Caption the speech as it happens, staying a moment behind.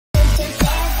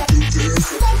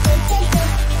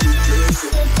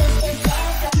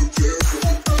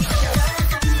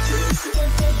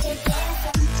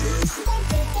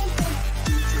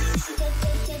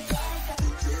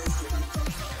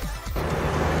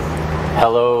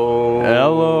Hello.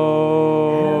 Hello.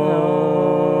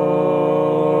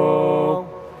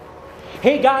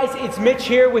 Hey guys, it's Mitch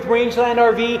here with Rangeland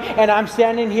RV, and I'm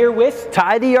standing here with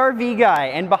Ty the RV guy,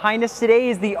 and behind us today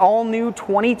is the all-new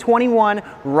 2021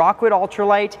 Rockwood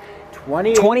Ultralight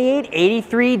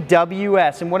 2883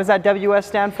 WS. And what does that WS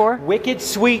stand for? Wicked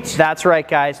Sweet. That's right,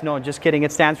 guys. No, just kidding.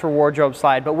 It stands for wardrobe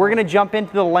slide. But we're going to jump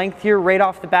into the length here right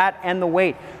off the bat and the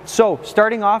weight. So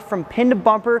starting off from pin to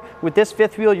bumper with this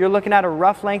fifth wheel, you're looking at a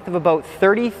rough length of about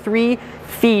 33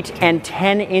 feet and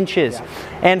 10 inches. Yeah.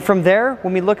 And from there,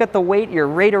 when we look at the weight, you're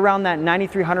right around that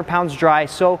 9,300 pounds dry.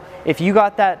 So if you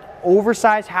got that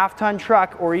oversized half-ton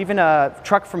truck or even a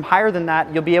truck from higher than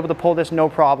that, you'll be able to pull this no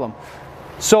problem.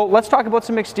 So let's talk about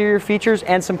some exterior features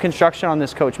and some construction on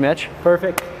this coach, Mitch.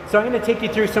 Perfect. So I'm going to take you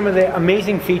through some of the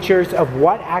amazing features of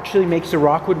what actually makes the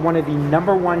Rockwood one of the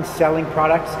 #1 selling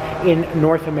products in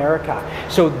North America.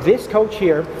 So this coach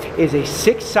here is a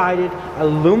 6-sided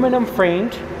aluminum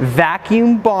framed,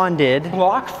 vacuum bonded,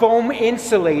 block foam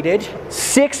insulated,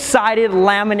 6-sided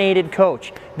laminated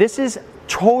coach. This is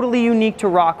totally unique to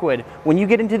Rockwood. When you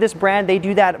get into this brand, they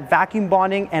do that vacuum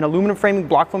bonding and aluminum framing,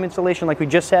 block foam insulation, like we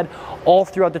just said, all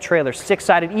throughout the trailer,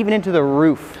 6-sided, even into the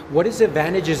roof. What is the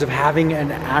advantages of having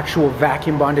an actual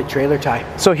vacuum bonded trailer, Ty?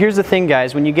 So here's the thing,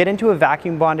 guys. When you get into a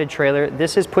vacuum bonded trailer,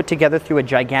 this is put together through a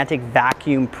gigantic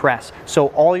vacuum press. So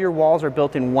all your walls are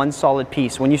built in one solid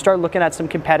piece. When you start looking at some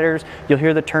competitors, you'll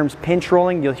hear the terms pinch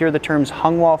rolling, you'll hear the terms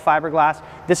hung wall fiberglass.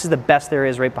 This is the best there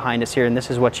is right behind us here, and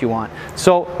this is what you want.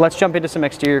 So let's jump into some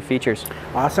exterior features.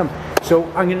 Awesome. So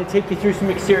I'm going to take you through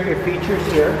some exterior features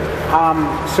here.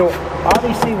 So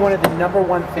obviously one of the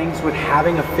 #1 things with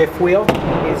having a fifth wheel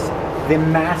is the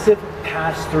massive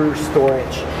pass-through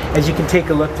storage. As you can take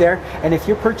a look there, and if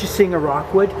you're purchasing a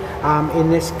Rockwood in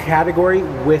this category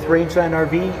with Rangeland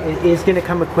RV, it is going to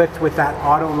come equipped with that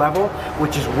auto level,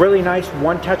 which is really nice.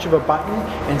 One touch of a button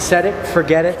and set it,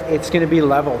 forget it, it's going to be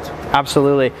leveled.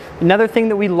 Absolutely. Another thing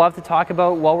that we love to talk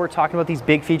about while we're talking about these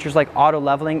big features like auto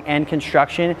leveling and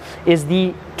construction is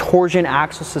the torsion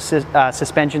axle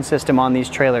suspension system on these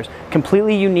trailers.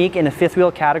 Completely unique in a fifth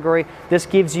wheel category. This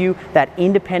gives you that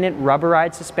independent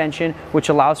rubberized suspension, which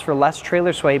allows for less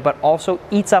trailer sway, but also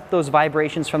eats up those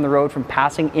vibrations from the road from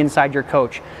passing inside your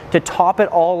coach. To top it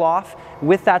all off,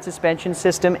 with that suspension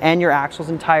system and your axles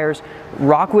and tires,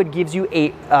 Rockwood gives you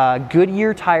a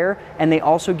Goodyear tire, and they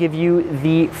also give you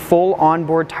the full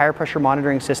onboard tire pressure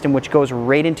monitoring system, which goes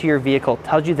right into your vehicle.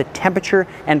 Tells you the temperature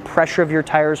and pressure of your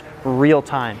tires real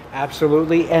time.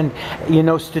 Absolutely. And you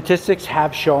know, statistics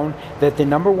have shown that the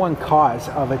 #1 cause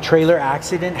of a trailer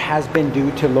accident has been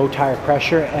due to low tire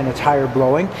pressure and a tire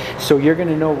blowing. So you're going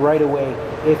to know right away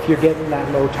if you're getting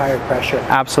that low tire pressure.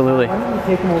 Absolutely. Why don't we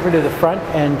take them over to the front,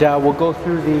 and we'll go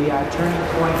through the turning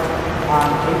point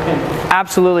pin.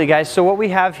 Absolutely, guys. So what we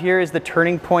have here is the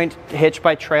turning point hitch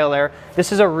by Trail Air.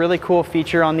 This is a really cool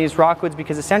feature on these Rockwoods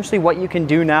because essentially what you can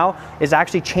do now is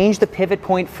actually change the pivot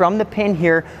point from the pin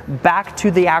here back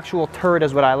to the actual turret,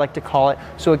 is what I like to call it.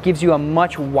 So it gives you a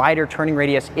much wider turning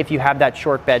radius if you have that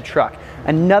short bed truck.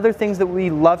 Another thing that we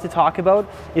love to talk about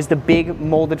is the big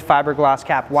molded fiberglass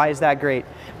cap. Why is that great?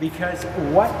 Because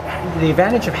the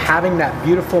advantage of having that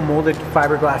beautiful molded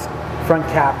fiberglass front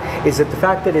cap is that the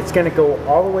fact that it's going to go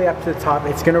all the way up to the top,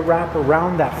 it's going to wrap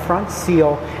around that front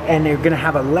seal, and you're going to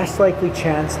have a less likely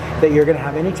chance that you're going to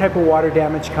have any type of water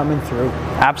damage coming through.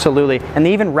 Absolutely. And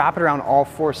they even wrap it around all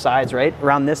 4 sides, right?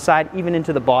 Around this side, even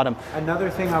into the bottom. Another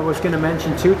thing I was going to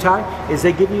mention too, Ty, is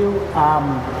they give you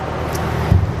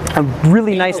a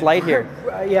really nice light here.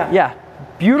 Yeah.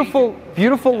 Beautiful,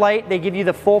 beautiful light. They give you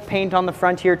the full paint on the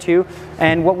front here too.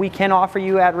 And what we can offer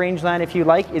you at Rangeland, if you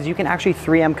like, is you can actually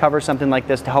 3M cover something like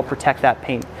this to help protect that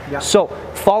paint. Yep. So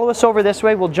follow us over this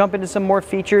way. We'll jump into some more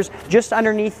features. Just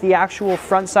underneath the actual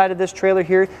front side of this trailer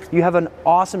here, you have an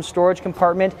awesome storage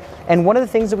compartment. And one of the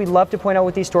things that we love to point out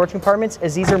with these storage compartments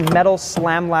is these are metal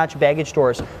slam latch baggage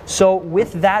doors. So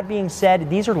with that being said,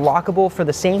 these are lockable for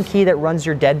the same key that runs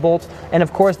your deadbolt. And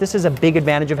of course, this is a big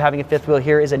advantage of having a fifth wheel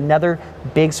here, is another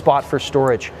big spot for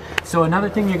storage. So another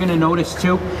thing you're going to notice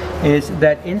too is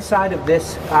that inside of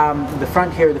this, the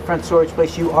front here, the front storage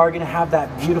place, you are going to have that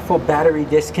beautiful battery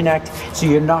disconnect. So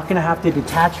you're not going to have to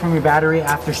detach from your battery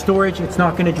after storage. It's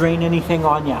not going to drain anything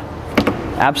on you.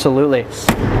 Absolutely.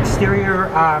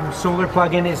 Exterior solar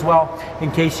plug-in as well,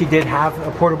 in case you did have a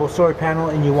portable solar panel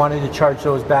and you wanted to charge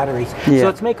those batteries. Yeah. So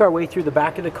let's make our way through the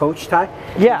back of the coach, Ty.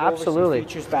 Yeah, absolutely.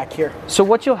 Features back here. So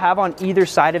what you'll have on either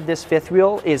side of this fifth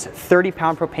wheel is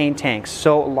 30-pound propane tanks.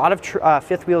 So a lot of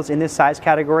fifth wheels in this size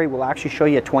category will actually show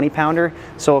you a 20-pounder.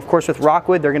 So of course with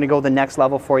Rockwood, they're going to go the next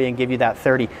level for you and give you that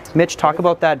 30. Mitch, talk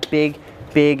about that big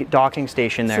big docking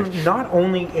station there. So not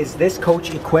only is this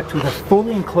coach equipped with a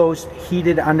fully enclosed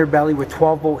heated underbelly with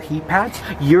 12-volt heat pads,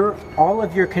 all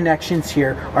of your connections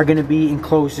here are going to be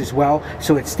enclosed as well,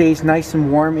 so it stays nice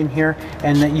and warm in here,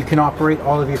 and that you can operate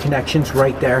all of your connections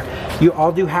right there. You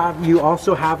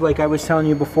also have, like I was telling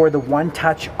you before, the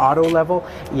one-touch auto level.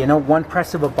 You know, one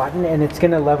press of a button and it's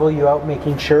going to level you out,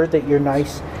 making sure that you're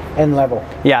nice and level.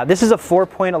 Yeah, this is a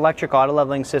 4-point electric auto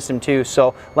leveling system too.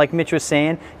 So like Mitch was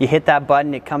saying, you hit that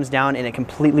button, it comes down and it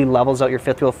completely levels out your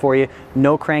fifth wheel for you.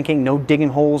 No cranking, no digging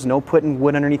holes, no putting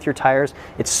wood underneath your tires.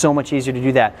 It's so much easier to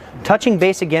do that. Touching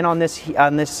base again on this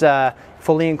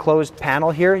fully enclosed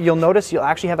panel here, you'll notice you'll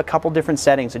actually have a couple different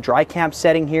settings. A dry camp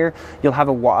setting here, you'll have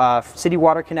a city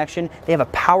water connection, they have a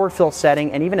power fill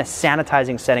setting, and even a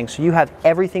sanitizing setting. So you have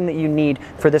everything that you need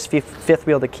for this fifth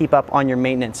wheel to keep up on your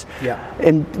maintenance. Yeah.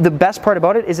 And the best part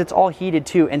about it is it's all heated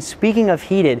too. And speaking of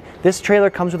heated, this trailer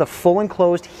comes with a full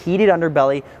enclosed heated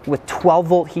underbelly with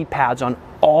 12-volt heat pads on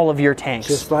all of your tanks.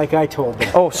 Just like I told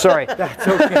them. Oh, sorry. That's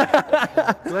okay.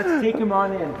 Let's take him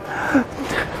on in.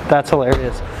 That's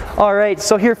hilarious. All right,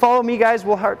 so here, follow me guys.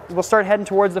 We'll start heading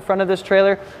towards the front of this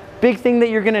trailer. Big thing that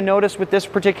you're gonna notice with this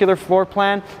particular floor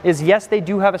plan is, yes, they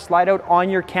do have a slide out on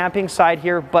your camping side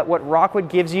here, but what Rockwood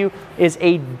gives you is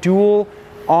a dual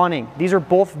awning. These are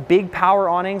both big power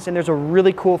awnings, and there's a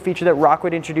really cool feature that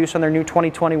Rockwood introduced on their new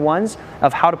 2021s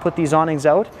of how to put these awnings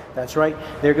out. That's right.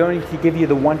 They're going to give you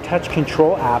the one-touch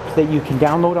control app that you can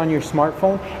download on your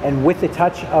smartphone, and with the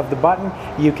touch of the button,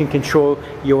 you can control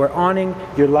your awning,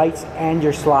 your lights, and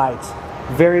your slides.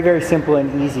 Very, very simple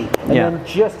and easy. And then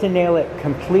just to nail it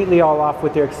completely all off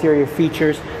with their exterior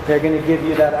features, they're going to give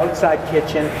you that outside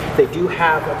kitchen. They do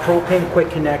have a propane quick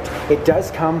connect. It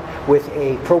does come with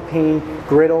a propane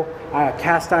griddle,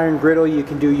 cast iron griddle. You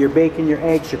can do your bacon, your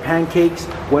eggs, your pancakes,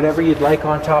 whatever you'd like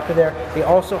on top of there. They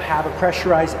also have a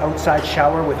pressurized outside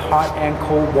shower with hot and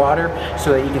cold water,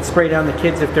 so that you can spray down the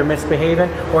kids if they're misbehaving,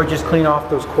 or just clean off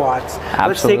those quads. Absolutely.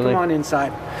 Let's take them on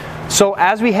inside. So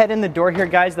as we head in the door here,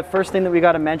 guys, the first thing that we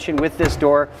got to mention with this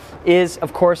door is,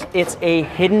 of course, it's a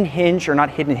hidden hinge, or not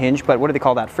hidden hinge, but what do they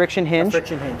call that? Friction hinge? A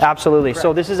friction hinge. Absolutely. Correct.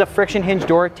 So this is a friction hinge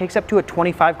door. It takes up to a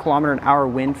 25-kilometer-an-hour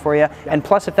wind for you. And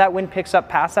plus, if that wind picks up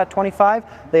past that 25,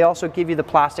 they also give you the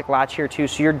plastic latch here too,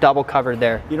 so you're double covered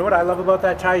there. You know what I love about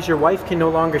that, Ty, is your wife can no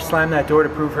longer slam that door to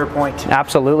prove her point.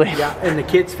 Absolutely. Yeah, and the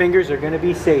kids' fingers are going to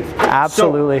be safe.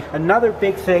 Absolutely. So, another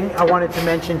big thing I wanted to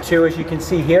mention too, as you can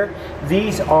see here,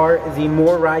 these are the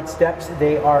More Ride steps.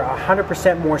 They are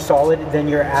 100% more solid than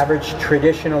your average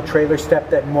traditional trailer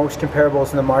step that most comparables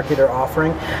in the market are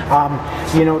offering.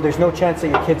 You know, there's no chance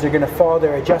that your kids are going to fall.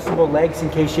 They're adjustable legs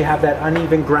in case you have that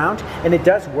uneven ground, and it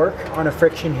does work on a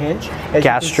friction hinge.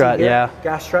 Gas strut, yeah.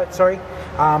 Gas strut, sorry.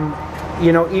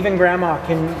 You know, even grandma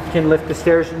can lift the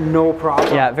stairs, no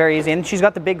problem. Yeah, very easy. And she's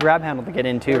got the big grab handle to get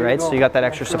in too, right? So you got that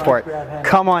extra support.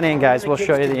 Come on in, guys. We'll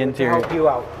show you the interior. Help you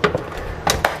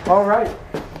out. All right.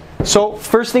 So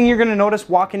first thing you're going to notice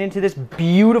walking into this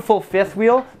beautiful fifth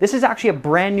wheel, this is actually a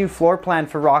brand new floor plan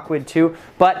for Rockwood too,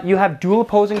 but you have dual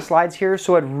opposing slides here,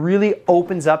 so it really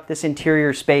opens up this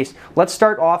interior space. Let's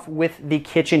start off with the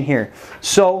kitchen here.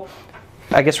 So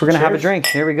I guess we're going to have a drink.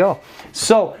 Here we go.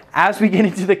 So as we get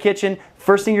into the kitchen,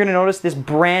 first thing you're going to notice, this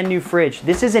brand new fridge.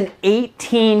 This is an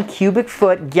 18 cubic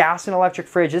foot gas and electric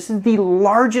fridge. This is the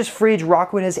largest fridge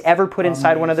Rockwood has ever put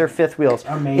inside one of their fifth wheels.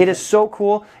 Amazing. It is so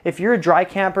cool. If you're a dry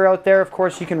camper out there, of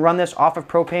course, you can run this off of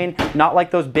propane, not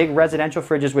like those big residential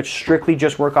fridges which strictly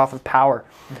just work off of power.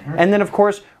 And then, of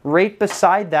course, right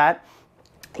beside that,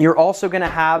 you're also going to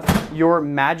have your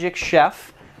Magic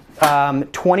Chef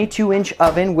 22-inch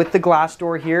oven with the glass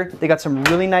door here. They got some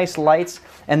really nice lights,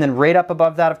 and then right up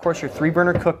above that, of course, your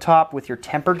 3-burner cooktop with your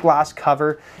tempered glass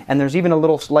cover, and there's even a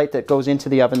little light that goes into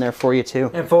the oven there for you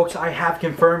too. And folks, I have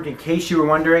confirmed, in case you were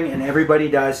wondering, and everybody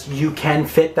does, you can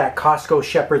fit that Costco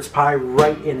shepherd's pie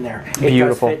right in there.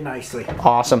 Beautiful. It does fit nicely.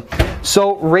 Awesome.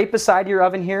 So right beside your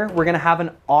oven here, we're going to have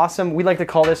an awesome, we like to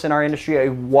call this in our industry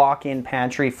a walk-in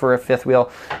pantry for a fifth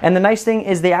wheel. And the nice thing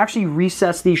is they actually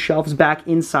recess these shelves back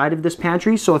inside of this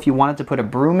pantry, so if you wanted to put a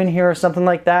broom in here or something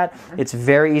like that, it's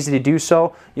very easy to do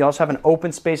so. You also have an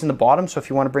open space in the bottom, so if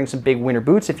you want to bring some big winter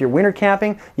boots, if you're winter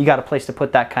camping, you got a place to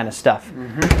put that kind of stuff.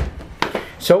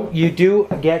 So you do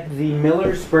get the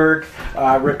Millersburg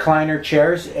recliner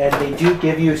chairs, and they do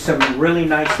give you some really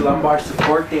nice lumbar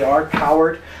support. They are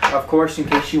powered, of course, in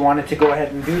case you wanted to go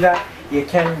ahead and do that. You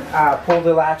can pull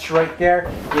the latch right there,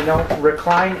 you know,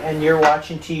 recline, and you're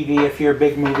watching TV if you're a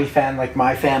big movie fan like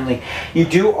my family. You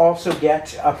do also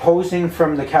get opposing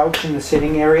from the couch in the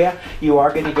sitting area. You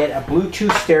are going to get a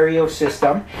Bluetooth stereo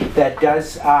system that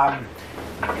does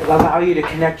allow you to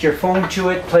connect your phone to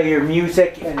it, play your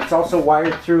music, and it's also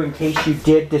wired through in case you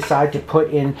did decide to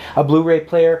put in a Blu-ray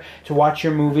player to watch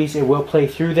your movies. It will play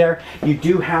through there. You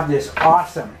do have this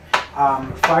awesome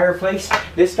fireplace.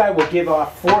 This guy will give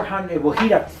off 400, it will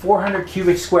heat up 400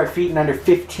 cubic square feet in under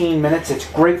 15 minutes. It's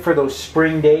great for those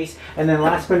spring days. And then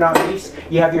last but not least,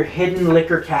 you have your hidden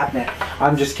liquor cabinet.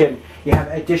 I'm just kidding. You have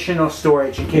additional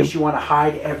storage in case you want to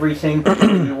hide everything.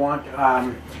 You want,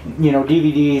 you know,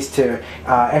 DVDs to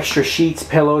extra sheets,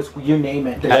 pillows, you name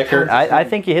it. I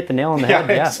think you hit the nail on the head.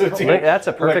 Yeah, so that's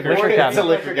a perfect liquor cabinet. It's a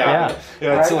liquor cabinet.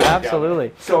 Yeah, it's a liquor absolutely.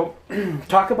 cabinet. So,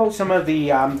 talk about some of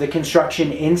the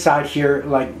construction inside here,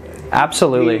 like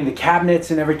absolutely the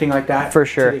cabinets and everything like that. For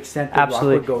sure, to the extent that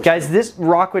absolutely. Rockwood goes Guys, through. this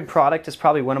Rockwood product is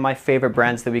probably one of my favorite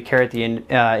brands that we carry at the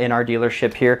in our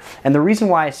dealership here. And the reason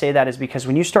why I say that is because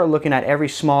when you start looking at every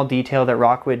small detail that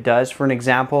Rockwood does, for an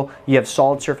example, you have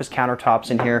solid surface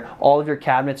countertops in here. All of your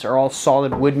cabinets are all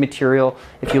solid wood material.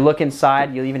 If you look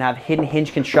inside, you'll even have hidden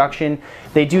hinge construction.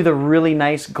 They do the really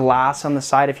nice glass on the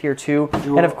side of here too.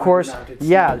 And of course,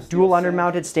 dual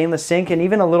undermounted stainless sink, and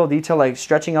even a little detail like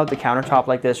stretching out the countertop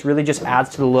like this really just adds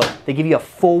to the look. They give you a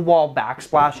full wall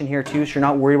backsplash in here too, so you're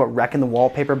not worried about wrecking the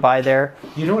wallpaper by there.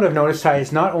 You know what I've noticed, Ty,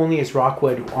 is not only is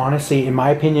Rockwood, honestly, in my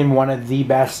opinion, one of the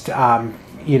best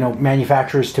you know,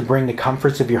 manufacturers to bring the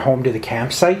comforts of your home to the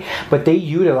campsite, but they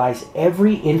utilize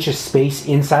every inch of space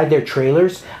inside their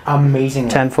trailers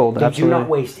amazingly. Tenfold, they absolutely. do not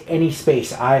waste any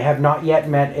space. I have not yet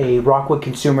met a Rockwood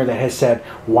consumer that has said,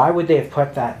 why would they have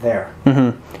put that there?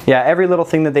 Yeah, every little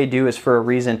thing that they do is for a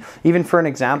reason. Even for an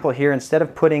example here, instead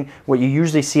of putting what you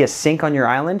usually see a sink on your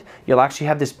island, you'll actually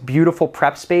have this beautiful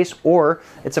prep space, or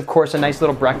it's of course a nice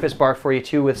little breakfast bar for you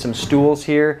too, with some stools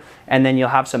here, and then you'll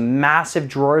have some massive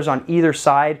drawers on either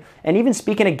side. And even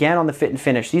speaking again on the fit and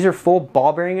finish, these are full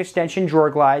ball bearing extension drawer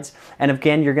glides, and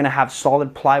again you're going to have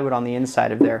solid plywood on the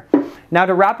inside of there. Now,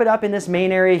 to wrap it up in this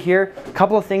main area here, a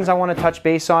couple of things I want to touch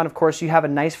base on. Of course, you have a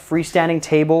nice freestanding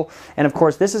table, and of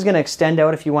course this is going to extend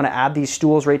out if you want to add these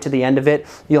stools right to the end of it.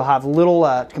 You'll have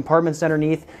little compartments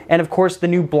underneath, and of course the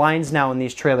new blinds now in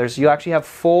these trailers. You actually have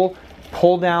full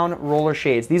pull down roller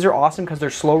shades. These are awesome because they're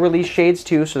slow release shades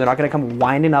too, so they're not going to come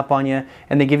winding up on you,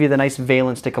 and they give you the nice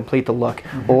valance to complete the look.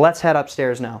 Well, let's head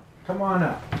upstairs now. Come on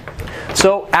up.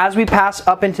 So as we pass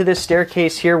up into this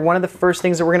staircase here, one of the first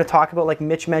things that we're going to talk about, like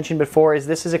Mitch mentioned before, is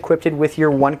this is equipped with your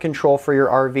one control for your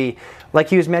RV. Like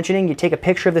he was mentioning, you take a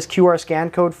picture of this QR scan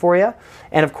code for you,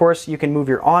 and of course you can move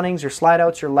your awnings, your slide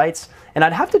outs, your lights, and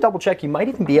I'd have to double check, you might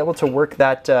even be able to work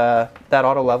that that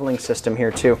auto leveling system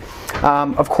here too.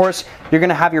 Of course, you're going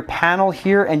to have your panel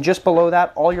here, and just below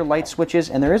that all your light switches,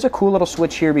 and there is a cool little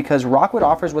switch here because Rockwood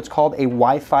offers what's called a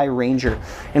Wi-Fi Ranger,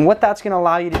 and what that's going to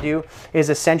allow you to do is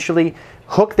essentially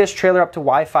hook this trailer up to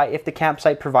Wi-Fi if the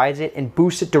campsite provides it and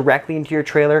boost it directly into your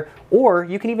trailer, or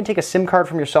you can even take a SIM card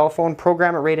from your cell phone,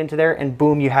 program it right into there, and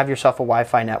boom, you have yourself a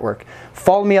Wi-Fi network.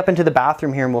 Follow me up into the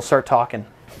bathroom here and we'll start talking.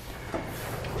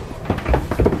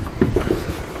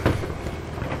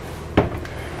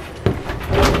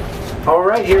 All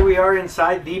right, here we are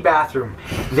inside the bathroom.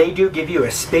 They do give you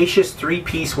a spacious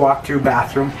three-piece walk-through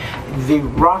bathroom. The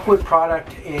Rockwood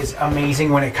product is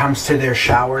amazing when it comes to their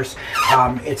showers.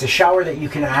 It's a shower that you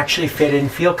can actually fit in,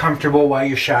 feel comfortable while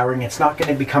you're showering. It's not going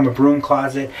to become a broom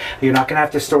closet. You're not going to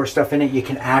have to store stuff in it. You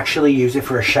can actually use it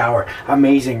for a shower.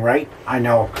 Amazing, right? I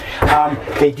know.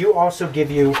 They do also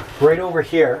give you, right over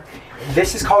here,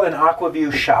 this is called an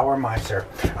AquaView shower miser.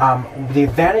 The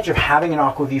advantage of having an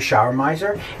AquaView shower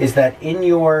miser is that in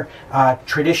your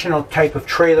traditional type of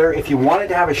trailer, if you wanted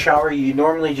to have a shower, you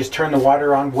normally just turn the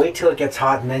water on, wait till it gets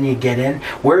hot, and then you get in.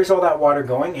 Where's all that water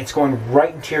going? It's going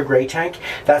right into your gray tank.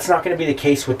 That's not going to be the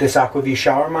case with this AquaView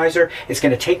shower miser. It's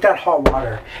going to take that hot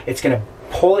water, it's going to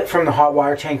pull it from the hot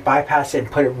water tank, bypass it,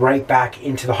 and put it right back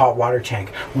into the hot water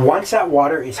tank. Once that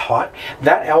water is hot,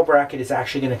 that L bracket is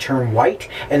actually going to turn white,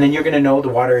 and then you're going to know the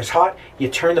water is hot. You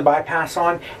turn the bypass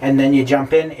on, and then you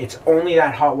jump in. It's only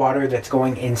that hot water that's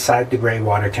going inside the gray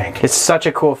water tank. It's such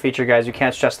a cool feature, guys. You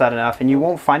can't stress that enough, and you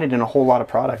won't find it in a whole lot of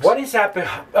products. What is that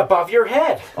above your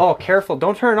head? Oh, careful.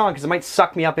 Don't turn it on because it might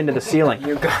suck me up into the ceiling.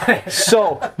 You got it.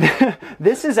 So,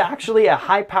 this is actually a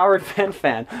high-powered vent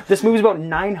fan. This moves about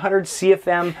 900 CFM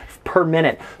per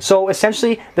minute. So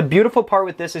essentially, the beautiful part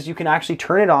with this is you can actually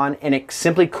turn it on and it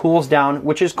simply cools down,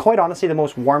 which is quite honestly the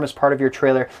most warmest part of your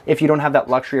trailer if you don't have that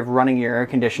luxury of running your air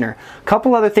conditioner. A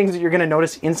couple other things that you're going to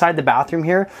notice inside the bathroom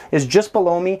here is just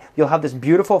below me, you'll have this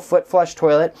beautiful foot flush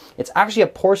toilet. It's actually a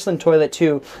porcelain toilet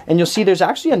too, and you'll see there's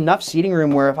actually enough seating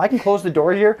room where if I can close the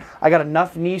door here, I got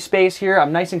enough knee space here.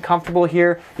 I'm nice and comfortable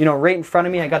here. You know, right in front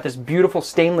of me, I got this beautiful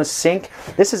stainless sink.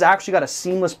 This has actually got a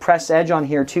seamless press edge on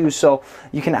here too, so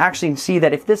you can actually see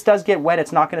that if this does get wet,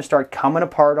 it's not going to start coming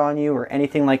apart on you or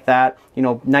anything like that. You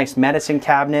know, nice medicine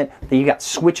cabinet. Then you got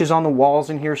switches on the walls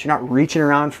in here, so you're not reaching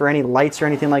around for any lights or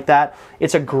anything like that.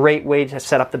 It's a great way to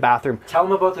set up the bathroom. Tell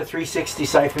them about the 360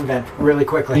 siphon vent really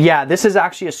quickly. Yeah, this is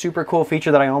actually a super cool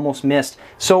feature that I almost missed.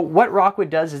 So what Rockwood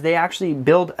does is they actually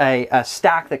build a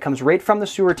stack that comes right from the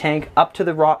sewer tank up to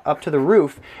the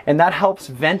roof, and that helps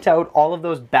vent out all of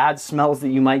those bad smells that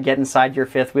you might get inside your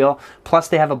fifth wheel. Plus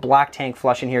they have a black tank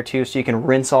flush in here too, so you can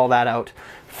rinse all that out.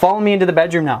 Follow me into the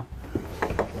bedroom now.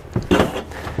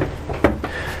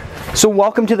 So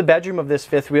welcome to the bedroom of this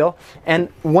fifth wheel, and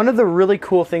one of the really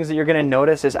cool things that you're going to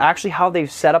notice is actually how they've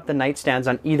set up the nightstands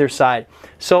on either side.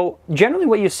 So generally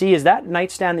what you see is that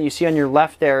nightstand that you see on your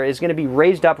left there is going to be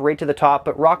raised up right to the top,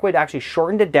 but Rockwood actually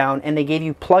shortened it down and they gave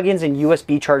you plugins and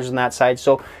USB chargers on that side.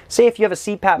 So say if you have a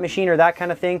CPAP machine or that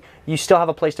kind of thing, you still have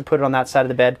a place to put it on that side of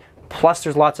the bed. Plus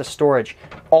there's lots of storage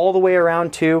all the way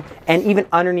around too, and even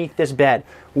underneath this bed.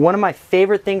 One of my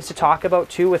favorite things to talk about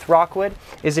too with Rockwood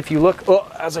is if you look, oh,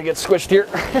 as I get squished here,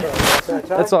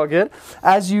 that's all good.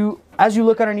 As you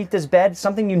look underneath this bed,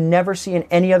 something you never see in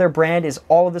any other brand is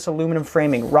all of this aluminum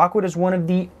framing. Rockwood is one of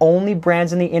the only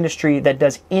brands in the industry that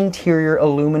does interior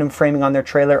aluminum framing on their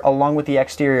trailer along with the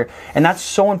exterior. And that's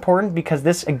so important because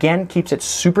this again keeps it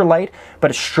super light, but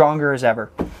as stronger as ever.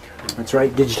 That's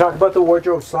right. Did you talk about the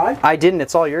wardrobe slide? I didn't.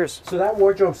 It's all yours. So that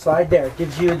wardrobe slide there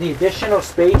gives you the additional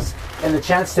space and the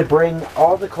chance to bring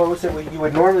all the clothes that you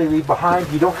would normally leave behind.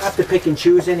 You don't have to pick and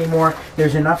choose anymore.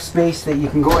 There's enough space that you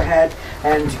can go ahead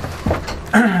and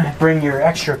bring your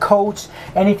extra coats,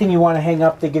 anything you want to hang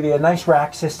up. They give you a nice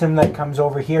rack system that comes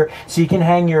over here, so you can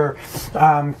hang your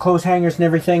clothes hangers and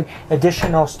everything.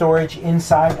 Additional storage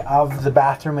inside of the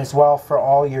bathroom as well for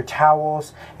all your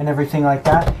towels and everything like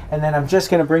that. And then I'm just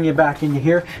going to bring you back into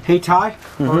here. Hey Ty,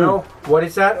 oh no, what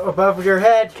is that above your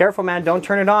head? Careful, man, don't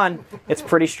turn it on. It's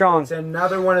pretty strong. It's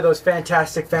another one of those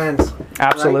fantastic fans.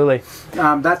 Absolutely.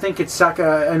 Right? That thing could suck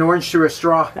an orange through a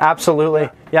straw. Absolutely.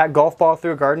 Yeah, golf ball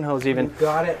through a garden hose even. You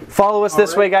got it. Follow us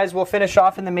this way, guys. We'll finish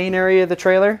off in the main area of the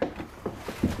trailer.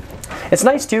 It's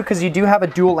nice too because you do have a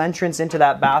dual entrance into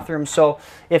that bathroom. So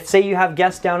if say you have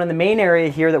guests down in the main area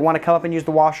here that want to come up and use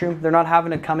the washroom, they're not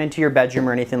having to come into your bedroom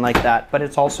or anything like that. But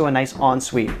it's also a nice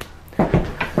ensuite.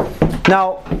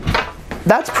 Now,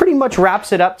 that's pretty much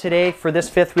wraps it up today for this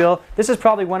fifth wheel. This is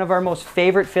probably one of our most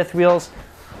favorite fifth wheels,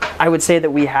 I would say, that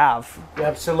we have.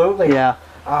 Absolutely. Yeah.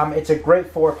 It's a great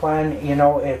floor plan. You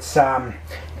know, it's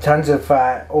tons of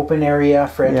open area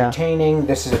for entertaining. Yeah.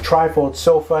 This is a trifold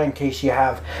sofa in case you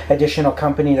have additional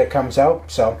company that comes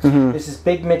out. So this is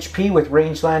Big Mitch P with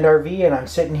Rangeland RV, and I'm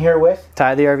sitting here with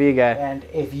Ty the RV guy. And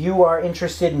if you are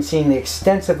interested in seeing the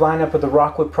extensive lineup of the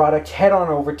Rockwood product, head on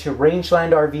over to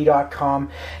rangelandrv.com.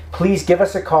 Please give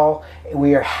us a call.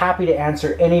 We are happy to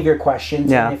answer any of your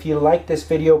questions. Yeah. And if you like this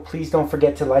video, please don't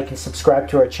forget to like and subscribe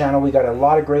to our channel. We got a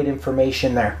lot of great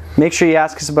information there. Make sure you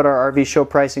ask us about our RV show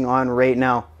pricing on right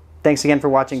now. Thanks again for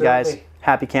watching, guys.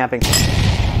 Happy camping.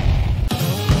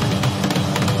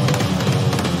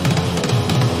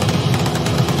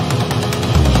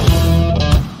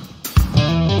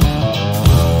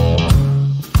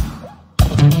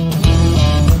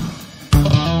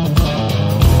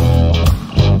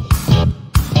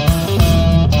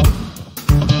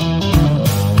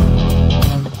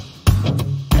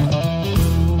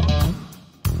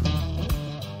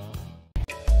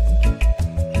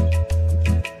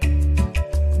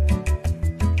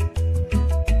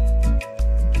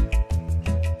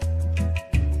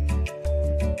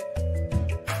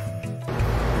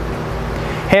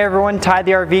 Hey everyone, Ty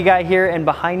the RV guy here, and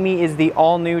behind me is the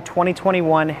all-new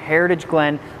 2021 Heritage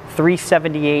Glen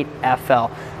 378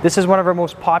 FL. This is one of our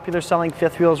most popular selling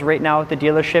fifth wheels right now at the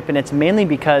dealership, and it's mainly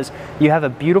because you have a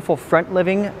beautiful front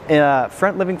living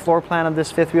floor plan of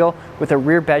this fifth wheel with a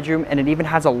rear bedroom, and it even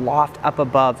has a loft up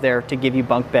above there to give you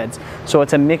bunk beds. So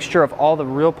it's a mixture of all the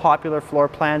real popular floor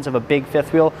plans of a big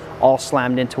fifth wheel all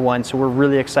slammed into one. So we're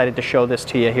really excited to show this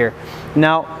to you here.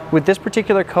 Now, with this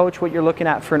particular coach, what you're looking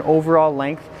at for an overall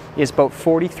length is about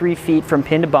 43 feet from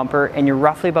pin to bumper, and you're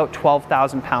roughly about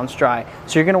 12,000 pounds dry.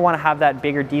 So you're going to want to have that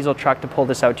bigger diesel truck to pull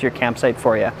this out to your campsite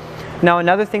for you. Now,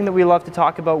 another thing that we love to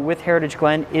talk about with Heritage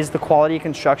Glen is the quality of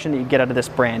construction that you get out of this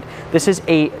brand. This is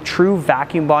a true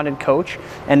vacuum bonded coach,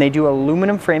 and they do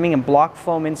aluminum framing and block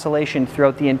foam insulation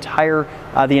throughout the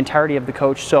entirety of the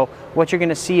coach. So what you're going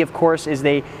to see, of course, is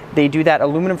they do that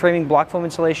aluminum framing, block foam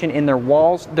insulation in their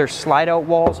walls, their slide out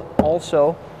walls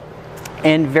also.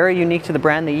 And very unique to the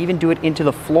brand, they even do it into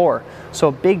the floor. So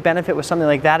a big benefit with something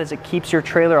like that is it keeps your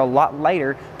trailer a lot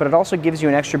lighter, but it also gives you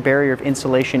an extra barrier of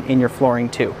insulation in your flooring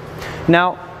too.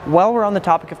 Now, while we're on the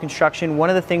topic of construction, one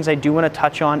of the things I do want to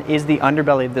touch on is the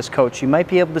underbelly of this coach. You might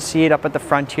be able to see it up at the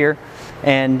front here,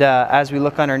 and as we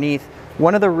look underneath,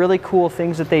 one of the really cool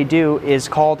things that they do is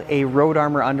called a road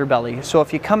armor underbelly. So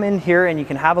if you come in here and you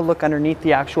can have a look underneath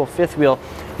the actual fifth wheel,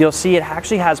 you'll see it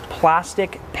actually has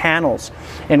plastic panels.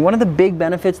 And one of the big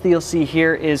benefits that you'll see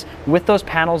here is with those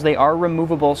panels, they are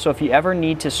removable. So if you ever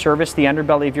need to service the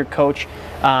underbelly of your coach,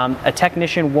 a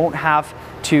technician won't have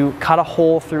to cut a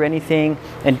hole through anything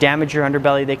and damage your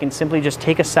underbelly. They can simply just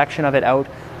take a section of it out.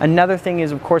 Another thing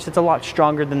is, of course, it's a lot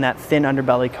stronger than that thin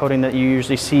underbelly coating that you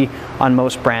usually see on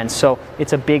most brands. So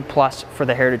it's a big plus for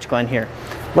the Heritage Glen here.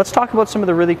 Let's talk about some of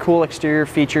the really cool exterior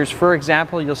features. For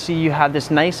example, you'll see you have this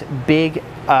nice big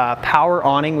power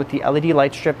awning with the LED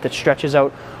light strip that stretches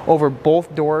out over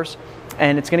both doors.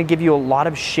 And it's going to give you a lot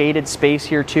of shaded space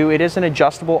here too. It is an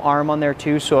adjustable arm on there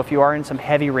too, so if you are in some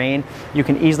heavy rain, you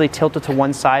can easily tilt it to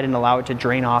one side and allow it to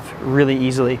drain off really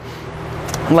easily.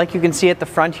 Like you can see at the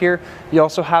front here, you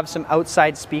also have some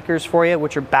outside speakers for you,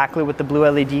 which are backlit with the blue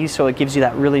LEDs, so it gives you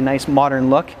that really nice modern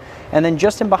look. And then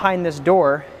just in behind this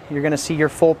door, you're going to see your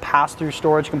full pass-through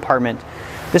storage compartment.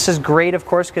 This is great, of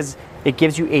course, because it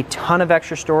gives you a ton of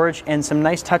extra storage, and some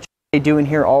nice touch they do in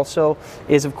here also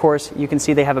is, of course, you can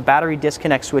see they have a battery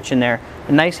disconnect switch in there.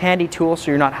 A nice handy tool so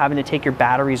you're not having to take your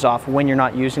batteries off when you're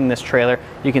not using this trailer.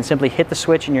 You can simply hit the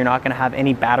switch and you're not going to have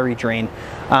any battery drain.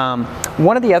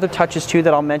 One of the other touches too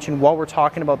that I'll mention while we're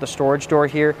talking about the storage door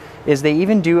here is they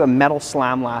even do a metal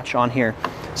slam latch on here.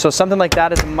 So something like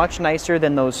that is much nicer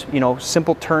than those, you know,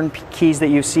 simple turn keys that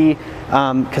you see,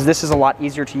 because this is a lot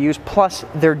easier to use. Plus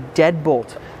they're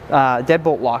deadbolt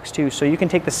locks too, so you can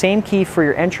take the same key for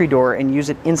your entry door and use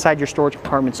it inside your storage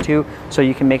compartments too, so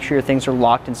you can make sure your things are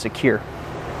locked and secure.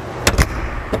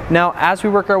 Now, as we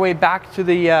work our way back to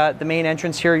the main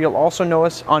entrance here, you'll also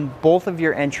notice on both of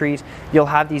your entries, you'll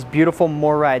have these beautiful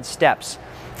MORryde steps.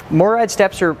 MORryde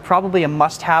steps are probably a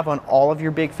must-have on all of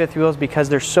your big fifth wheels because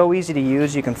they're so easy to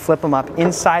use. You can flip them up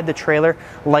inside the trailer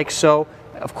like so.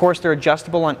 Of course, they're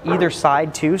adjustable on either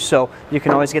side too, so you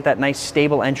can always get that nice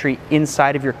stable entry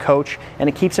inside of your coach, and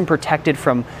it keeps them protected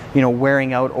from, you know,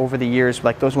 wearing out over the years,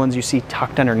 like those ones you see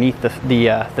tucked underneath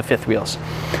the fifth wheels.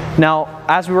 Now,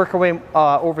 as we work our way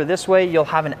over this way, you'll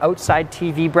have an outside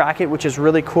TV bracket, which is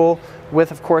really cool,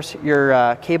 with, of course,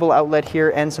 your cable outlet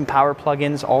here and some power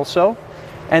plug-ins also.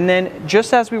 And then,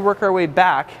 just as we work our way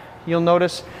back, you'll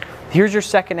notice here's your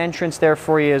second entrance there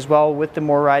for you as well with the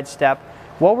MORryde step.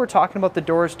 While we're talking about the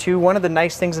doors too, one of the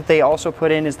nice things that they also put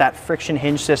in is that friction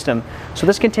hinge system. So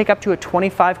this can take up to a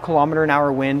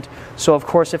 25-kilometer-an-hour wind. So of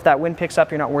course, if that wind picks up,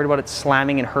 you're not worried about it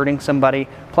slamming and hurting somebody.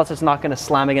 Plus, it's not going to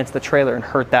slam against the trailer and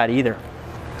hurt that either.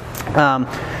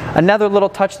 Another little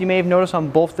touch you may have noticed on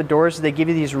both the doors, they give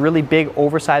you these really big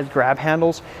oversized grab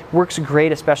handles. Works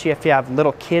great, especially if you have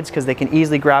little kids, because they can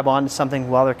easily grab onto something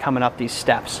while they're coming up these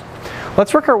steps.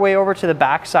 Let's work our way over to the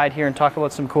back side here and talk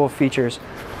about some cool features.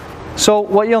 So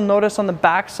what you'll notice on the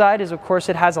back side is, of course,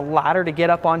 it has a ladder to get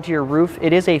up onto your roof.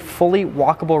 It is a fully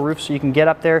walkable roof, so you can get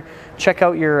up there, check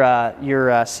out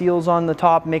your seals on the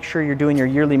top, make sure you're doing your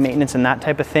yearly maintenance and that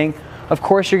type of thing. Of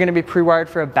course, you're going to be pre-wired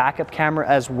for a backup camera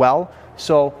as well,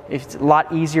 so it's a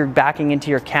lot easier backing into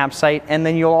your campsite. And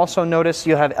then you'll also notice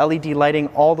you'll have LED lighting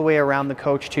all the way around the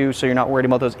coach too, so you're not worried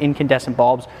about those incandescent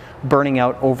bulbs burning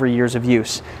out over years of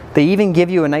use. They even give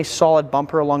you a nice solid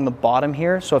bumper along the bottom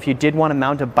here, so if you did want to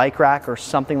mount a bike rack or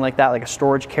something like that, like a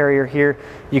storage carrier here,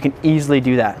 you can easily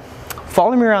do that.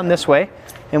 Follow me around this way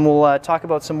and we'll talk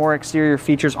about some more exterior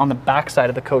features on the back side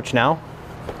of the coach now.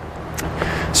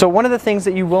 So one of the things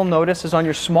that you will notice is on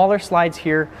your smaller slides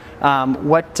here,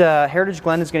 what Heritage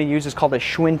Glen is going to use is called a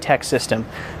Schwintek system.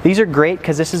 These are great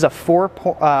because this is a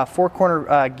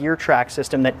four-corner gear track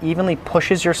system that evenly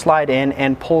pushes your slide in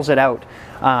and pulls it out.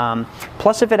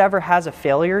 Plus, if it ever has a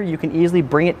failure, you can easily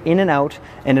bring it in and out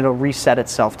and it'll reset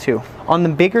itself too. On the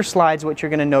bigger slides, what you're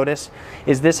going to notice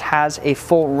is this has a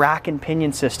full rack and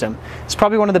pinion system. It's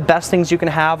probably one of the best things you can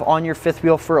have on your fifth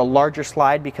wheel for a larger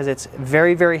slide because it's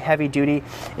very, very heavy duty.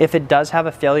 If it does have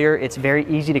a failure, it's very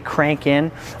easy to crank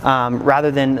in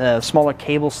rather than smaller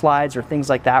cable slides or things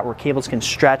like that where cables can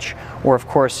stretch, or of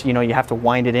course, you know, you have to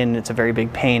wind it in and it's a very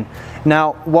big pain.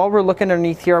 Now, while we're looking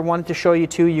underneath here, I wanted to show you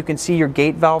too, you can see your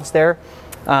gate valves there.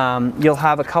 You'll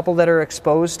have a couple that are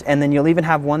exposed, and then you'll even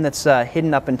have one that's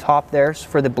hidden up in top there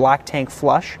for the black tank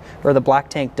flush or the black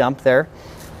tank dump there.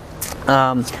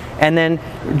 And then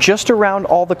just around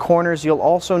all the corners, you'll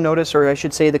also notice, or I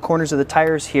should say the corners of the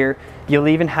tires here, you'll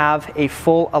even have a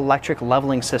full electric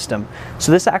leveling system.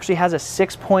 So this actually has a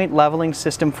 6-point leveling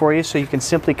system for you, so you can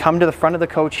simply come to the front of the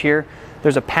coach here.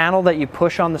 There's a panel that you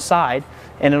push on the side,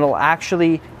 and it'll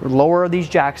actually lower these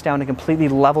jacks down to completely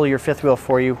level your fifth wheel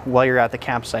for you while you're at the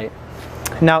campsite.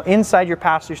 Now inside your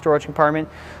passenger storage compartment,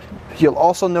 you'll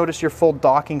also notice your full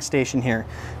docking station here.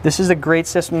 This is a great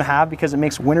system to have because it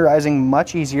makes winterizing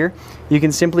much easier. You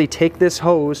can simply take this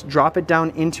hose, drop it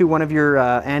down into one of your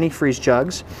antifreeze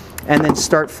jugs, and then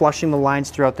start flushing the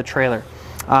lines throughout the trailer.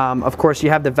 Of course, you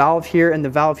have the valve here and the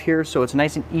valve here, so it's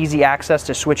nice and easy access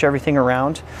to switch everything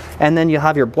around. And then you'll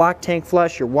have your black tank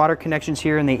flush, your water connections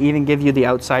here, and they even give you the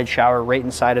outside shower right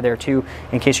inside of there too,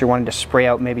 in case you're wanting to spray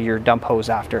out maybe your dump hose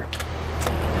after.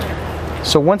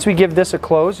 So once we give this a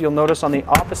close, you'll notice on the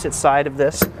opposite side of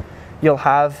this, you'll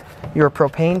have your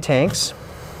propane tanks.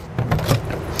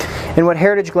 And what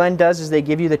Heritage Glen does is they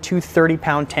give you the two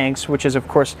 30-pound tanks, which is of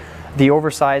course the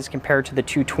oversized compared to the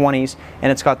 220s,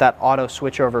 and it's got that auto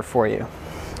switchover for you.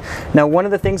 Now, one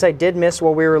of the things I did miss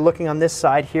while we were looking on this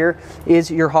side here is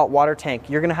your hot water tank.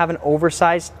 You're going to have an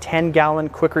oversized 10-gallon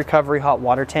quick recovery hot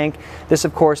water tank. This,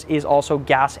 of course, is also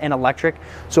gas and electric.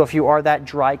 So if you are that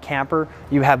dry camper,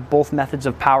 you have both methods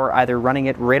of power, either running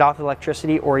it right off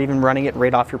electricity or even running it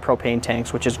right off your propane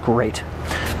tanks, which is great.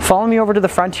 Follow me over to the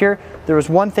front here. There was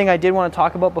one thing I did want to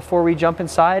talk about before we jump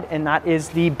inside, and that is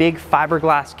the big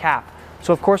fiberglass cap.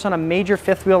 So of course on a major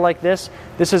fifth wheel like this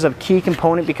is a key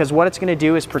component because what it's going to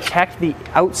do is protect the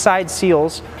outside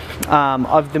seals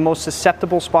of the most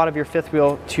susceptible spot of your fifth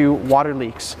wheel to water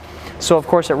leaks. So of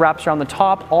course it wraps around the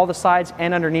top, all the sides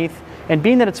and underneath, and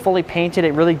being that it's fully painted,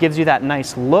 it really gives you that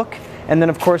nice look. And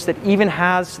then of course it even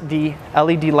has the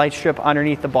LED light strip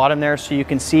underneath the bottom there, so you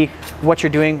can see what you're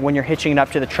doing when you're hitching it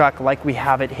up to the truck like we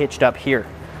have it hitched up here.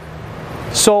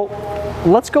 So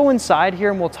let's go inside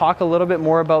here and we'll talk a little bit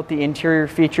more about the interior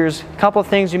features. A couple of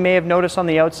things you may have noticed on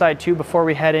the outside too before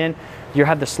we head in. You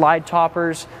have the slide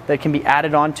toppers that can be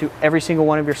added on to every single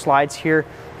one of your slides here.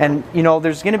 And you know,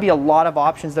 there's going to be a lot of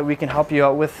options that we can help you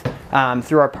out with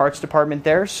through our parts department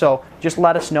there. So just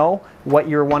let us know what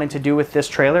you're wanting to do with this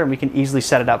trailer and we can easily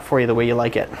set it up for you the way you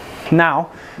like it.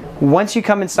 Now, once you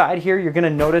come inside here, you're going to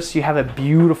notice you have a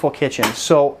beautiful kitchen.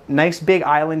 So nice big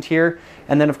island here.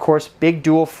 And then of course, big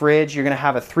dual fridge. You're going to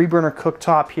have a 3-burner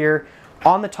cooktop here.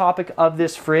 On the topic of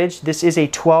this fridge, this is a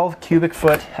 12 cubic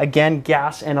foot, again,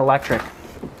 gas and electric.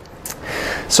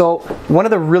 So one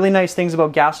of the really nice things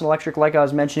about gas and electric, like I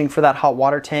was mentioning for that hot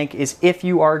water tank, is if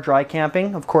you are dry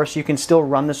camping, of course, you can still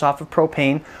run this off of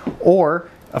propane, or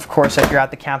of course, if you're at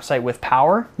the campsite with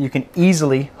power, you can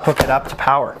easily hook it up to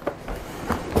power.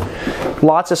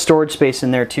 Lots of storage space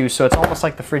in there too, so it's almost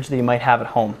like the fridge that you might have at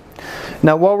home.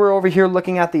 Now while we're over here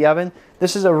looking at the oven,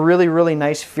 this is a really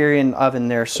nice Furrion oven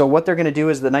there. So what they're going to do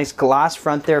is the nice glass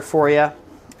front there for you,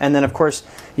 and then of course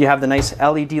you have the nice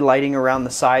LED lighting around the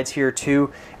sides here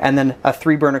too, and then a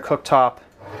 3-burner cooktop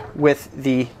with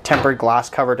the tempered glass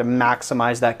cover to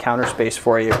maximize that counter space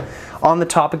for you. On the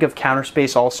topic of counter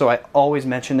space also, I always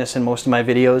mention this in most of my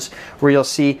videos, where you'll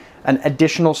see an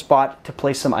additional spot to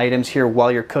place some items here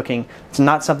while you're cooking. It's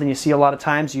not something you see a lot of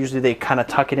times. Usually they kind of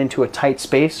tuck it into a tight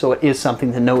space, so it is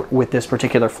something to note with this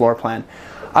particular floor plan.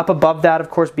 Up above that, of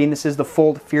course, being this is the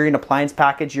full Furrion appliance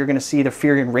package, you're going to see the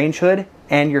Furrion range hood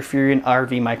and your Furrion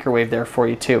RV microwave there for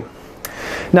you too.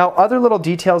 Now, other little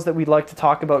details that we'd like to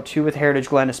talk about too with Heritage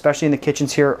Glen, especially in the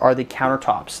kitchens here, are the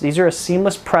countertops. These are a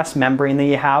seamless press membrane that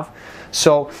you have,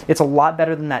 so it's a lot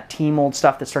better than that T-mold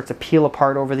stuff that starts to peel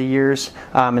apart over the years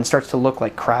and starts to look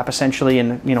like crap essentially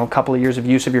in a couple of years of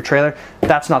use of your trailer.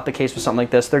 That's not the case with something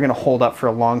like this. They're going to hold up for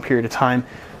a long period of time.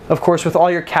 Of course, with all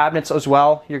your cabinets as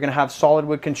well, you're going to have solid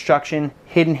wood construction,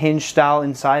 hidden hinge style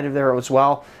inside of there as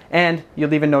well. And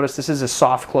you'll even notice this is a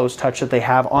soft close touch that they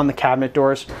have on the cabinet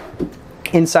doors.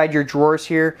 Inside your drawers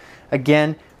here,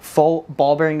 again, full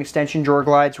ball bearing extension drawer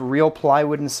glides, real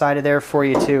plywood inside of there for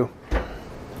you too.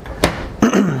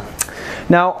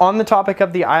 Now, on the topic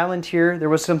of the island here, there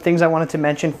was some things I wanted to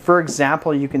mention. For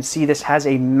example, you can see this has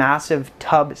a massive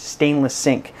tub stainless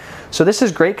sink. So this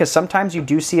is great because sometimes you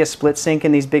do see a split sink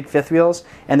in these big fifth wheels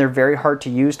and they're very hard to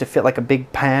use to fit like a big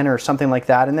pan or something like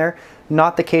that in there.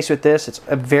 Not the case with this. It's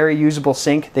a very usable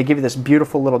sink. They give you this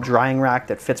beautiful little drying rack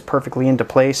that fits perfectly into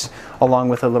place, along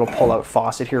with a little pull-out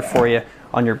faucet here for you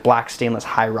on your black stainless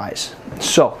high-rise.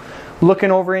 So,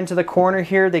 looking over into the corner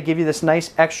here, they give you this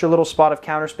nice extra little spot of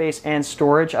counter space and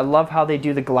storage. I love how they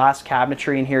do the glass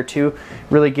cabinetry in here too.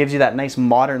 Really gives you that nice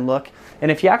modern look. And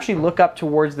if you actually look up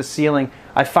towards the ceiling,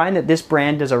 I find that this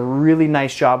brand does a really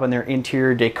nice job on their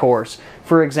interior decors.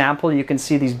 For example, you can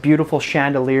see these beautiful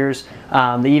chandeliers.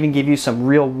 They even give you some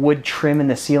real wood trim in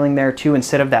the ceiling there too,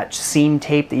 instead of that seam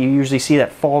tape that you usually see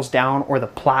that falls down, or the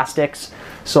plastics.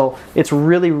 So it's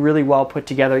really, really well put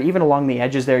together. Even along the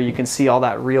edges there, you can see all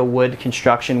that real wood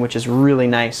construction, which is really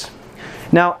nice.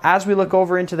 Now, as we look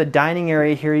over into the dining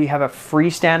area here, you have a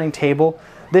freestanding table.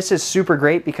 This is super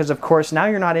great because, of course, now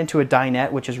you're not into a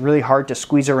dinette, which is really hard to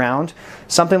squeeze around.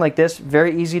 Something like this,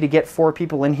 very easy to get 4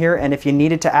 people in here, and if you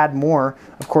needed to add more,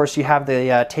 of course, you have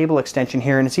the table extension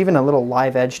here, and it's even a little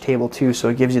live edge table too, so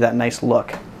it gives you that nice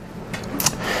look.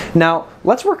 Now,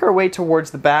 let's work our way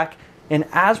towards the back, and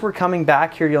as we're coming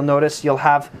back here, you'll notice you'll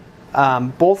have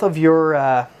both of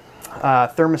your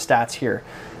thermostats here.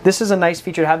 This is a nice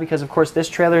feature to have because, of course, this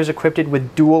trailer is equipped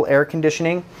with dual air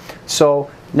conditioning.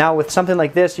 So now with something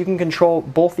like this, you can control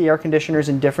both the air conditioners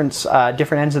in different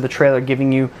ends of the trailer,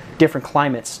 giving you different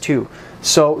climates too.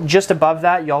 So just above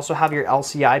that, you also have your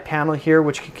LCI panel here,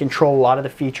 which can control a lot of the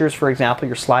features. For example,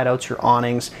 your slide outs, your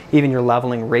awnings, even your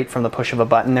leveling right from the push of a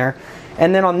button there.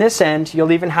 And then on this end,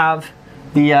 you'll even have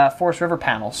the Forest River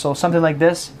panel. So something like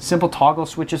this, simple toggle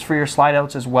switches for your slide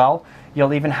outs as well.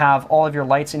 You'll even have all of your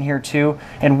lights in here too.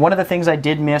 And one of the things I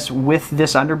did miss with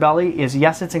this underbelly is,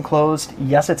 yes, it's enclosed,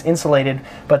 yes, it's insulated,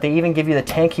 but they even give you the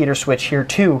tank heater switch here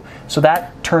too. So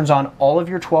that turns on all of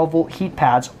your 12-volt heat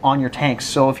pads on your tanks.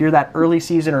 So if you're that early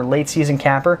season or late season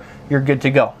camper, you're good to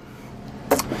go.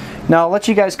 Now I'll let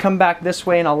you guys come back this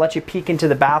way and I'll let you peek into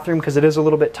the bathroom because it is a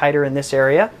little bit tighter in this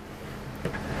area.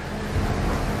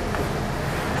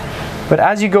 But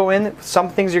as you go in, some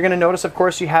things you're going to notice, of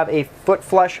course, you have a foot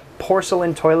flush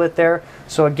porcelain toilet there.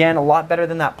 So again, a lot better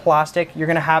than that plastic. You're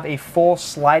going to have a full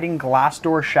sliding glass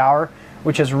door shower,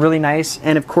 which is really nice.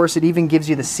 And of course, it even gives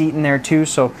you the seat in there too.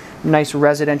 So nice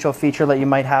residential feature that you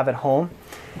might have at home.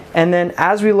 And then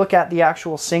as we look at the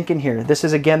actual sink in here, this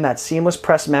is again that seamless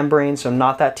press membrane, so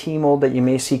not that T-mold that you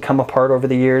may see come apart over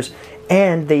the years.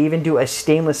 And they even do a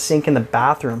stainless sink in the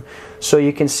bathroom. So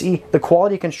you can see the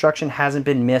quality of construction hasn't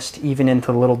been missed, even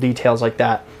into the little details like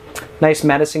that. Nice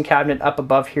medicine cabinet up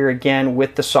above here again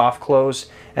with the soft close.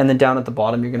 And then down at the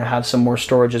bottom, you're gonna have some more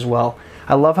storage as well.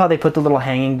 I love how they put the little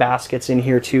hanging baskets in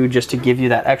here too, just to give you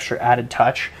that extra added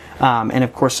touch. And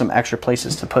of course, some extra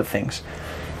places to put things.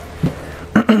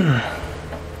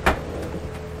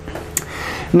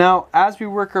 Now, as we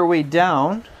work our way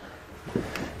down,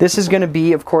 this is going to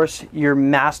be, of course, your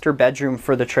master bedroom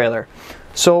for the trailer.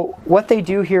 So what they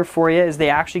do here for you is they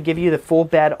actually give you the full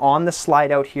bed on the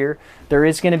slide out here. There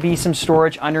is going to be some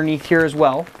storage underneath here as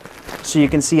well. So you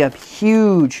can see a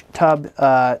huge tub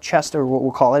chest, or what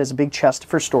we'll call it, is a big chest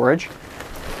for storage.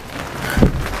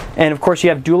 And of course you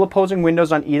have dual opposing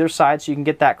windows on either side, so you can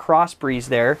get that cross breeze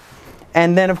there.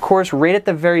 And then of course right at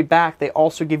the very back they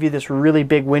also give you this really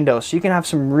big window, so you can have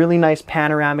some really nice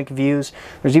panoramic views.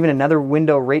 There's even another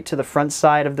window right to the front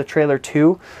side of the trailer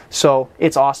too, so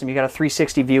it's awesome. You got a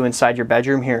 360 view inside your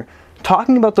bedroom here.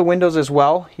 Talking about the windows as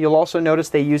well, you'll also notice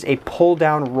they use a pull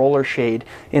down roller shade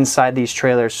inside these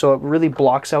trailers, so it really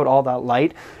blocks out all that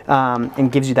light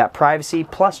and gives you that privacy.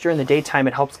 Plus during the daytime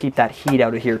it helps keep that heat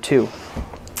out of here too.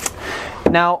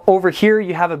 Now over here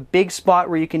you have a big spot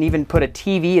where you can even put a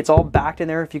TV. It's all backed in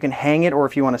there if you can hang it, or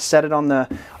if you want to set it on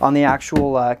the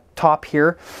actual top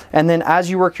here. And then as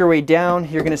you work your way down,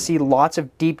 you're going to see lots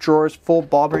of deep drawers, full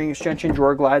ball bearing extension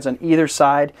drawer glides on either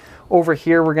side. Over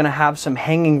here we're going to have some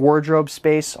hanging wardrobe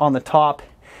space on the top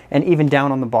and even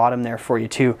down on the bottom there for you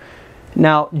too.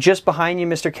 Now just behind you,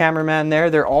 Mr. Cameraman,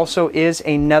 there also is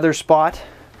another spot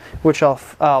which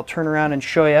I'll turn around and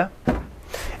show you.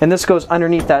 And this goes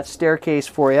underneath that staircase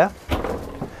for you.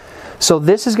 So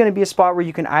this is going to be a spot where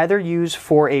you can either use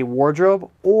for a wardrobe,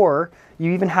 or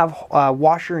you even have a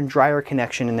washer and dryer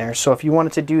connection in there. So if you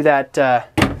wanted to do that,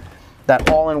 that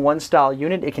all-in-one style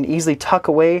unit, it can easily tuck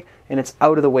away and it's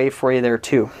out of the way for you there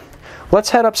too. Let's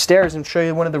head upstairs and show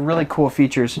you one of the really cool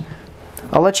features.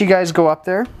 I'll let you guys go up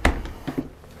there.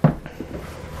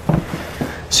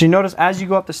 So you notice as you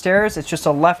go up the stairs, it's just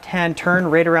a left-hand turn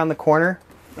right around the corner.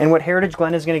 And what Heritage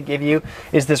Glen is going to give you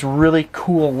is this really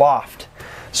cool loft.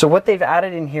 So what they've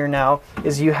added in here now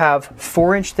is you have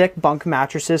 4-inch thick bunk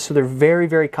mattresses, so they're very,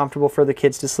 very comfortable for the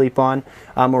kids to sleep on,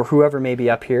 or whoever may be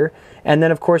up here. And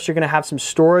then of course you're going to have some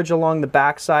storage along the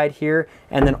back side here,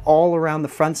 and then all around the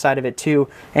front side of it too.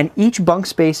 And each bunk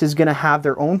space is going to have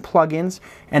their own plugins,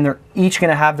 and they're each going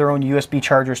to have their own USB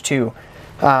chargers too.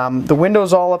 The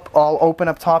windows all open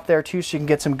up top there too, so you can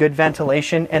get some good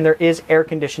ventilation, and there is air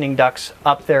conditioning ducts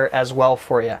up there as well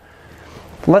for you.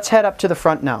 Let's head up to the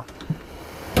front now.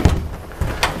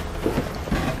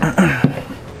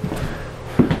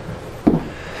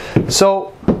 So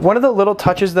one of the little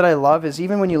touches that I love is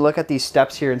even when you look at these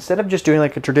steps here, instead of just doing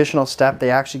like a traditional step, they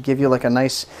actually give you like a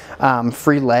nice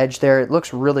free ledge there. It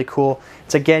looks really cool.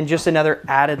 It's again just another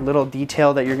added little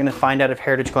detail that you're going to find out of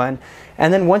Heritage Glen.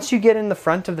 And then once you get in the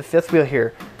front of the fifth wheel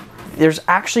here, there's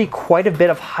actually quite a bit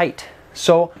of height.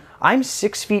 So I'm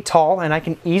 6 feet tall and I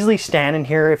can easily stand in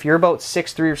here. If you're about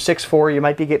 6'3" or 6'4", you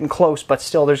might be getting close, but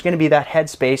still there's going to be that head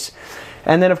space.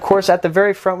 And then of course at the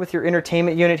very front with your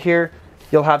entertainment unit here,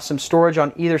 you'll have some storage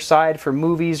on either side for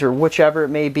movies or whichever it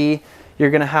may be. You're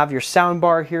going to have your sound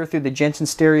bar here through the Jensen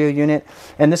stereo unit.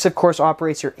 And this of course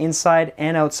operates your inside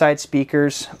and outside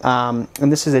speakers. And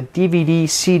this is a DVD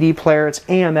CD player. It's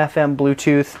AM, FM,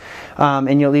 Bluetooth.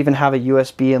 And you'll even have a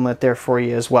USB inlet there for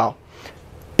you as well.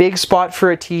 Big spot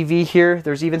for a TV here.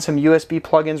 There's even some USB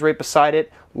plugins right beside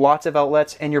it. Lots of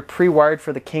outlets, and you're pre-wired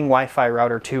for the King Wi-Fi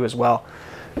router too as well.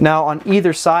 Now on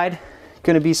either side,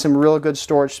 going to be some real good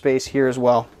storage space here as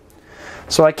well.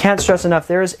 So I can't stress enough,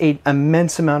 there is an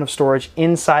immense amount of storage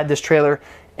inside this trailer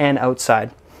and outside.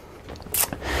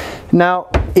 Now,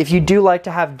 if you do like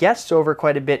to have guests over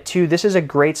quite a bit too, this is a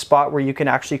great spot where you can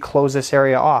actually close this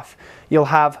area off. You'll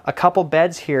have a couple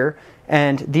beds here,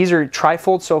 and these are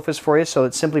tri-fold sofas for you, so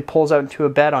it simply pulls out into a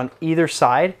bed on either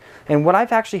side. And what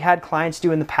I've actually had clients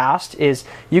do in the past is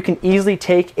you can easily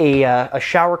take a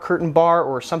shower curtain bar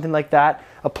or something like that,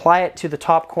 apply it to the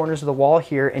top corners of the wall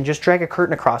here, and just drag a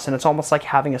curtain across, and it's almost like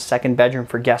having a second bedroom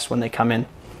for guests when they come in.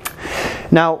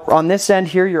 Now on this end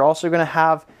here, you're also going to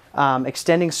have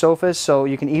extending sofas, so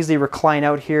you can easily recline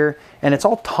out here, and it's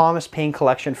all Thomas Payne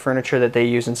collection furniture that they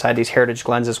use inside these Heritage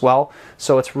Glens as well.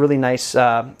 So it's really nice,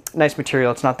 nice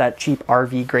material. It's not that cheap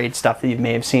RV grade stuff that you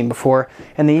may have seen before.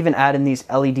 And they even add in these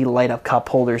LED light up cup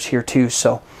holders here too.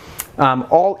 So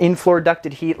all in-floor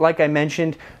ducted heat, like I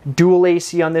mentioned, dual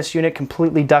AC on this unit,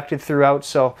 completely ducted throughout.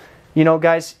 So, you know,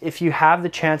 guys, if you have the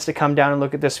chance to come down and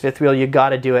look at this fifth wheel, you got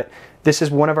to do it. This is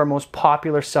one of our most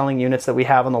popular selling units that we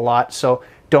have on the lot. So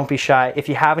don't be shy. If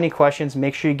you have any questions,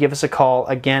 make sure you give us a call.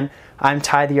 Again, I'm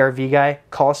Ty, the RV guy.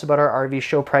 Call us about our RV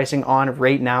show pricing on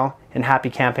right now, and happy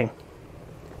camping.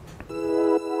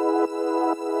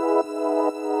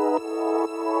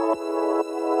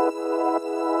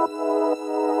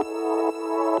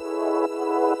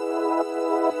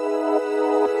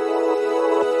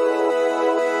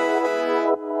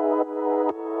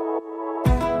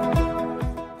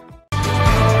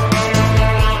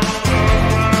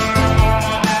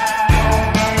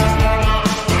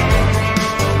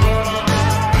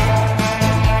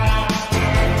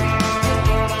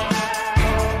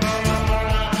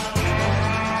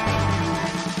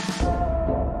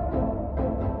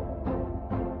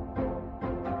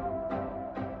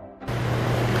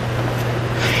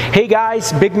 Hey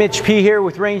guys, Big Mitch P here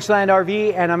with Rangeland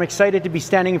RV, and I'm excited to be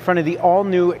standing in front of the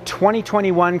all-new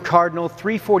 2021 Cardinal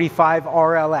 345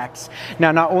 RLX.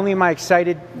 Now, not only am I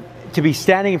excited to be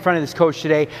standing in front of this coach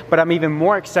today, but I'm even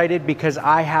more excited because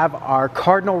I have our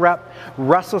Cardinal rep,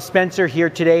 Russell Spencer, here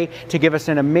today to give us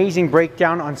an amazing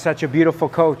breakdown on such a beautiful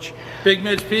coach. Big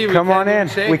Mitch P, come on in.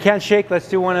 We can't shake. Let's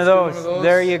do one of those.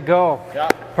 There you go. Yeah.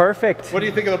 Perfect. What do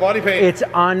you think of the body paint? It's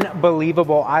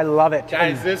unbelievable. I love it.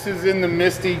 Guys, this is in the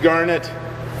Misty Garnet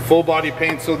full body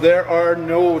paint, so there are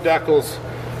no decals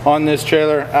on this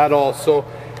trailer at all. So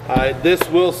this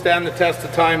will stand the test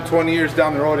of time. 20 years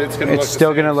down the road, it's going to look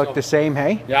still going to look the same,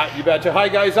 hey? Yeah, you betcha. Hi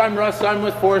guys, I'm Russ. I'm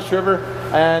with Forest River,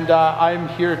 and I'm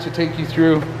here to take you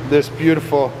through this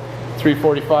beautiful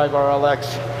 345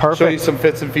 RLX. Perfect. Show you some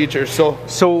fits and features.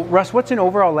 So Russ, what's an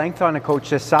overall length on a coach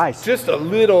this size? Just a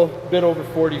little bit over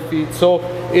 40 feet. So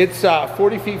it's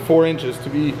 40 feet 4 inches to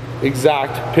be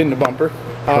exact, pin to bumper.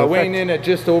 Weighing in at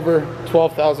just over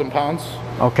 12,000 pounds.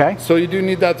 Okay. So you do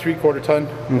need that 3/4 ton,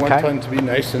 1 ton to be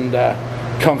nice and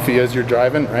comfy as you're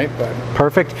driving, right? But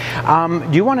perfect.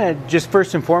 Do you want to just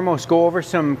first and foremost go over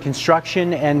some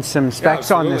construction and some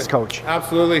specs on this coach?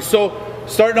 Absolutely. So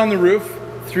starting on the roof,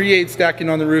 3/8 stacking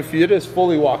on the roof, it is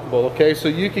fully walkable, okay? So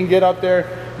you can get up there,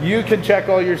 you can check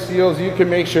all your seals, you can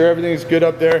make sure everything's good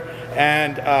up there,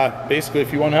 and basically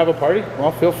if you want to have a party,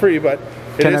 well, feel free, but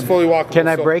it is fully walkable. Can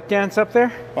I break dance up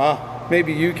there? Well,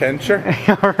 maybe you can, sure.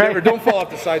 All right. Don't fall off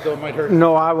the side though, it might hurt.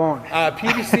 No, I won't.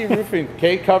 PVC roofing,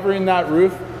 okay, covering that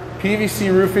roof. PVC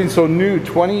roofing, so new,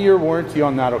 20-year warranty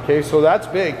on that, okay? So that's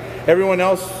big. Everyone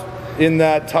else in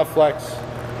that Tough Flex,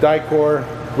 Dicor,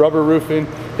 rubber roofing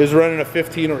is running a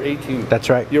 15 or 18. That's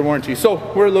right. Year warranty.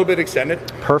 So we're a little bit extended.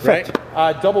 Perfect.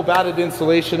 Right? Double batted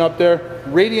insulation up there.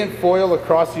 Radiant foil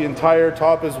across the entire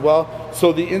top as well.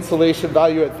 So the insulation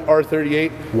value at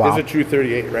R38 is a true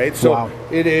 38, right? So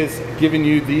it is giving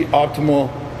you the optimal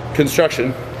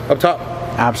construction up top.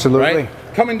 Absolutely. Right?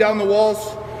 Coming down the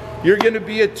walls, you're going to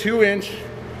be a 2-inch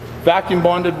vacuum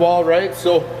bonded wall, right?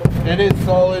 So it is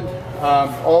solid.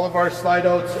 All of our slide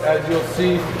outs, as you'll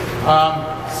see,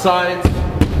 sides,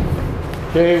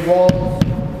 okay, walls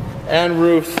and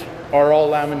roofs are all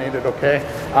laminated, okay?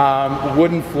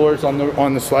 Wooden floors on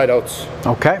the slide outs.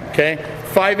 Okay. Okay.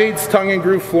 5/8 tongue and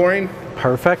groove flooring.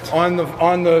 Perfect. On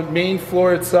the main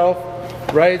floor itself,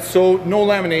 right? So no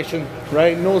lamination,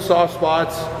 right? No soft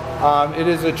spots. It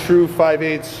is a true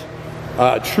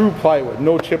 5/8 true plywood,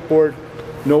 no chipboard,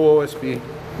 no OSB,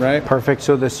 right? Perfect.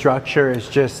 So the structure is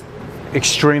just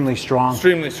extremely strong.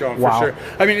 Extremely strong, Wow. for sure.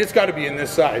 I mean, it's got to be in this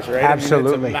size, right?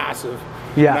 Absolutely. I mean, it's a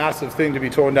Yeah. massive thing to be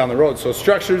towing down the road. So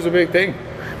structure is a big thing,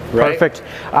 right? Perfect.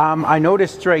 I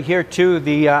noticed right here too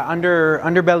the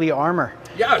underbelly armor.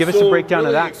 Yeah, Give us so a breakdown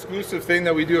really of that. exclusive thing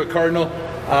that we do at Cardinal.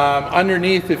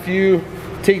 Underneath, if you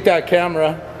take that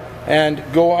camera and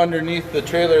go underneath the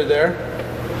trailer there,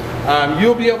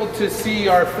 you'll be able to see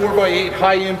our 4x8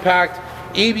 high impact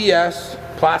ABS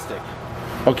plastic.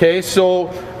 Okay,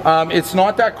 so it's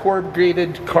not that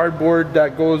corrugated cardboard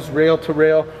that goes rail to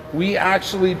rail. We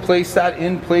actually place that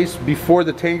in place before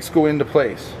the tanks go into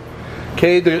place.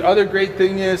 Okay, the other great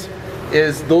thing is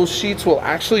those sheets will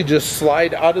actually just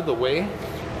slide out of the way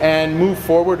and move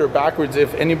forward or backwards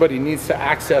if anybody needs to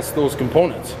access those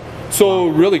components. So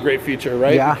really great feature,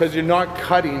 right? Yeah. Because you're not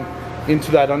cutting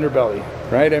into that underbelly,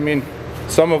 right? I mean,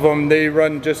 some of them, they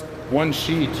run just one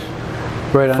sheet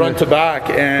Right front to back,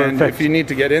 and Perfect. if you need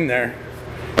to get in there,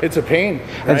 it's a pain,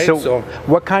 right? And so,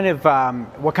 what kind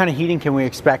of heating can we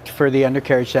expect for the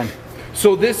undercarriage then?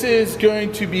 So this is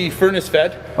going to be furnace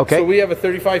fed. Okay. So we have a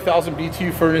 35,000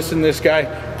 BTU furnace in this guy,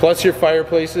 plus your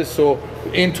fireplaces. So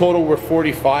in total, we're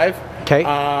 45. Okay.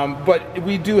 But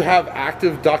we do have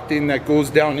active ducting that goes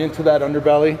down into that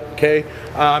underbelly. Okay.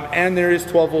 And there is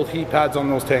 12-volt heat pads on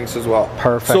those tanks as well.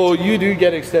 Perfect. So you do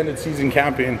get extended season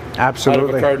camping. Absolutely. Out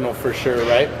of a Cardinal for sure,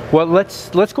 right? Well,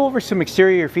 let's go over some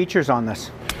exterior features on this.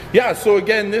 Yeah, so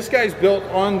again, this guy's built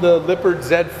on the Lippert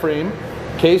Z frame.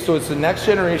 Okay, so it's the next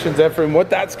generation Z frame. What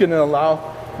that's going to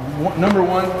allow, number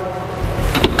one,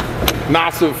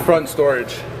 massive front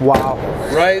storage. Wow.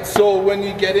 Right, so when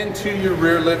you get into your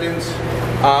rear livings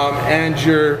and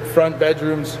your front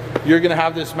bedrooms, you're going to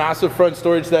have this massive front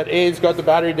storage that it's got the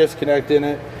battery disconnect in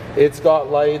it. It's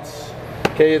got lights.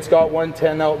 Okay, it's got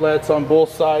 110 outlets on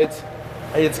both sides.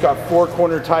 It's got 4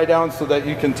 corner tie downs so that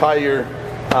you can tie your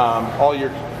all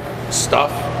your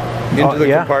stuff into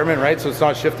the compartment, right? So it's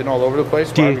not shifting all over the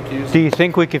place. Do you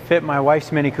think we could fit my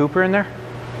wife's Mini Cooper in there?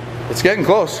 It's getting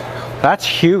close. That's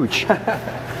huge.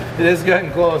 It is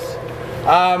getting close.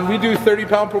 We do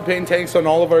 30-pound propane tanks on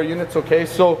all of our units, okay?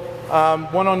 So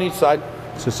one on each side.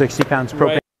 So 60 pounds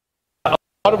propane. Right. A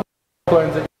lot of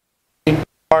plans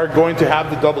are going to have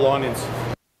the double awnings.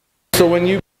 So when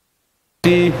you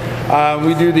see,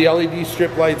 we do the LED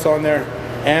strip lights on there,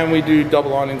 and we do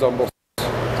double awnings on both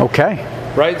sides. Okay.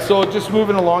 Right, so just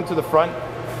moving along to the front.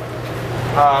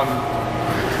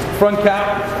 Front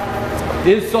cap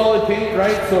is solid paint,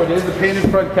 right? So it is a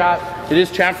painted front cap. It is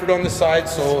chamfered on the side,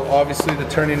 so obviously the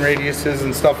turning radiuses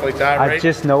and stuff like that, right? I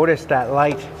just noticed that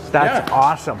light. That's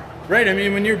awesome. Right, I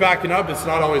mean, when you're backing up, it's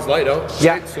not always light out.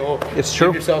 Yeah, right? So it's true.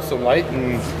 Give yourself some light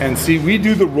and see. We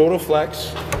do the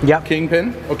Rotoflex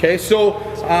Kingpin. Okay, so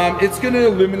it's going to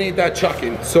eliminate that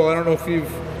chucking. So I don't know if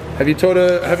have you towed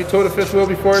a fifth wheel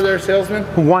before, there, salesman?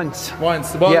 Once.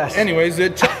 Well, yes. Anyways,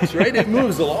 it chucks, right? It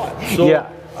moves a lot. So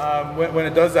when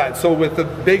it does that, so with the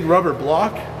big rubber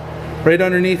block right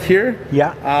underneath here,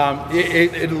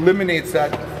 it eliminates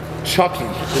that chucking.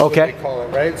 Is what they call it,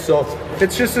 right? So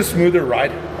it's just a smoother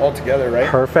ride altogether, right?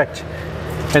 Perfect.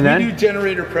 And then we do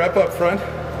generator prep up front.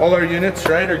 All our units,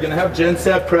 right, are going to have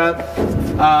genset prep.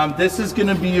 This is going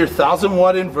to be your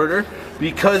 1,000-watt inverter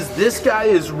because this guy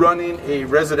is running a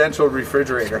residential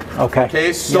refrigerator.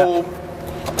 Okay. So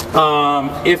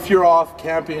if you're off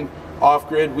camping, off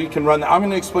grid, we can run that. I'm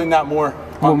going to explain that more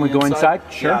when we go inside.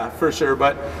 Sure. Yeah, for sure.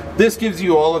 But this gives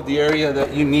you all of the area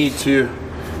that you need to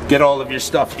get all of your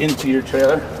stuff into your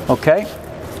trailer. Okay.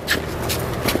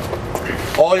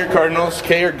 All your Cardinals,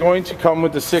 okay, are going to come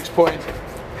with the 6-point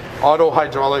auto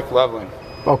hydraulic leveling.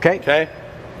 Okay.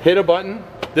 Hit a button.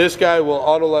 This guy will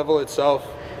auto level itself,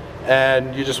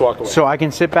 and you just walk away. So I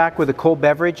can sit back with a cold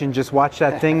beverage and just watch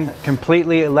that thing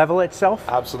completely level itself?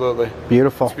 Absolutely.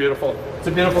 Beautiful. It's beautiful. It's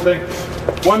a beautiful thing.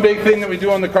 One big thing that we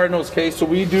do on the Cardinals case, so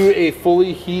we do a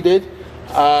fully heated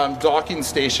docking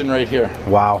station right here.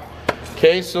 Wow.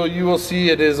 Okay, so you will see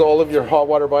it is all of your hot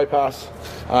water bypass,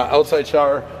 outside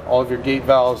shower, all of your gate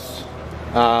valves,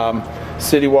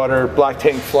 city water, black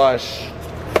tank flush,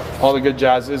 all the good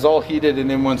jazz. It's all heated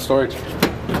and in one storage.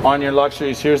 On your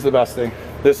luxuries, here's the best thing.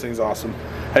 This thing's awesome.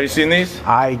 Have you seen these?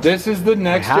 This is the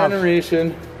next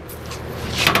generation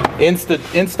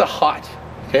Insta Hot.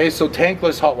 Okay, so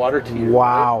tankless hot water heater.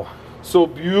 Wow. Right? So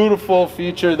beautiful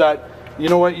feature that, you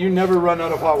know what, you never run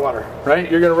out of hot water, right?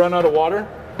 You're gonna run out of water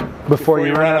before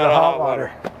you run out of hot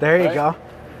water. There you go.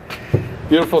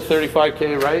 Beautiful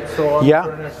 35K, right? So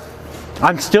yeah.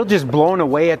 I'm still just blown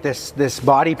away at this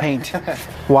body paint.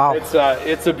 Wow.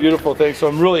 It's a beautiful thing. So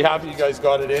I'm really happy you guys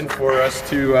got it in for us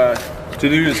to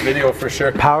do this video for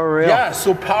sure. Power reel. Yeah,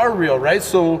 so power reel, right?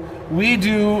 So we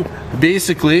do,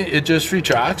 basically, it just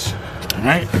retracts,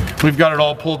 right? We've got it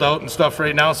all pulled out and stuff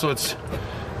right now, so it's,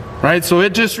 right? So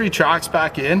it just retracts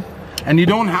back in, and you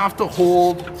don't have to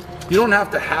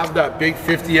have that big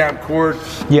 50 amp cord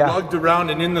lugged around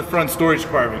and in the front storage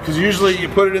compartment. Because usually you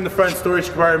put it in the front storage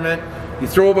compartment, you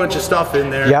throw a bunch of stuff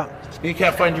in there. Yeah. You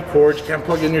can't find your cords, you can't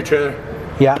plug in your trailer.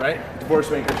 Yeah. Right?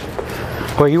 Divorce makers.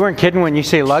 Well, you weren't kidding when you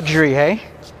say luxury, hey?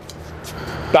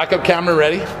 Backup camera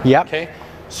ready. Yep. Okay.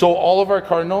 So all of our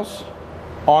Cardinals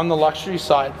on the luxury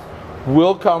side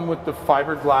will come with the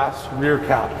fiberglass rear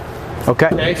cap. Okay.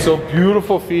 Okay, so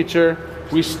beautiful feature.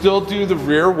 We still do the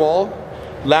rear wall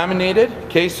laminated,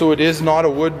 okay, so it is not a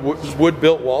wood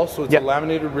built wall, so it's a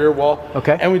laminated rear wall.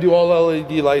 Okay. And we do all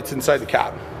LED lights inside the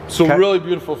cab. So really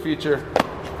beautiful feature.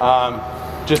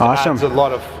 Just awesome. adds a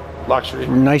lot of luxury.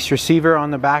 Nice receiver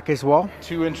on the back as well.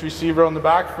 2-inch receiver on the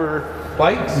back for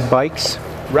bikes,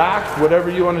 rack, whatever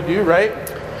you want to do, right?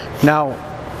 Now,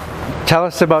 tell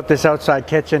us about this outside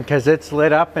kitchen, because it's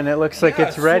lit up and it looks like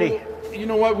it's ready. So, you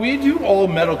know what, we do all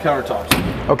metal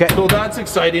countertops. Okay. So that's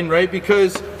exciting, right?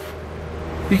 Because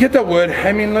you get that wood.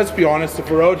 I mean, let's be honest, if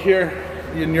we're out here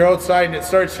and you're outside and it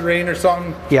starts to rain or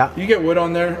something, you get wood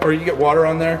on there or you get water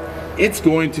on there, it's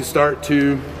going to start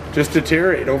to just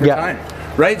deteriorate over time,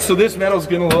 right? So this metal's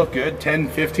gonna look good 10,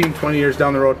 15, 20 years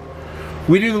down the road.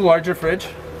 We do the larger fridge.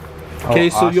 Okay,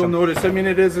 so you'll notice, I mean,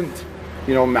 it isn't,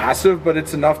 you know, massive, but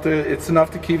it's enough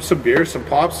to keep some beer, some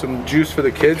pops, some juice for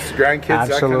the kids, grandkids,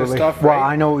 that kind of stuff. Well,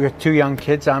 I know with 2 young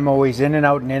kids, I'm always in and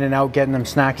out getting them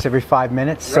snacks every 5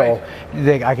 minutes. So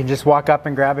I can just walk up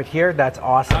and grab it here. That's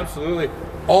awesome. Absolutely.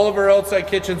 All of our outside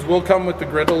kitchens will come with the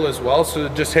griddle as well, so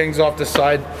it just hangs off the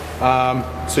side,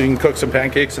 so you can cook some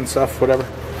pancakes and stuff, whatever.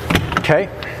 Okay.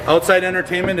 Outside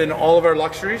entertainment in all of our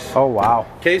luxuries. Oh wow.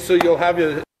 Okay, so you'll have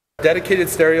a dedicated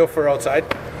stereo for outside,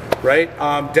 right?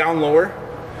 Down lower,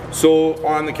 so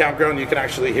on the campground you can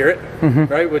actually hear it,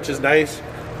 right? Which is nice.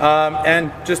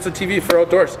 And just a TV for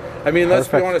outdoors. I mean, let's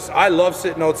be honest, I love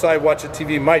sitting outside watching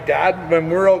TV. My dad,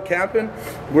 when we're out camping,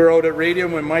 we're out at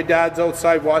Radium, when my dad's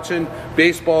outside watching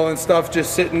baseball and stuff,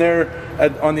 just sitting there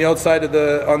on the outside of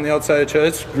the trailer.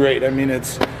 It's great. I mean,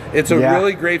 it's a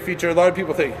really great feature. A lot of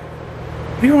people think,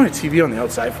 what do you want a TV on the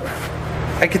outside for?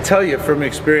 I can tell you from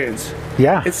experience.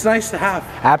 Yeah. It's nice to have.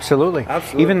 Absolutely.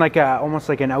 Absolutely. Even like almost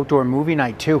like an outdoor movie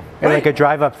night too. Like a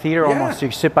drive-up theater almost.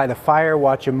 You sit by the fire,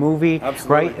 watch a movie,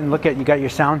 right? And look at, you got your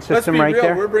sound system right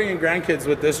there. We're bringing grandkids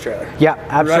with this trailer. Yeah,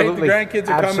 absolutely. Right? The grandkids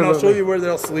are coming. I'll show you where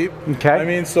they'll sleep. Okay. I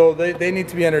mean, so they need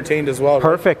to be entertained as well.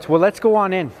 Perfect. Right? Well, let's go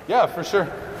on in. Yeah, for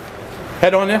sure.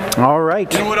 Head on in. All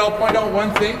right. You know what, I'll point out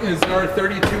one thing is our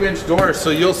 32-inch door. So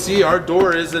you'll see our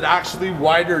door is an actually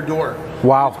wider door.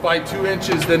 Wow. It's by 2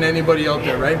 inches than anybody out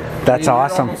there, right? That's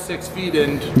awesome. You're almost 6 feet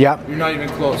and you're not even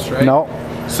close, right? No.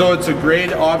 So it's a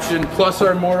great option. Plus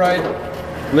our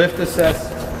MORryde lift assist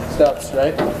steps,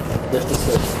 right? Lift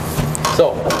assist.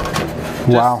 So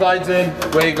just slides in,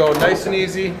 away you go, nice and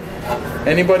easy.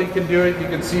 Anybody can do it. You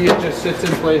can see it just sits in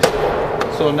place.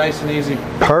 So nice and easy.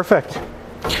 Perfect.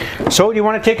 So do you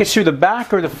want to take us through the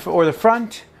back or the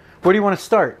front? Where do you want to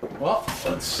start? Well,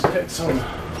 let's get some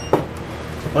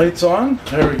lights on.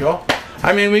 There we go.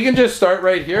 I mean, we can just start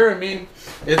right here. I mean,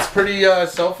 it's pretty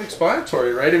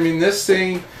self-explanatory, right? I mean, this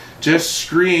thing just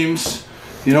screams,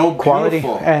 you know, quality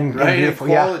and beautiful,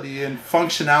 quality and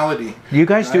functionality. You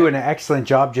guys do an excellent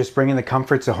job just bringing the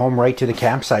comforts of home right to the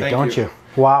campsite, don't you?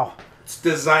 Wow. It's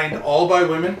designed all by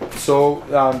women,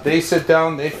 so they sit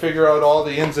down, they figure out all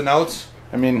the ins and outs.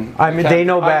 I mean, they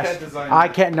know best. I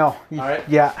can't know. All right.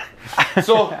 Yeah.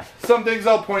 So some things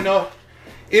I'll point out.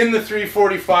 In the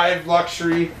 345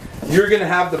 luxury, you're gonna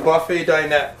have the buffet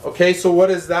dinette. Okay, so what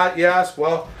is that? Yes.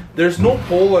 Well, there's no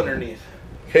pole underneath.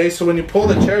 Okay, so when you pull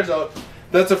the chairs out,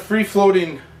 that's a free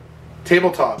floating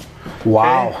tabletop.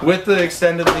 Wow. Okay, with the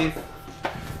extended leaf.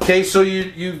 Okay, so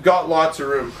you've got lots of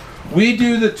room. We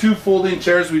do the 2 folding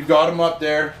chairs. We've got them up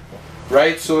there,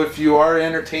 right? So if you are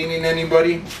entertaining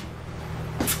anybody,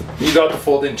 you got the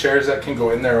folding chairs that can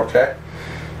go in there, okay?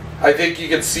 I think you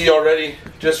can see already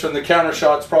just from the counter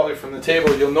shots, probably from the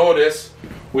table, you'll notice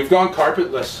we've gone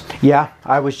carpetless. Yeah,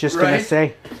 I was just gonna Right?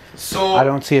 say, So I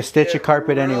don't see a stitch of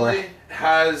carpet really anywhere.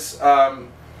 Has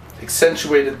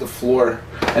accentuated the floor,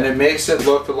 and it makes it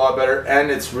look a lot better,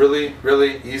 and it's really,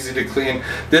 really easy to clean.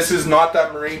 This is not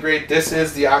that marine grade. This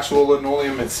is the actual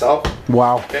linoleum itself.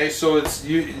 Wow. Okay, so it's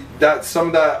that some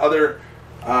of the other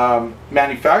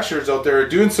manufacturers out there are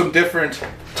doing some different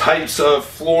types of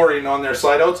flooring on their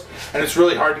slide outs, and it's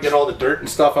really hard to get all the dirt and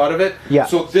stuff out of it. Yeah.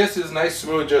 So this is nice,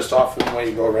 smooth, just off the way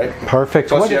you go, right? Perfect.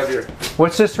 Plus you have your.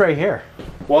 What's this right here?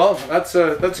 Well, that's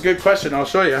a good question. I'll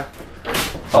show you.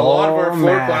 A lot of our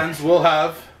floor man. plans will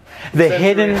have The sensory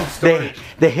hidden, storage.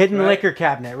 the hidden Right. liquor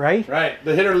cabinet, right? Right,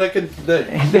 the hidden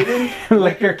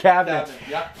Liquor cabinet.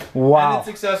 Yeah. Wow. And it's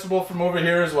accessible from over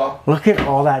here as well. Look at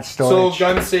all that So storage.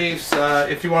 gun safes,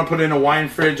 if you want to put in a wine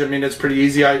fridge, I mean, it's pretty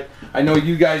easy. I know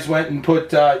you guys went and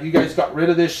put, you guys got rid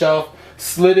of this shelf,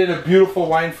 slid in a beautiful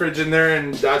wine fridge in there,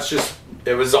 and that's just,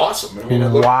 it was awesome. I mean, it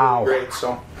looked Wow. really great.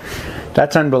 So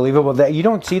That's unbelievable. That you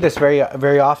don't see this very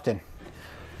often.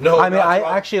 no, I mean, that's I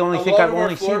wrong. actually only A think lot I've of our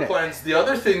only floor seen it. plans, the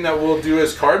other thing that we'll do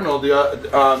as Cardinal,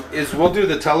 is we'll do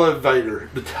the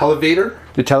televator. The televator.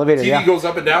 The televator, TV yeah. goes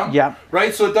up and down. Yeah.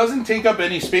 Right, so it doesn't take up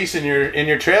any space in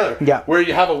your trailer. Yeah. Where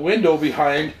you have a window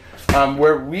behind,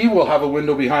 where we will have a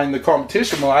window behind. The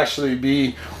competition will actually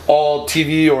be all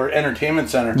TV or entertainment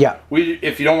center. Yeah.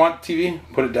 If you don't want TV,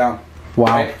 put it down.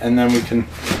 Wow. Right? And then we can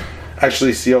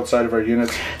actually see outside of our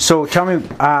units. So tell me,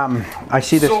 I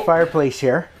see this So- fireplace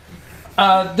here.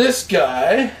 This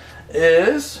guy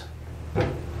is.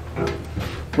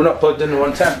 We're not plugged into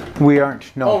 110. We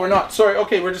aren't. No. Oh, we're not. Sorry.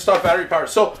 Okay, we're just off battery power.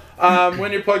 So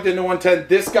when you're plugged into 110,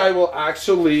 this guy will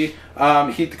actually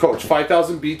heat the coach.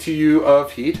 5,000 BTU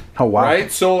of heat. Oh, wow.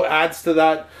 Right. So adds to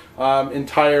that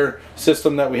entire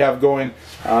system that we have going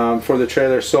for the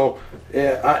trailer. So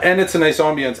and it's a nice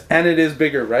ambience, and it is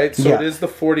bigger, right? So Yeah. it is the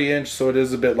 40-inch, so it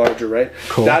is a bit larger, right?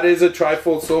 Cool. That is a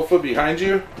tri-fold sofa behind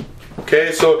you.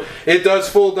 Okay, so it does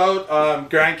fold out.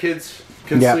 Grandkids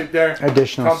can Yeah. sleep there.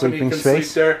 Additional Company sleeping can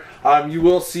space. sleep there. You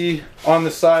will see on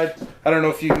the side, I don't know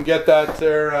if you can get that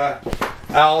there,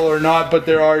 Al, or not, but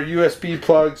there are USB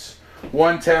plugs,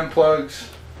 110 plugs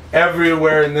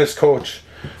everywhere in this coach.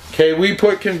 Okay, we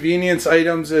put convenience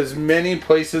items as many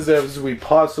places as we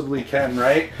possibly can,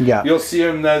 right? Yeah. You'll see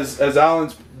them as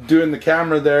Alan's doing the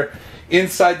camera there,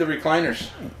 inside the recliners,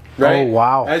 right? Oh,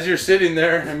 wow. As you're sitting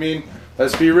there, I mean,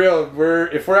 let's be real.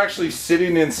 If we're actually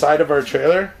sitting inside of our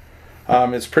trailer,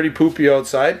 it's pretty poopy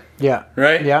outside, Yeah.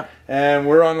 right? Yeah. And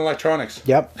we're on electronics.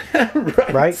 Yep.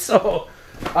 Right. So,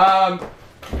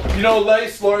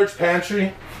 nice large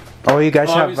pantry. Oh, you guys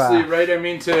Obviously, have. right? I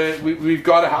mean, we've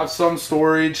got to have some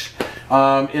storage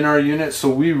in our unit, so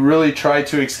we really try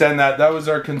to extend that. That was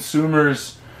our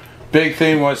consumers' big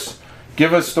thing, was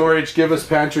give us storage, give us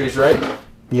pantries, right?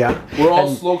 Yeah. We're all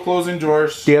And slow closing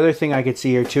drawers. the other thing I could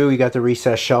see here too, you got the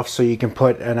recessed shelf, so you can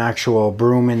put an actual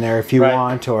broom in there if you Right.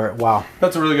 want. Or wow.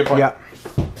 That's a really good point.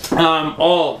 Yeah.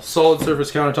 All solid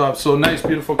surface countertops, so nice,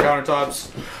 beautiful countertops.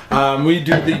 We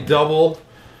do the double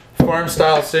farm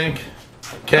style sink.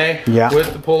 Okay. Yeah.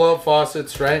 With the pull-out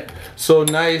faucets, right? So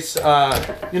nice,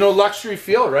 luxury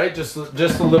feel, right? Just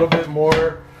a little bit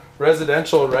more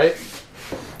residential, right?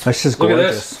 This is Look gorgeous.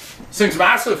 at this. This thing's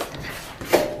massive,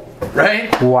 right?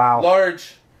 Wow.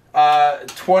 Large,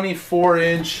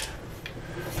 24-inch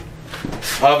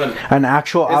oven. An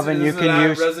actual This oven you is can a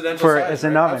use residential for size, as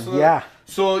an right? oven. Absolutely. Yeah.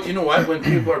 So you know what? When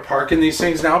people are parking these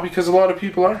things now, because a lot of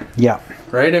people are, Yeah.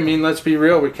 right? I mean, let's be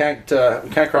real. We can't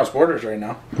cross borders right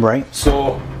now. Right.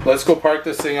 So let's go park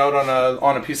this thing out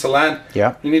on a piece of land.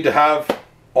 Yeah. You need to have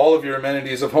all of your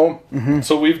amenities of home.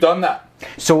 So we've done that.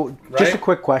 So just a Right?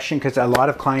 quick question, because a lot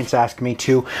of clients ask me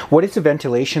too, what is the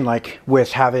ventilation like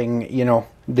with having,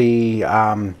 the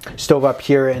stove up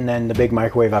here and then the big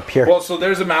microwave up here? Well, so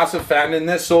there's a massive fan in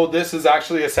this. So this is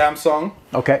actually a Samsung.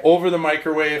 Okay. Over the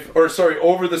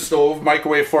stove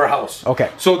microwave for a house. Okay.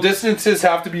 So distances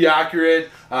have to be accurate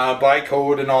by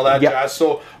code and all that Yep. jazz.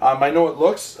 So I know it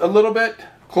looks a little bit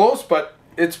close, but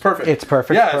it's perfect. It's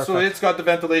perfect, Yeah, perfect. so it's got the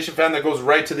ventilation fan that goes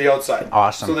right to the outside.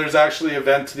 Awesome. So there's actually a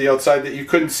vent to the outside that you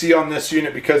couldn't see on this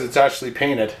unit because it's actually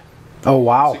painted. Oh,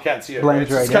 wow. So you can't see it, Blends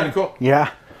right? right It's kinda in. cool. Yeah.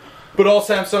 But all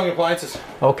Samsung appliances.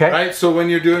 Okay. Right? So when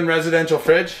you're doing residential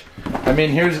fridge, I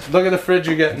mean, look at the fridge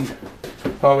you're getting.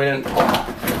 Oh, we didn't.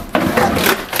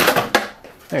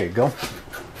 There you go.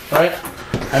 Right?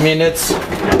 I mean, it's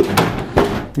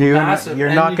massive. You're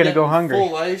and not you going to get go hungry.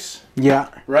 Full ice, Yeah.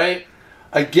 right?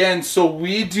 Again, so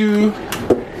we do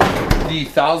the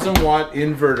 1,000-watt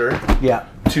inverter Yeah.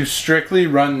 to strictly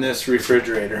run this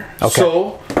refrigerator. Okay.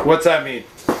 So what's that mean?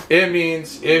 It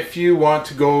means if you want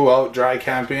to go out dry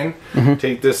camping,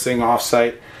 take this thing off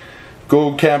site,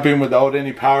 go camping without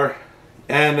any power,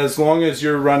 and as long as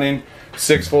you're running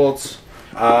 6 volts,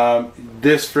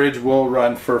 this fridge will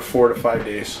run for 4 to 5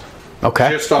 days. Okay.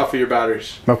 Just off of your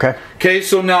batteries. Okay. Okay,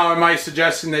 so now am I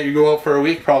suggesting that you go out for a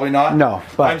week? Probably not. No,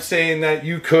 but I'm saying that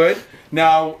you could.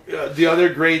 Now, the other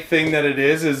great thing that it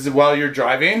is while you're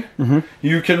driving,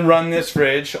 you can run this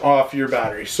fridge off your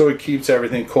battery, so it keeps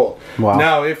everything cold. Wow.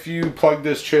 Now, if you plug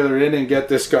this trailer in and get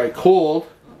this guy cold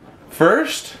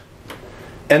first,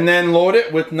 and then load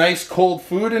it with nice cold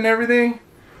food and everything,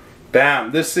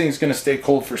 bam, this thing's gonna stay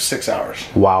cold for 6 hours.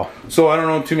 wow. So I don't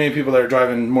know too many people that are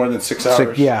driving more than 6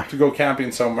 hours yeah. to go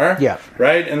camping somewhere. Yeah.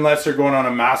 Right? Unless they're going on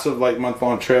a massive like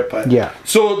month-long trip. But Yeah.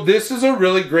 So this is a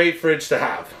really great fridge to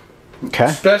have. Okay.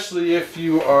 Especially if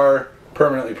you are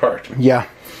permanently parked. Yeah.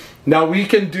 Now we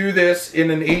can do this in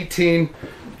an 18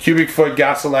 cubic foot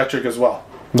gas electric as well.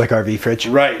 Like RV fridge.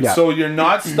 Right. Yeah. So you're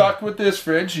not stuck with this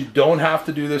fridge. You don't have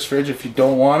to do this fridge if you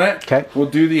don't want it. Okay. We'll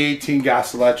do the 18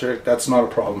 gas electric. That's not a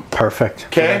problem. Perfect.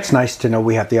 Okay. That's nice to know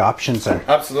we have the options then.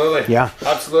 Absolutely. Yeah.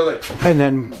 Absolutely. And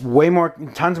then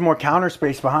tons more counter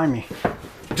space behind me.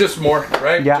 Just more,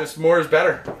 right? Yeah. Just more is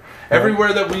better.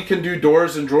 Everywhere that we can do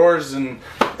doors and drawers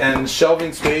and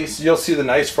shelving space, you'll see the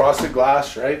nice frosted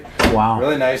glass, right? Wow.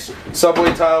 Really nice.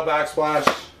 Subway tile backsplash,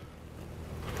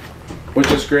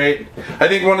 which is great. I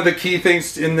think one of the key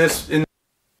things in this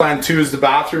plan too is the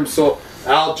bathroom. So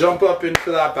I'll jump up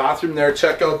into that bathroom there,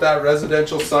 check out that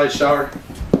residential size shower.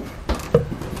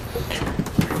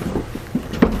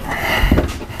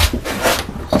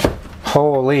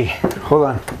 Holy, hold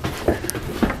on.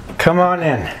 Come on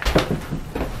in.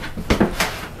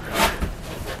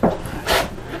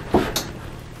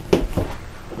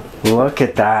 Look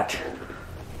at that.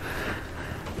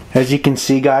 As you can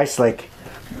see, guys, like,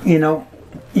 you know,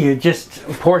 you just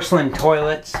porcelain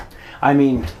toilets. I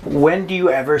mean, when do you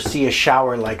ever see a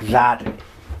shower like that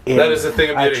in That is the thing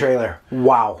of a beauty. trailer?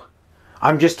 Wow.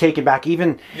 I'm just taken back.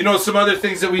 Even You know, some other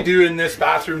things that we do in this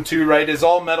bathroom too, right, is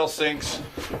all metal sinks,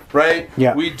 right?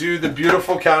 Yeah. We do the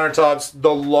beautiful countertops,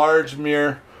 the large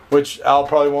mirror, which Al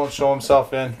probably won't show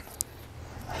himself in.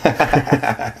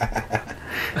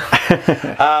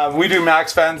 We do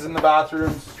max fans in the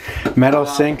bathrooms. metal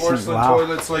sinks. And, Porcelain wow.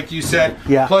 toilets, like you said.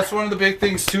 Yeah. Plus, one of the big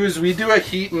things too is we do a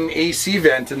heat and AC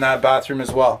vent in that bathroom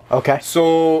as well. Okay.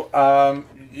 So,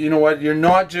 you know what? You're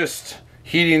not just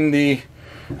heating the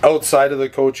outside of the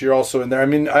coach, you're also in there. I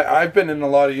mean, I've been in a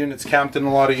lot of units, camped in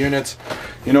a lot of units.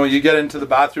 You know, you get into the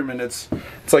bathroom and it's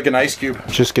like an ice cube.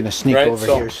 Just gonna sneak Right, over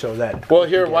so- here so that. Well, we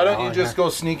here, can why get don't you on just here. go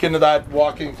sneak into that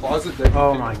walk-in closet that you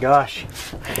Oh can- my gosh!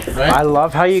 right? I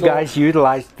love how you So- guys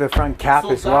utilize the front cap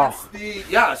as well.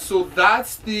 So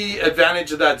that's the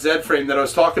advantage of that Z frame that I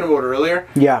was talking about earlier.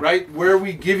 Yeah. Right, where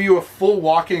we give you a full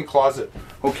walk-in closet.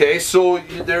 Okay, so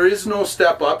there is no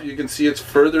step up. You can see it's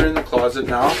further in the closet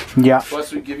now. Yeah.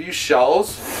 Plus we give you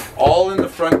shelves, all in the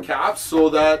front cap, so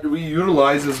that we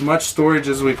utilize as much storage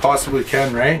as we possibly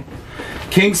can. Right.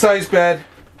 King size bed,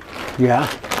 Yeah.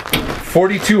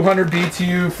 4200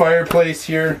 BTU fireplace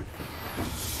here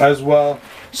as well.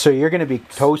 So you're gonna be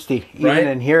toasty even Right.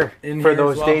 in here In for here as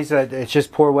those well. days that it's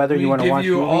just poor weather. You We want to give watch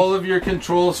you movies. all of your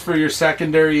controls for your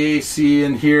secondary AC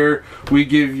in here. We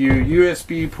give you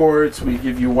USB ports. We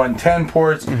give you 110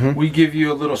 ports. Mm-hmm. We give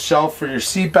you a little shelf for your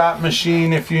CPAP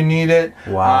machine if you need it.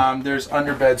 Wow. There's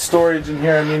underbed storage in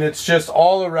here. I mean, it's just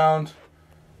all around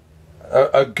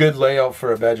a good layout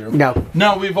for a bedroom. No.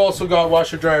 Now we've also got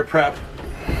washer dryer prep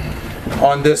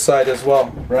on this side as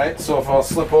well, right? So if I'll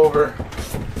slip over.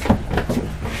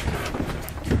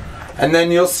 And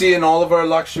then you'll see in all of our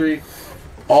luxury,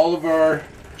 all of our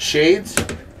shades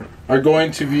are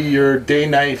going to be your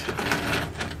day-night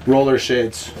roller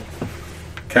shades.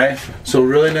 Okay, so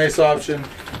really nice option.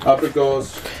 Up it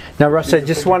goes. Now, Russ, I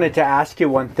just wanted to ask you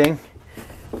one thing.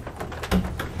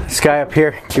 This guy up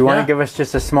here, do you want Yeah. to give us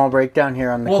just a small breakdown here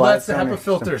on the Well, quiet that's the zone HEPA or-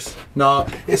 filters. No,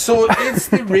 so it's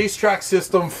the racetrack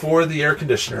system for the air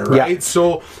conditioner, right? Yeah.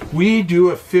 So we do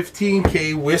a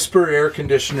 15K Whisper air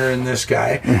conditioner in this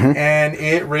guy, and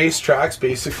it racetracks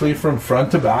basically from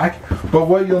front to back. But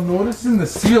what you'll notice in the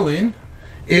ceiling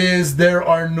is there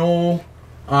are no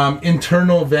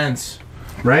internal vents,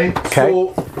 right? Okay.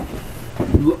 So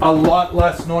a lot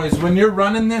less noise. When you're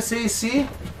running this AC,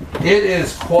 it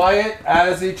is quiet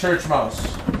as a church mouse.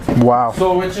 Wow.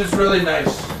 So, which is really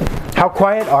nice. How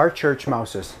quiet are church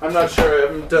mouses? I'm not sure.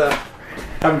 I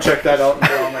haven't checked that out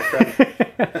until my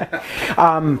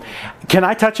friend. Can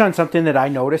I touch on something that I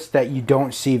noticed that you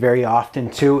don't see very often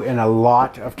too in a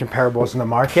lot of comparables in the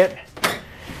market?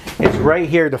 It's right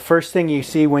here. The first thing you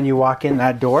see when you walk in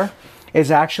that door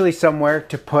is actually somewhere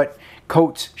to put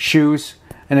coats, shoes,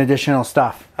 and additional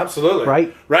stuff. Absolutely.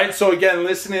 Right? Right. So again,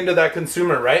 listening to that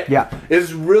consumer, right? Yeah.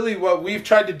 Is really what we've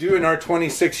tried to do in our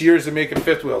 26 years of making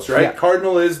fifth wheels, right? Yeah.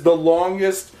 Cardinal is the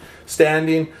longest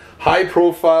standing, high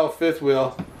profile fifth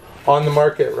wheel on the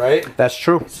market, right? That's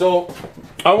true. So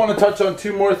I want to touch on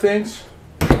two more things.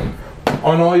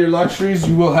 On all your luxuries,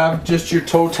 you will have just your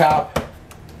toe tap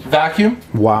vacuum.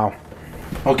 Wow.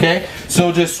 Okay,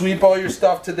 so just sweep all your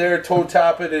stuff to there, toe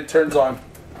tap it, it turns on.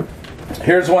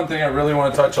 Here's one thing I really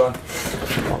want to touch on.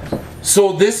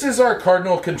 So this is our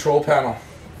Cardinal control panel.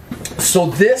 So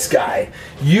this guy,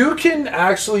 you can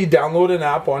actually download an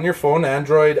app on your phone,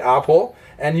 Android, Apple,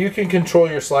 and you can control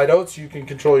your slide outs, you can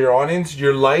control your awnings,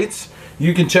 your lights,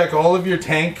 you can check all of your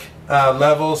tank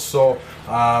levels, so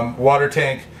water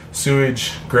tank,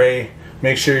 sewage, gray,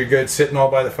 make sure you're good, sitting all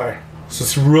by the fire. So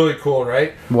it's really cool,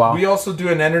 right? Wow. We also do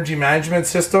an energy management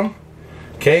system.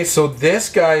 Okay, so this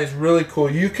guy is really cool.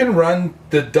 You can run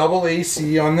the double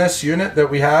AC on this unit that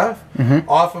we have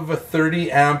off of a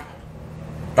 30 amp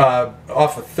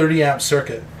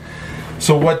circuit.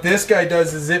 So what this guy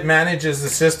does is it manages the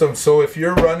system. So if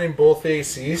you're running both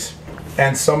ACs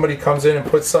and somebody comes in and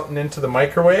puts something into the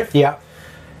microwave, Yeah.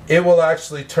 it will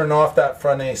actually turn off that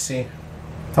front AC.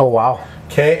 Oh, wow.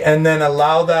 Okay, and then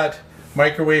allow that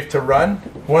microwave to run.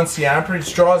 Once the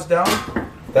amperage draws down,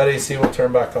 that AC will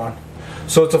turn back on.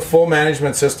 So it's a full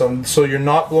management system. So you're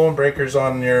not blowing breakers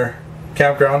on your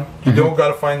campground. You don't got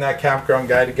to find that campground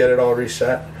guy to get it all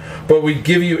reset. But we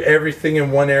give you everything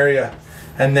in one area.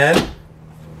 And then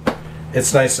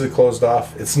it's nicely closed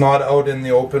off. It's not out in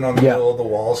the open on the middle of the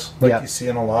walls like you see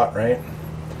in a lot, right?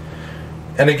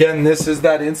 And again, this is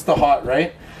that Insta-Hot,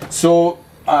 right? So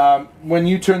when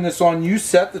you turn this on, you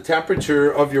set the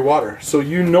temperature of your water. So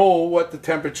you know what the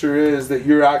temperature is that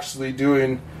you're actually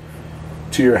doing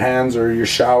to your hands or your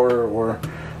shower or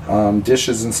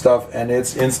dishes and stuff, and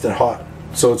it's instant hot.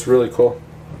 So it's really cool.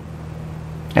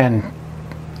 And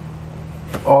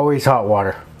always hot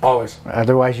water. Always.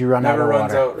 Otherwise you run Never out of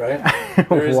runs water. out, right?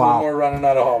 There is Wow. no more running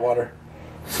out of hot water.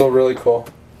 So really cool.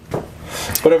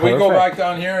 But if we go back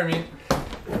down here, I mean,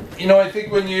 you know, I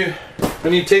think when you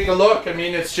take a look, I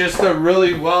mean, it's just a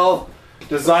really well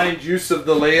designed use of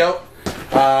the layout.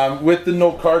 With the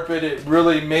no carpet, it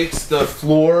really makes the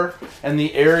floor and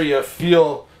the area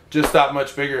feel just that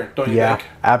much bigger, don't you think?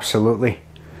 Absolutely.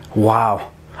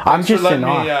 Wow. I'm Thanks just for in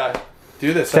letting awe. me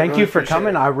do this. Thank you for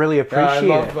coming. I really appreciate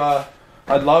it.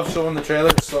 I love showing the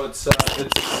trailer, so it's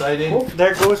exciting. Oh,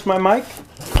 there goes my mic.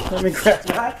 Let me grab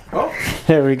that. Oh,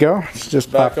 There we go. It's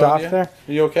just back popped on off you. there.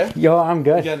 Are you okay? Yo, I'm You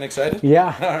good. getting excited?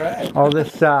 Yeah. All right. All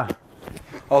this talk.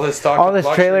 all this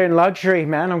luxury. trailer and luxury,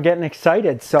 man. I'm getting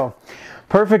excited. So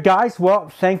perfect, guys. Well,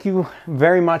 thank you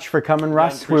very much for coming,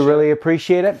 Russ. We really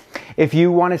appreciate it. If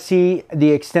you want to see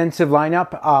the extensive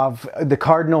lineup of the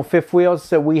Cardinal fifth wheels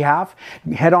that we have,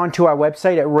 head on to our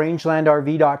website at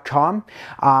rangelandrv.com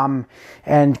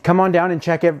and come on down and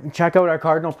check out our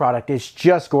Cardinal product. It's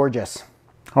just gorgeous.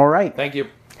 All right. Thank you.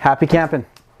 Happy camping.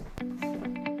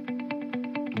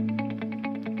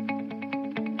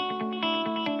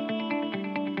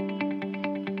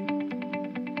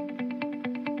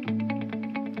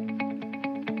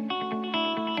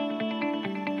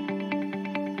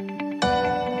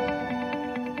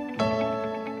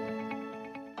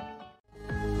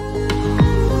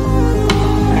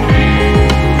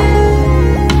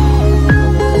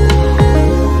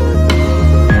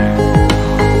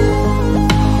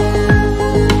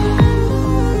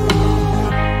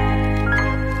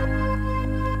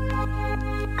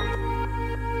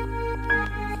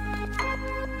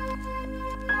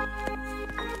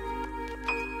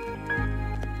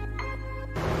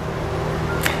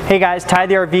 Hey guys, Ty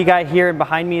the RV Guy here, and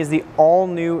behind me is the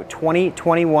all-new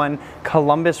 2021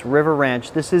 Columbus River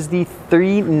Ranch. This is the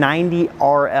 390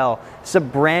 RL. It's a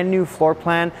brand new floor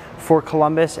plan for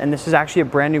Columbus, and this is actually a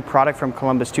brand new product from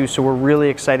Columbus too, so we're really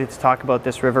excited to talk about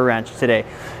this River Ranch today.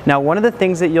 Now, one of the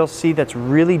things that you'll see that's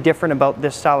really different about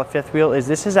this style of fifth wheel is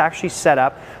this is actually set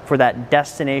up for that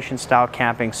destination style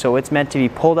camping. So it's meant to be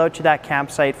pulled out to that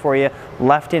campsite for you,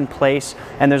 left in place,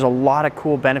 and there's a lot of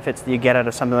cool benefits that you get out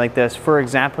of something like this. For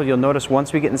example, you'll notice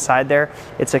once we get inside there,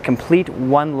 it's a complete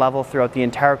one level throughout the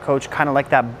entire coach, kind of like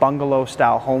that bungalow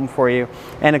style home for you.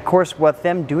 And of course, with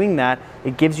them doing that,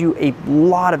 it gives you a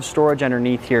lot of storage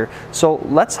underneath here. So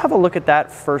let's have a look at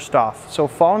that first off. So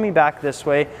follow me back this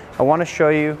way. I want to show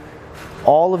you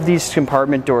all of these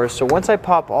compartment doors. So once I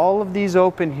pop all of these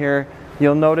open here,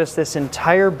 you'll notice this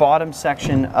entire bottom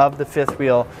section of the fifth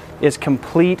wheel is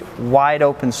complete wide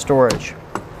open storage.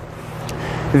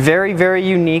 Very, very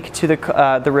unique to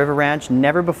the River Ranch,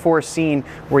 never before seen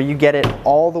where you get it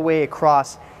all the way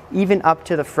across, even up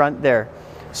to the front there.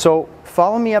 So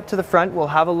follow me up to the front. We'll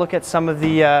have a look at some of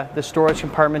the storage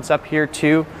compartments up here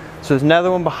too. So there's another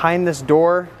one behind this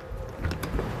door.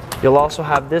 You'll also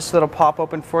have this that'll pop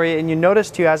open for you. And you notice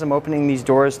too, as I'm opening these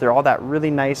doors, they're all that really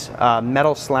nice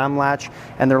metal slam latch,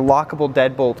 and they're lockable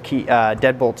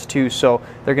deadbolts too. So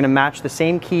they're gonna match the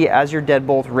same key as your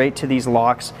deadbolt right to these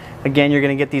locks. Again, you're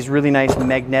gonna get these really nice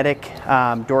magnetic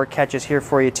door catches here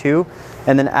for you too.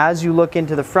 And then as you look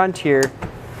into the front here,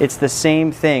 it's the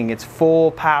same thing. It's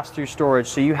full pass-through storage.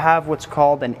 So you have what's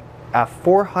called an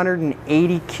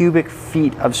 480 cubic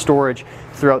feet of storage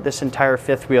throughout this entire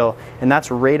fifth wheel, and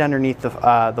that's right underneath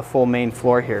the full main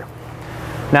floor here.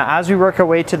 Now as we work our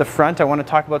way to the front, I want to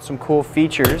talk about some cool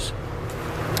features.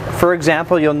 For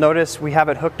example, you'll notice we have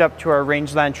it hooked up to our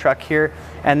Rangeland truck here,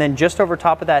 and then just over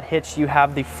top of that hitch you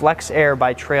have the Flex Air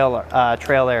by Trail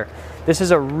Air. This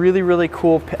is a really, really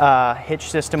cool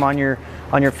hitch system on your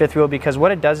fifth wheel, because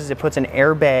what it does is it puts an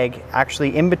airbag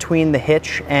actually in between the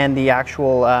hitch and the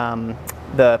actual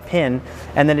the pin,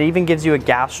 and then it even gives you a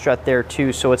gas strut there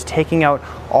too, so it's taking out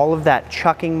all of that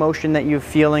chucking motion that you're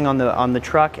feeling on the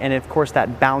truck, and of course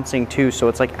that bouncing too. So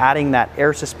it's like adding that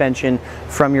air suspension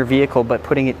from your vehicle but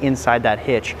putting it inside that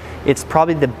hitch. It's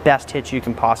probably the best hitch you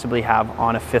can possibly have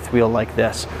on a fifth wheel like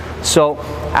this. So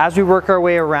as we work our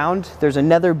way around, there's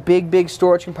another big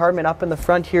storage compartment up in the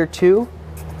front here too.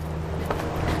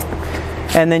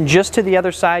 And then just to the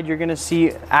other side, you're gonna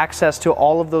see access to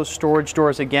all of those storage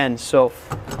doors again. So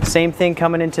same thing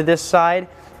coming into this side.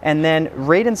 And then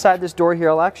right inside this door here,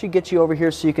 I'll actually get you over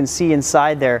here so you can see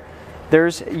inside there.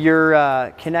 There's your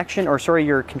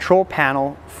your control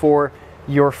panel for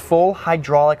your full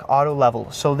hydraulic auto level.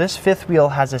 So this fifth wheel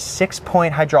has a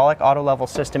 6-point hydraulic auto level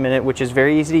system in it, which is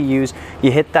very easy to use.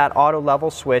 You hit that auto level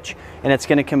switch and it's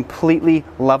going to completely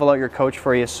level out your coach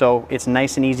for you, so it's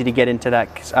nice and easy to get into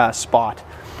that spot.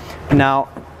 Now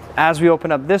as we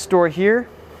open up this door here,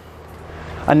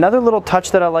 another little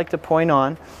touch that I like to point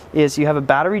on is you have a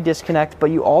battery disconnect,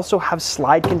 but you also have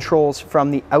slide controls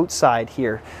from the outside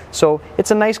here. So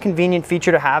it's a nice convenient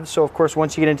feature to have. So of course,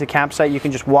 once you get into the campsite, you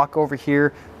can just walk over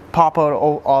here, pop out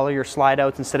all of your slide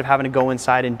outs instead of having to go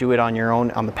inside and do it on your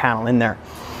own on the panel in there.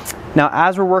 Now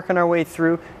as we're working our way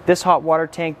through, this hot water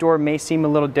tank door may seem a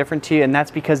little different to you, and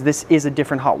that's because this is a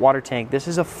different hot water tank. This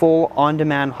is a full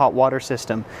on-demand hot water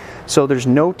system. So there's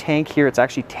no tank here, it's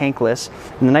actually tankless.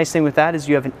 And the nice thing with that is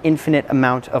you have an infinite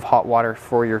amount of hot water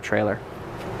for your trailer.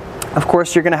 Of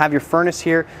course, you're going to have your furnace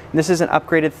here. And this is an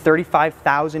upgraded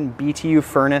 35,000 BTU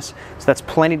furnace, so that's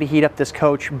plenty to heat up this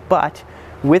coach. But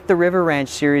with the River Ranch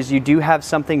series, you do have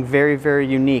something very, very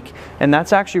unique, and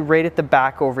that's actually right at the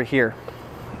back over here.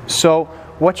 So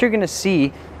what you're going to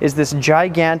see is this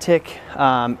gigantic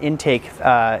intake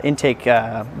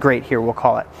grate here, we'll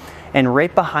call it. And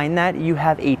right behind that, you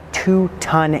have a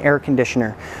 2-ton air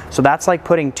conditioner. So that's like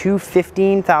putting two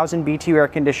 15,000 BTU air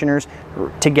conditioners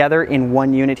together in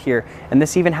one unit here. And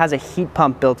this even has a heat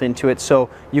pump built into it,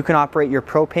 so you can operate your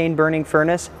propane burning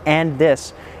furnace and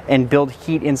this and build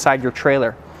heat inside your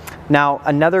trailer. Now,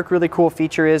 another really cool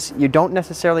feature is you don't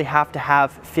necessarily have to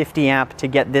have 50 amp to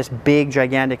get this big,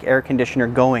 gigantic air conditioner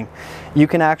going. You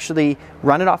can actually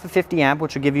run it off of 50 amp,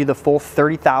 which will give you the full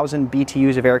 30,000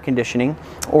 BTUs of air conditioning.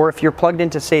 Or if you're plugged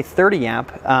into, say, 30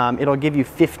 amp, it'll give you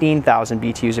 15,000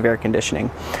 BTUs of air conditioning.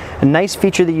 A nice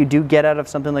feature that you do get out of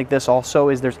something like this also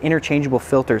is there's interchangeable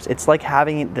filters. It's like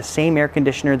having the same air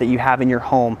conditioner that you have in your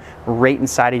home right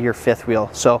inside of your fifth wheel.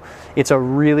 So it's a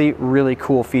really, really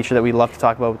cool feature that we love to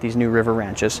talk about with these new River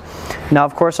Ranches. Now,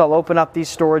 of course, I'll open up these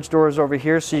storage doors over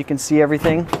here so you can see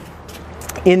everything.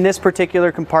 In this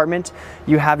particular compartment,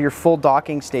 you have your full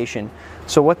docking station.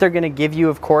 So what they're going to give you,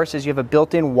 of course, is you have a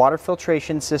built-in water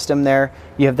filtration system there.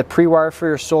 You have the pre-wire for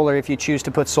your solar if you choose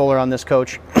to put solar on this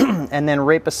coach. And then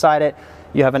right beside it,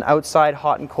 you have an outside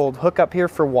hot and cold hookup here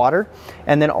for water,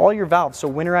 and then all your valves.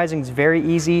 So winterizing is very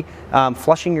easy.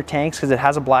 Flushing your tanks, because it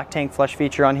has a black tank flush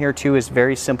feature on here too, is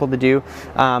very simple to do.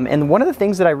 And one of the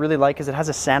things that I really like is it has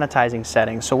a sanitizing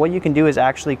setting. So what you can do is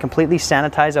actually completely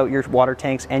sanitize out your water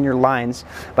tanks and your lines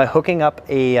by hooking up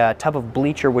a tub of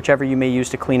bleach or whichever you may use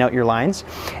to clean out your lines,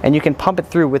 and you can pump it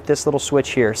through with this little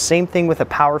switch here. Same thing with a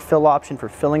power fill option for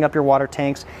filling up your water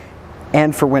tanks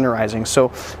and for winterizing.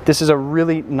 So this is a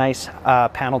really nice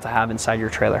panel to have inside your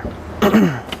trailer.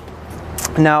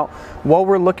 Now, while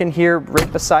we're looking here right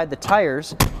beside the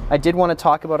tires, I did want to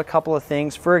talk about a couple of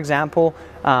things. For example,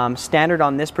 standard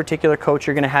on this particular coach,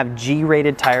 you're going to have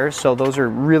G-rated tires, so those are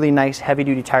really nice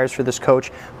heavy-duty tires for this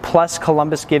coach. Plus,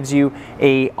 Columbus gives you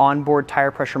a onboard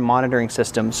tire pressure monitoring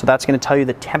system, so that's going to tell you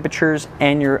the temperatures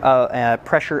and your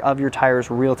pressure of your tires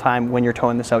real time when you're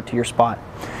towing this out to your spot.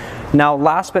 Now,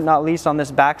 last but not least, on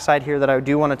this backside here that I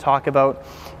do want to talk about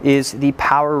is the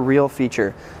power reel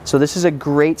feature. So this is a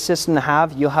great system to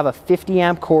have. You'll have a 50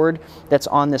 amp cord that's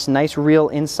on this nice reel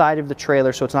inside of the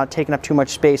trailer, so it's not taking up too much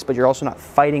space, but you're also not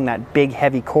fighting that big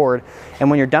heavy cord. And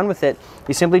when you're done with it,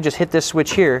 you simply just hit this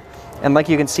switch here, and like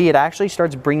you can see, it actually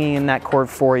starts bringing in that cord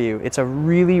for you. It's a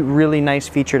really, really nice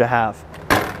feature to have.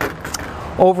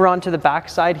 Over onto the back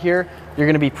side here, you're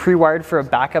going to be pre-wired for a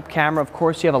backup camera. Of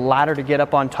course, you have a ladder to get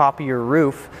up on top of your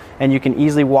roof, and you can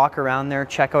easily walk around there,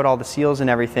 check out all the seals and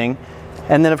everything.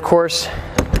 And then, of course,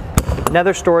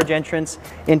 another storage entrance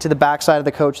into the back side of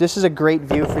the coach. This is a great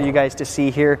view for you guys to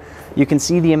see here. You can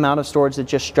see the amount of storage that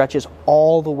just stretches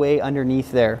all the way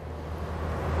underneath there.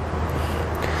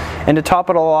 And to top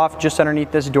it all off, just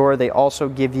underneath this door, they also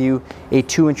give you a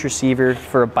 2-inch receiver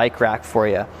for a bike rack for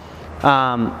you.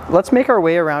 Let's make our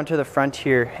way around to the front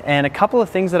here, and a couple of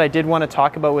things that I did want to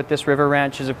talk about with this River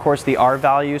Ranch is, of course, the R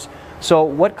values. So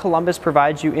what Columbus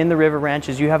provides you in the River Ranch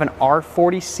is you have an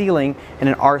R40 ceiling and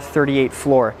an R38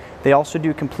 floor. They also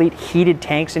do complete heated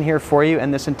tanks in here for you,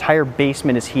 and this entire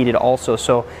basement is heated also.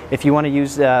 So if you want to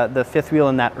use the fifth wheel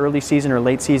in that early season or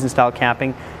late season style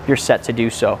camping, you're set to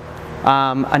do so.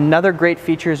 Another great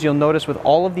feature is you'll notice with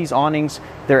all of these awnings,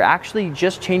 they're actually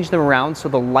just changed them around, so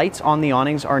the lights on the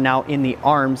awnings are now in the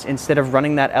arms instead of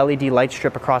running that LED light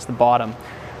strip across the bottom.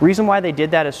 Reason why they did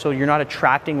that is so you're not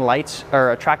attracting lights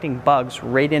or attracting bugs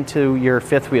right into your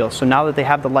fifth wheel. So now that they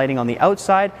have the lighting on the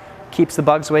outside, keeps the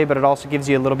bugs away, but it also gives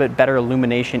you a little bit better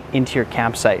illumination into your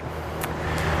campsite.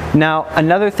 Now,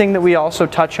 another thing that we also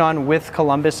touch on with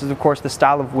Columbus is, of course, the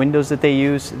style of windows that they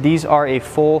use. These are a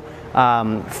full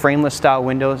frameless style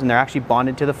windows, and they're actually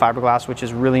bonded to the fiberglass, which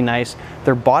is really nice.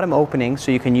 They're bottom opening,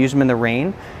 so you can use them in the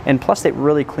rain, and plus it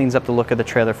really cleans up the look of the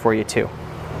trailer for you too.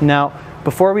 Now,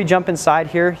 before we jump inside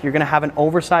here, you're going to have an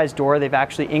oversized door. They've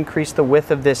actually increased the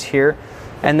width of this here,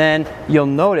 and then you'll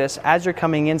notice as you're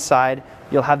coming inside,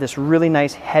 you'll have this really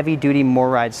nice heavy-duty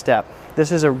MORryde step.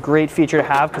 This is a great feature to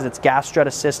have because it's gas strut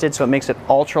assisted, so it makes it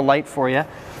ultra light for you,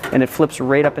 and it flips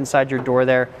right up inside your door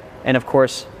there. And of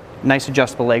course, nice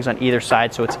adjustable legs on either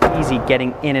side, so it's easy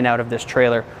getting in and out of this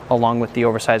trailer along with the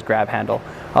oversized grab handle.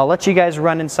 I'll let you guys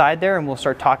run inside there and we'll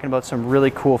start talking about some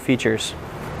really cool features.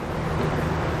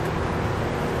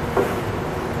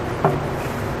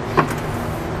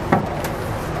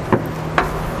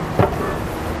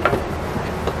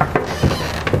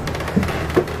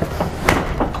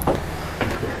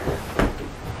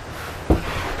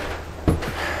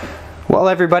 Well,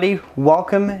 everybody,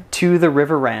 welcome to the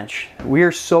River Ranch. We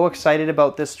are so excited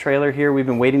about this trailer here. We've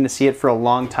been waiting to see it for a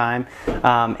long time,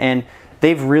 and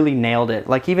they've really nailed it.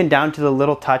 Like even down to the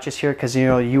little touches here, because you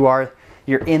know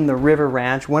you're in the River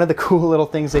Ranch. One of the cool little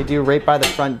things they do right by the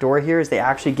front door here is they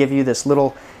actually give you this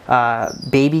little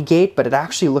baby gate, but it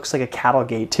actually looks like a cattle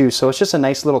gate too. So it's just a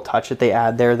nice little touch that they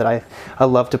add there that I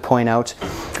love to point out.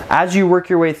 As you work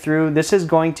your way through, this is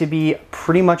going to be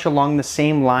pretty much along the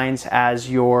same lines as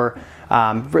your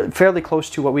fairly close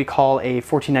to what we call a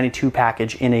 1492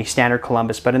 package in a standard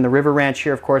Columbus. But in the River Ranch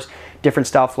here, of course, different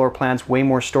style floor plans, way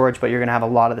more storage, but you're going to have a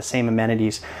lot of the same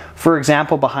amenities. For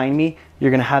example, behind me,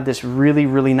 you're going to have this really,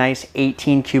 really nice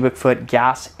 18 cubic foot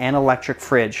gas and electric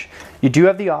fridge. You do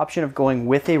have the option of going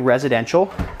with a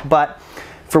residential, but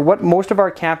for what most of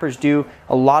our campers do,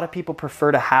 a lot of people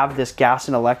prefer to have this gas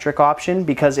and electric option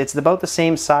because it's about the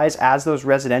same size as those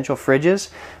residential fridges.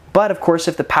 But of course,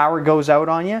 if the power goes out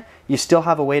on you, you still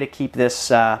have a way to keep this,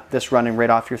 this running right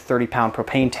off your 30-pound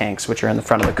propane tanks, which are in the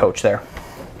front of the coach there.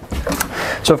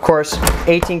 So of course,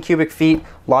 18 cubic feet,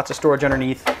 lots of storage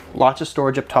underneath, lots of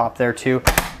storage up top there too.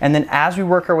 And then as we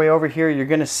work our way over here, you're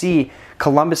gonna see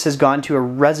Columbus has gone to a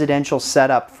residential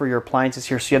setup for your appliances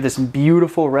here. So you have this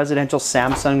beautiful residential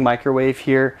Samsung microwave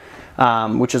here,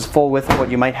 which is full width of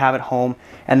what you might have at home.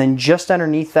 And then just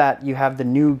underneath that, you have the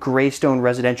new Greystone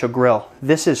residential grill.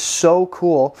 This is so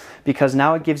cool because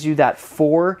now it gives you that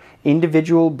 4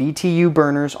 individual BTU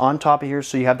burners on top of here.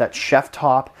 So you have that chef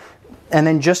top. And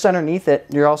then just underneath it,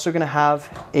 you're also gonna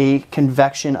have a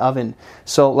convection oven.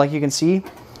 So like you can see,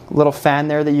 little fan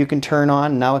there that you can turn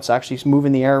on. Now it's actually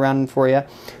moving the air around for you.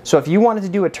 So if you wanted to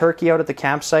do a turkey out at the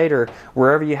campsite or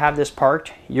wherever you have this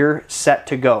parked, you're set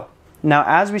to go. Now,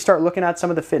 as we start looking at some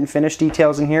of the fit and finish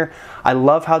details in here, I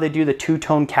love how they do the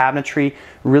two-tone cabinetry.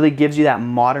 Really gives you that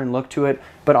modern look to it.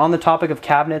 But on the topic of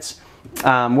cabinets,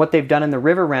 what they've done in the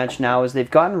River Ranch now is they've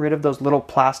gotten rid of those little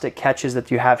plastic catches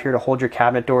that you have here to hold your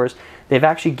cabinet doors. They've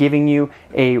actually given you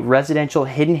a residential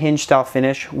hidden hinge style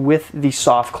finish with the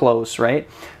soft close, right?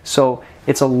 So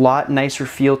it's a lot nicer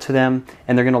feel to them,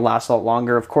 and they're going to last a lot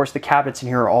longer. Of course, the cabinets in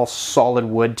here are all solid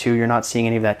wood too. You're not seeing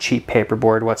any of that cheap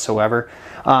paperboard whatsoever.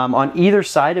 On either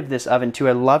side of this oven too,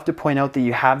 I love to point out that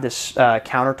you have this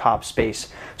countertop space.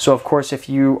 So of course, if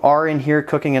you are in here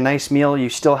cooking a nice meal, you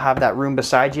still have that room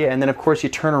beside you, and then of course you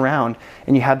turn around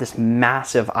and you have this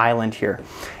massive island here.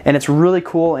 And it's really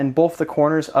cool. In both the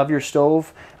corners of your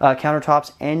stove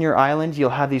countertops and your island,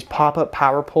 you'll have these pop-up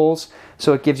power poles.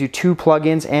 So it gives you 2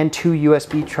 plug-ins and 2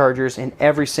 USB chargers in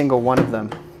every single one of them.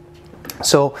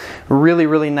 So really,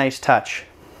 really nice touch.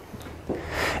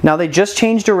 Now they just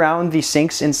changed around the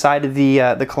sinks inside of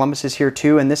the Columbuses here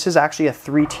too, and this is actually a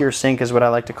 3-tier sink is what I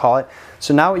like to call it.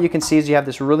 So now what you can see is you have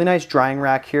this really nice drying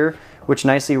rack here, which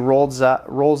nicely rolls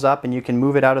up, and you can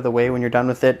move it out of the way when you're done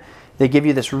with it. They give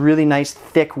you this really nice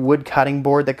thick wood cutting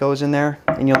board that goes in there,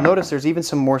 and you'll notice there's even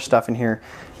some more stuff in here.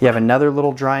 You have another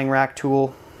little drying rack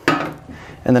tool,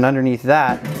 and then underneath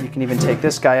that you can even take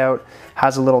this guy out.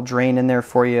 Has a little drain in there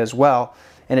for you as well,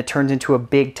 and it turns into a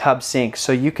big tub sink.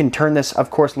 So you can turn this,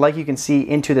 of course, like you can see,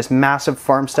 into this massive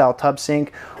farm style tub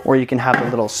sink, or you can have a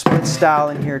little split style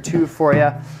in here too for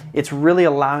you. It's really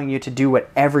allowing you to do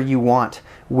whatever you want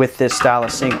with this style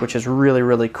of sink, which is really,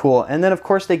 really cool. And then of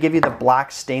course they give you the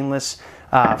black stainless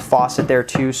faucet there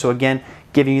too. So again,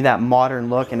 giving you that modern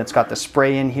look, and it's got the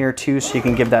spray in here too, so you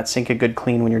can give that sink a good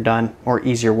clean when you're done, or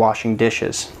easier washing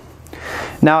dishes.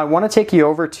 Now I want to take you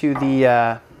over to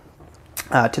the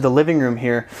living room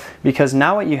here, because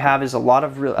now what you have is a lot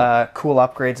of cool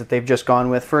upgrades that they've just gone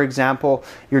with. For example,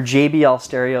 your JBL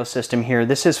stereo system here.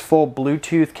 This is full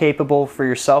Bluetooth capable for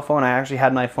your cell phone. I actually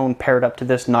had my phone paired up to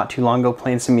this not too long ago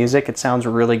playing some music. It sounds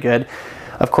really good.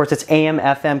 Of course, it's AM,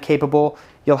 FM capable.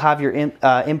 You'll have your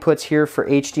inputs here for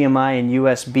HDMI and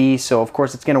USB, so of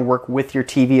course it's going to work with your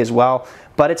TV as well.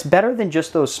 But it's better than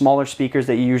just those smaller speakers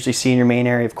that you usually see in your main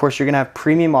area. Of course, you're going to have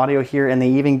premium audio here, and they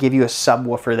even give you a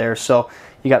subwoofer there, so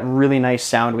you got really nice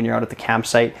sound when you're out at the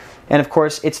campsite. And of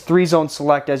course, it's 3-zone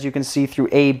select, as you can see, through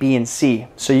A, B, and C.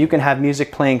 So you can have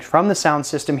music playing from the sound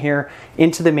system here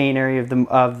into the main area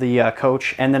of the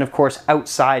coach, and then of course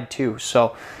outside too.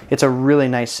 So it's a really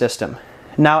nice system.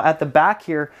 Now at the back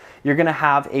here, you're going to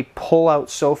have a pull-out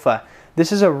sofa.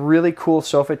 This is a really cool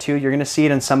sofa too. You're going to see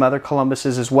it in some other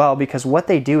Columbuses as well, because what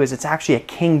they do is it's actually a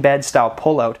king bed style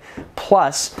pull-out.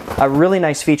 Plus, a really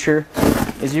nice feature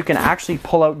is you can actually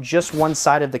pull out just one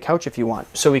side of the couch if you want.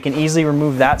 So we can easily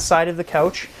remove that side of the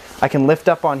couch. I can lift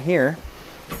up on here.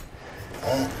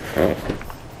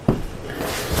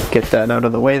 Get that out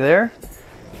of the way there.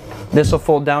 This will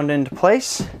fold down into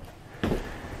place,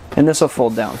 and this will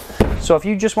fold down. So if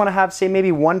you just want to have, say,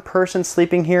 maybe one person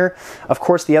sleeping here, of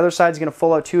course the other side is going to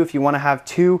fold out too if you want to have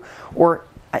 2, or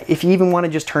if you even want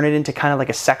to just turn it into kind of like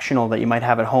a sectional that you might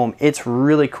have at home. It's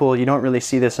really cool. You don't really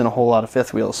see this in a whole lot of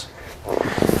fifth wheels.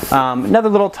 Another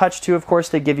little touch too, of course,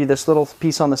 they give you this little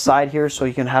piece on the side here so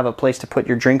you can have a place to put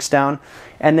your drinks down.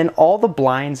 And then all the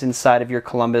blinds inside of your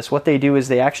Columbus, what they do is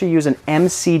they actually use an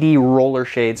MCD roller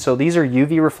shade. So these are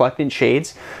UV reflectant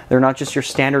shades. They're not just your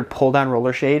standard pull down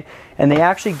roller shade. And they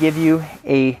actually give you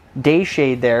a day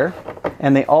shade there,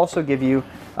 and they also give you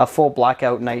a full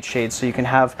blackout night shade, so you can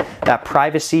have that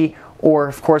privacy. Or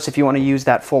of course, if you want to use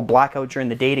that full blackout during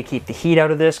the day to keep the heat out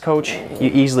of this coach,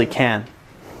 you easily can.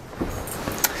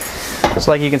 So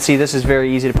like you can see, this is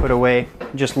very easy to put away.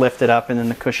 Just lift it up and then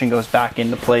the cushion goes back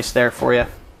into place there for you.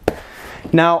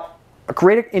 Now,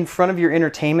 right in front of your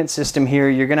entertainment system here,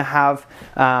 you're going to have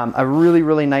a really,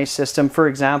 really nice system. For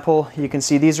example, you can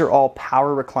see these are all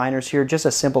power recliners here. Just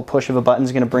a simple push of a button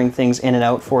is going to bring things in and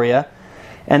out for you.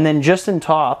 And then just on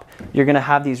top, you're going to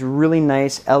have these really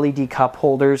nice LED cup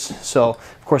holders. So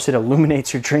of course it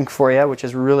illuminates your drink for you, which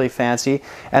is really fancy.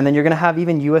 And then you're going to have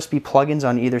even USB plugins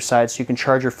on either side, so you can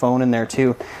charge your phone in there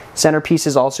too. Centerpiece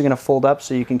is also going to fold up,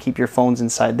 so you can keep your phones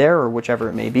inside there, or whichever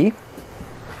it may be.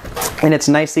 And it's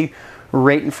nicely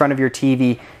right in front of your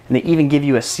TV. And they even give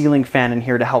you a ceiling fan in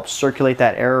here to help circulate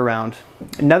that air around.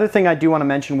 Another thing I do want to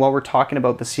mention while we're talking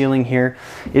about the ceiling here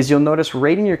is you'll notice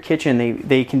right in your kitchen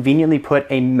they conveniently put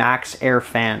a max air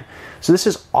fan. So this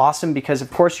is awesome because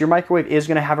of course your microwave is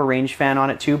going to have a range fan on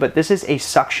it too, but this is a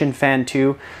suction fan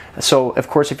too. So of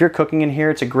course if you're cooking in here,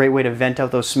 it's a great way to vent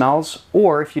out those smells.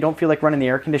 Or if you don't feel like running the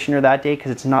air conditioner that day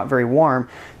because it's not very warm,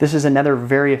 this is another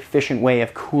very efficient way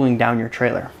of cooling down your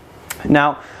trailer.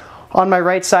 Now, On my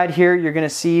right side here, you're gonna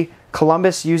see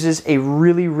Columbus uses a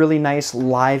really, really nice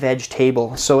live edge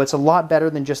table. So it's a lot better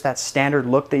than just that standard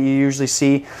look that you usually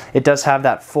see. It does have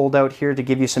that fold out here to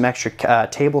give you some extra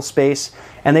table space.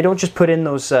 And they don't just put in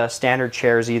those standard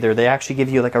chairs either. They actually give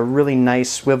you like a really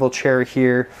nice swivel chair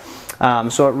here.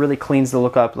 So it really cleans the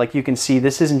look up. Like you can see,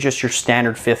 this isn't just your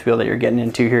standard fifth wheel that you're getting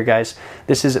into here, guys.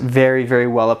 This is very, very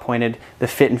well appointed. The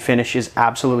fit and finish is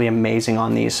absolutely amazing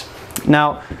on these.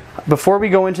 Now, before we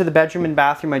go into the bedroom and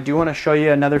bathroom, I do want to show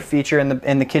you another feature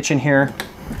in the kitchen here.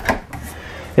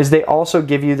 Is they also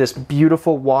give you this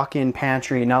beautiful walk-in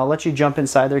pantry. Now I'll let you jump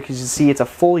inside there because you see it's a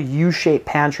full U-shaped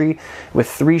pantry with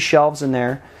 3 shelves in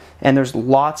there. And there's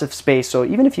lots of space, so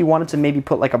even if you wanted to maybe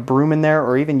put like a broom in there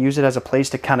or even use it as a place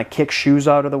to kind of kick shoes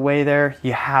out of the way there,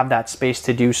 you have that space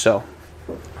to do so.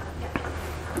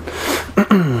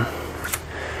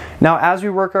 Now as we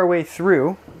work our way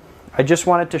through, I just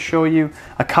wanted to show you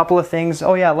a couple of things.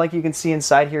 Oh yeah, like you can see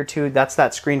inside here too, that's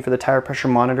that screen for the tire pressure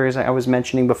monitor as I was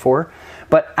mentioning before.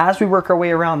 But as we work our way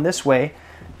around this way,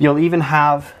 you'll even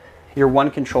have your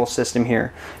one control system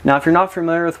here. Now if you're not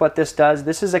familiar with what this does,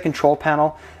 this is a control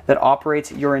panel that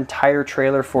operates your entire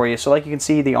trailer for you. So like you can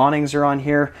see, the awnings are on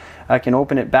here. I can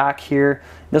open it back here.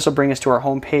 This will bring us to our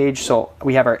home page. So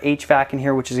we have our HVAC in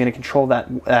here, which is going to control that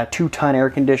 2-ton air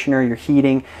conditioner, your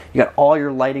heating. You got all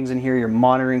your lightings in here, your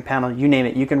monitoring panel, you name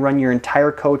it. You can run your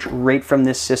entire coach right from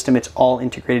this system. It's all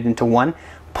integrated into one.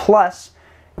 Plus,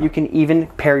 you can even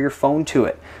pair your phone to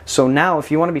it. So now if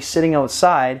you want to be sitting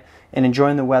outside and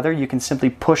enjoying the weather, you can simply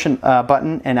push a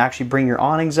button and actually bring your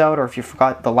awnings out, or if you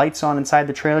forgot the lights on inside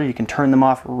the trailer, you can turn them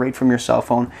off right from your cell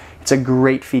phone. It's a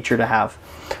great feature to have.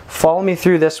 Follow me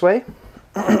through this way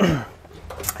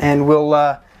and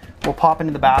we'll pop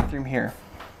into the bathroom here.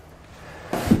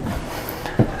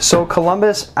 So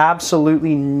Columbus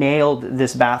absolutely nailed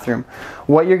this bathroom.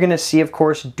 What you're gonna see, of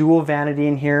course, dual vanity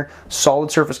in here,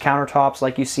 solid surface countertops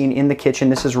like you've seen in the kitchen.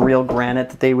 This is real granite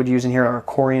that they would use in here, or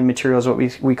Corian material is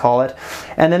what we call it.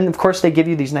 And then of course they give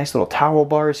you these nice little towel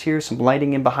bars here, some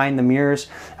lighting in behind the mirrors.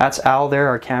 That's Al there,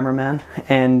 our cameraman.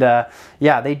 And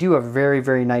yeah, they do a very,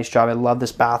 very nice job. I love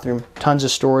this bathroom. Tons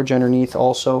of storage underneath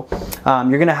also.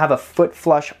 You're gonna have a foot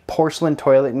flush porcelain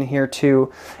toilet in here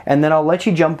too. And then I'll let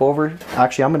you jump over.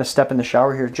 Actually, I'm gonna step in the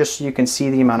shower here just so you can see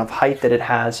the amount of height that it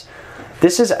has.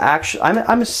 This is actually,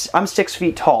 I'm 6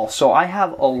 feet tall, so I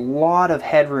have a lot of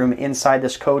headroom inside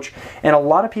this coach. And a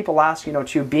lot of people ask, you know,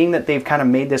 too, being that they've kind of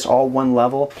made this all one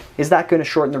level, is that going to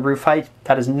shorten the roof height?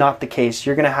 That is not the case.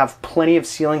 You're going to have plenty of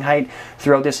ceiling height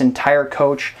throughout this entire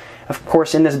coach. Of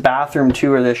course, in this bathroom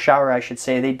too, or the shower I should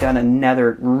say, they've done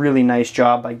another really nice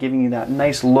job by giving you that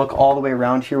nice look all the way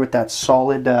around here with that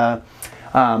solid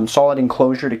solid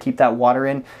enclosure to keep that water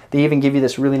in. They even give you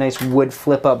this really nice wood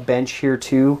flip up bench here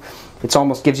too. It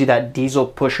almost gives you that diesel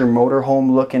pusher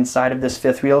motorhome look inside of this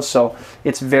fifth wheel, so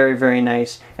it's very, very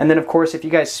nice. And then of course, if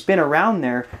you guys spin around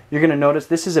there, you're gonna notice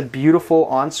this is a beautiful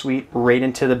ensuite right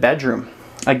into the bedroom.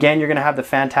 Again, you're gonna have the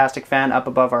fantastic fan up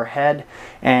above our head,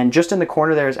 and just in the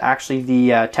corner there is actually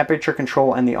the temperature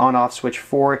control and the on-off switch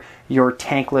for your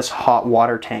tankless hot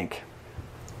water tank.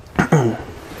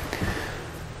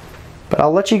 But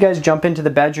I'll let you guys jump into the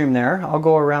bedroom there. I'll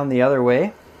go around the other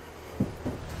way.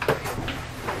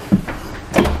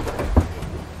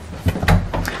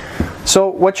 So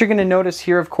what you're going to notice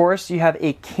here, of course, you have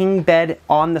a king bed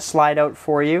on the slide out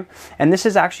for you. And this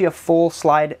is actually a full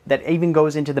slide that even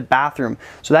goes into the bathroom.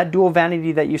 So that dual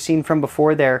vanity that you've seen from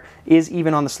before there is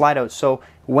even on the slide out. So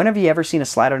when have you ever seen a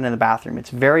slide out in the bathroom?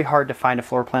 It's very hard to find a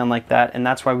floor plan like that, and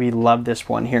that's why we love this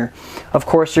one here. Of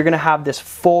course, you're going to have this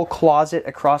full closet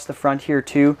across the front here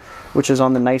too, which is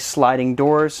on the nice sliding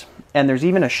doors. And there's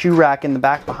even a shoe rack in the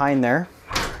back behind there.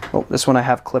 Oh, this one I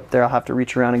have clipped there. I'll have to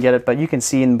reach around and get it, but you can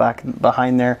see in the back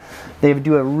behind there, they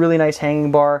do a really nice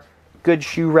hanging bar, good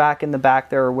shoe rack in the back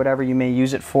there, or whatever you may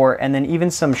use it for, and then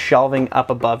even some shelving up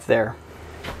above there.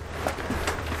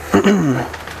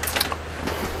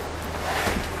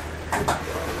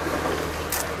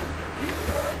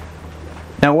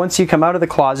 Now, once you come out of the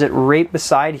closet, right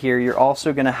beside here, you're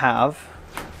also going to have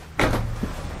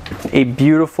a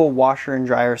beautiful washer and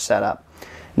dryer setup.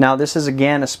 Now this is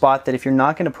again a spot that if you're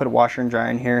not going to put a washer and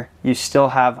dryer in here, you still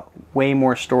have way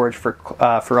more storage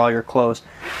for all your clothes.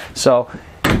 So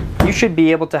you should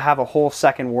be able to have a whole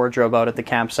second wardrobe out at the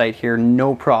campsite here,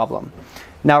 no problem.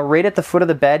 Now, right at the foot of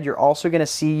the bed, you're also going to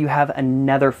see you have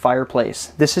another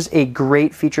fireplace. This is a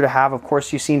great feature to have. Of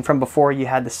course, you've seen from before, you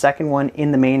had the second one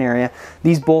in the main area.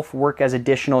 These both work as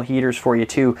additional heaters for you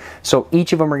too. So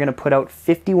each of them are going to put out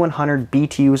 5,100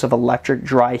 BTUs of electric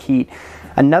dry heat.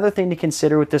 Another thing to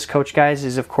consider with this coach, guys,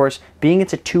 is of course, being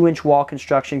it's a 2-inch wall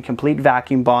construction, complete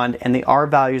vacuum bond, and the R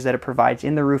values that it provides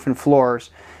in the roof and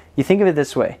floors, you think of it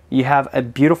this way. You have a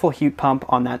beautiful heat pump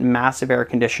on that massive air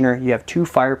conditioner. You have 2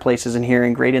 fireplaces in here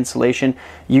and great insulation.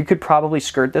 You could probably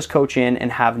skirt this coach in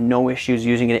and have no issues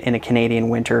using it in a Canadian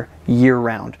winter year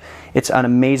round. It's an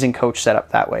amazing coach setup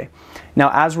that way. Now,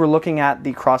 as we're looking at the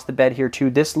across the bed here too,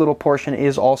 this little portion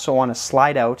is also on a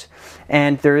slide out,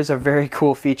 and there is a very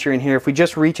cool feature in here. If we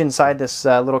just reach inside this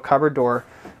little cupboard door,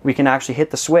 we can actually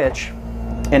hit the switch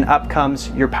and up comes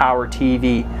your Power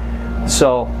TV.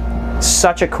 So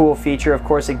such a cool feature. Of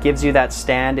course, it gives you that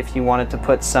stand if you wanted to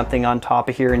put something on top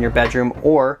of here in your bedroom,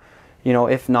 or, you know,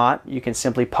 if not, you can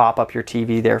simply pop up your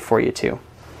TV there for you too.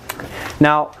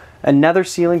 Now, another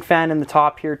ceiling fan in the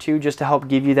top here too, just to help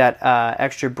give you that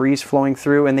extra breeze flowing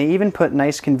through, and they even put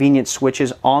nice convenient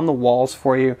switches on the walls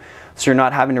for you, so you're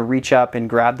not having to reach up and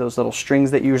grab those little strings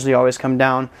that usually always come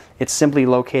down. It's simply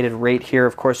located right here.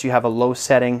 Of course, you have a low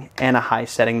setting and a high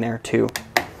setting there too.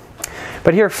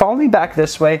 But here, follow me back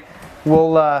this way.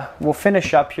 We'll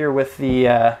finish up here with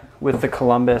the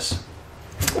Columbus.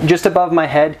 Just above my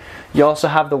head, you also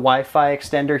have the Wi-Fi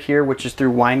extender here, which is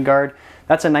through WineGuard.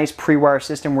 That's a nice pre-wire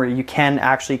system where you can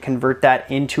actually convert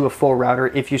that into a full router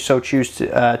if you so choose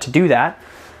to do that.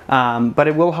 But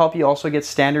it will help you also get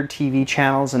standard TV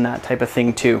channels and that type of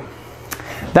thing too.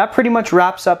 That pretty much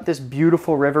wraps up this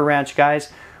beautiful River Ranch,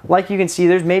 guys. Like you can see,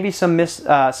 there's maybe some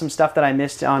stuff that I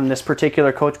missed on this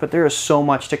particular coach, but there is so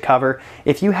much to cover.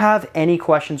 If you have any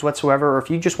questions whatsoever, or if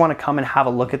you just want to come and have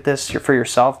a look at this for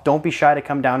yourself, don't be shy to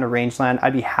come down to Rangeland.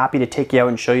 I'd be happy to take you out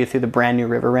and show you through the brand new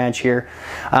River Ranch here.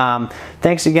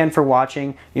 Thanks again for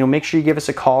watching. You know, make sure you give us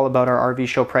a call about our RV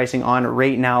show pricing on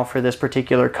right now for this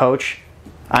particular coach.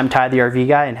 I'm Ty the RV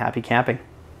Guy, and happy camping.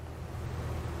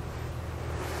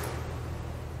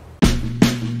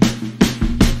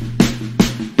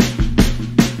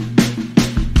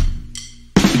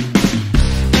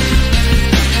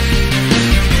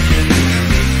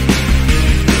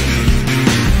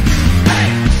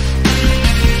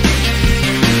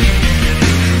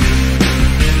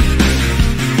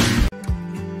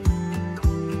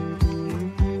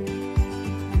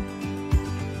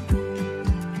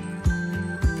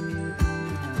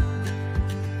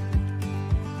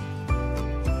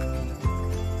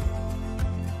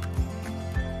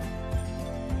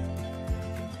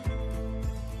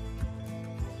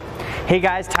 Hey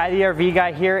guys, Ty the RV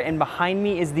Guy here, and behind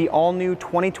me is the all-new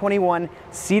 2021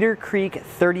 Cedar Creek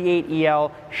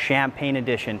 38EL Champagne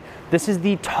Edition. This is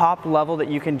the top level that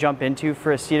you can jump into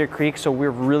for a Cedar Creek, so we're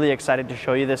really excited to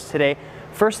show you this today.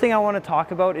 First thing I want to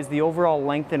talk about is the overall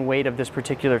length and weight of this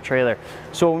particular trailer.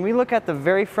 So when we look at the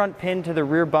very front pin to the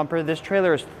rear bumper, this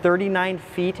trailer is 39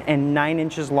 feet and 9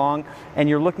 inches long, and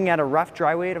you're looking at a rough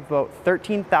dry weight of about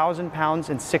 13,000 pounds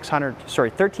and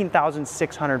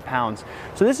 13,600 pounds.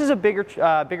 So this is a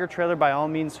bigger trailer by all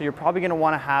means, so you're probably going to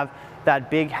want to have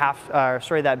that big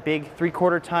that big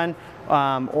 3/4 ton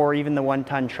or even the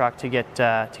 1-ton truck to get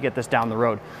this down the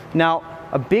road. Now,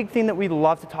 a big thing that we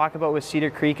love to talk about with Cedar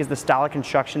Creek is the style of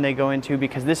construction they go into,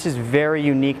 because this is very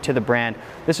unique to the brand.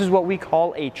 This is what we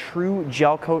call a true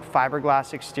gel coat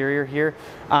fiberglass exterior here.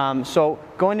 So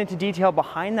going into detail,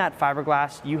 behind that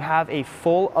fiberglass, you have a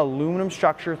full aluminum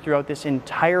structure throughout this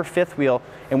entire fifth wheel.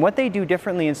 And what they do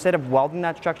differently, instead of welding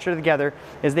that structure together,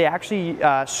 is they actually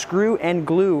screw and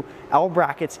glue L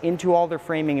brackets into all their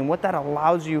framing, and what that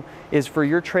allows you is for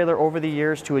your trailer over the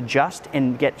years to adjust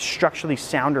and get structurally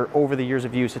sounder over the years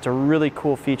of use. It's a really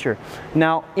cool feature.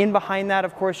 Now, in behind that,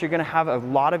 of course, you're going to have a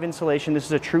lot of insulation. This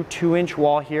is a true 2-inch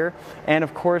wall here, and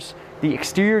of course, the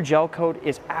exterior gel coat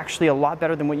is actually a lot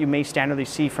better than what you may standardly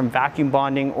see from vacuum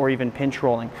bonding or even pinch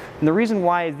rolling. And the reason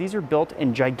why is these are built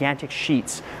in gigantic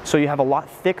sheets. So you have a lot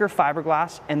thicker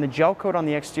fiberglass, and the gel coat on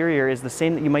the exterior is the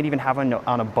same that you might even have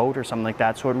on a boat or something like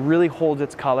that. So it really holds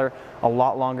its color a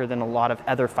lot longer than a lot of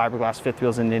other fiberglass fifth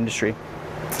wheels in the industry.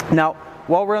 Now,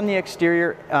 while we're on the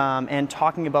exterior and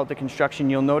talking about the construction,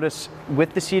 you'll notice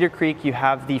with the Cedar Creek, you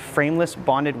have the frameless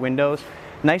bonded windows.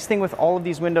 Nice thing with all of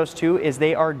these windows too is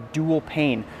they are dual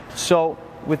pane. So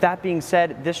with that being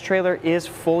said, this trailer is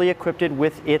fully equipped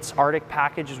with its Arctic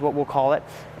package, is what we'll call it.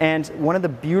 And one of the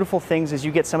beautiful things is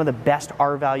you get some of the best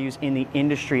R values in the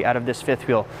industry out of this fifth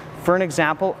wheel. For an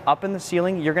example, up in the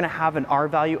ceiling, you're gonna have an R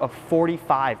value of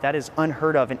 45. That is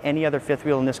unheard of in any other fifth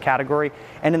wheel in this category.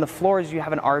 And in the floors, you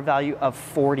have an R value of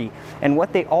 40. And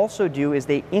what they also do is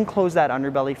they enclose that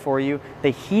underbelly for you, they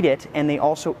heat it, and they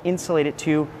also insulate it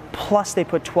too. Plus they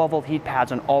put 12-volt heat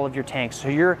pads on all of your tanks. So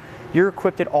you're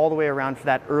equipped it all the way around for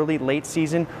that early, late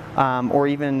season, or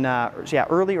even,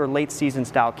 early or late season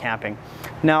style camping.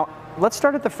 Now, let's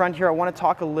start at the front here. I want to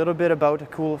talk a little bit about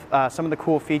some of the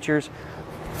cool features.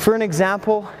 For an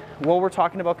example, while we're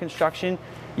talking about construction,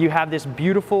 you have this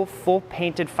beautiful full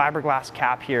painted fiberglass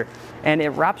cap here, and it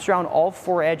wraps around all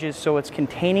 4 edges, so it's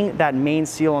containing that main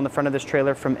seal on the front of this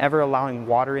trailer from ever allowing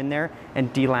water in there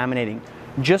and delaminating.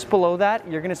 Just below that,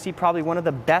 you're going to see probably one of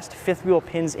the best fifth wheel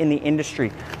pins in the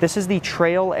industry. This is the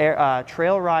Trail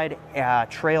Ride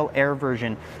Trail Air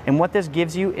version, and what this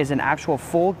gives you is an actual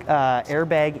full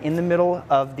airbag in the middle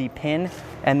of the pin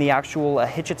and the actual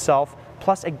hitch itself,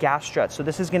 plus a gas strut. So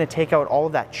this is going to take out all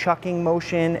of that chucking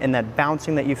motion and that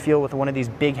bouncing that you feel with one of these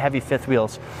big heavy fifth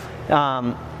wheels.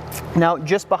 Now,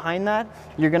 just behind that,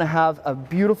 you're going to have a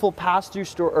beautiful pass-through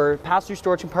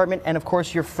storage compartment, and of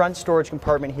course your front storage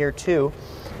compartment here too.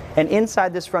 And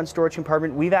inside this front storage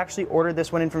compartment, we've actually ordered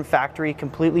this one in from factory,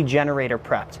 completely generator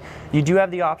prepped. You do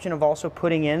have the option of also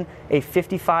putting in a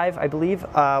 55, I believe,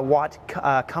 watt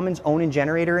Cummins Onan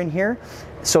generator in here.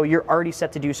 So you're already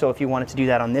set to do so if you wanted to do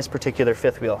that on this particular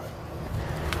fifth wheel.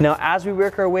 Now, as we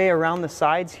work our way around the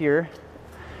sides here,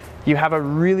 you have a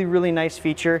really, really nice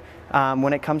feature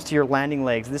when it comes to your landing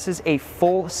legs. This is a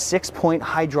full 6-point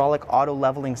hydraulic auto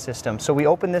leveling system. So we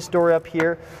open this door up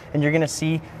here, and you're gonna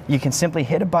see you can simply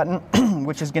hit a button,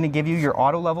 which is gonna give you your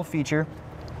auto level feature,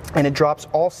 and it drops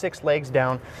all 6 legs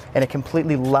down, and it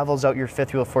completely levels out your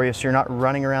fifth wheel for you, so you're not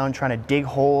running around trying to dig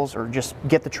holes or just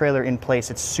get the trailer in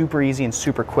place. It's super easy and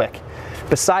super quick.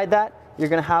 Beside that, you're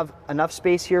going to have enough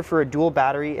space here for a dual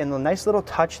battery, and the nice little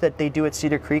touch that they do at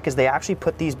Cedar Creek is they actually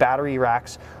put these battery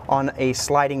racks on a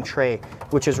sliding tray,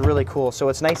 which is really cool. So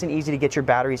it's nice and easy to get your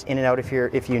batteries in and out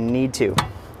if you need to.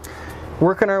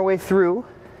 Working our way through,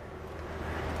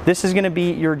 this is going to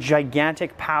be your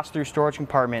gigantic pass-through storage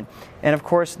compartment. And of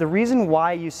course, the reason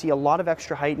why you see a lot of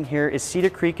extra height in here is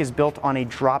Cedar Creek is built on a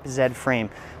drop Z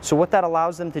frame. So what that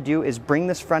allows them to do is bring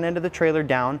this front end of the trailer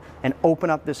down and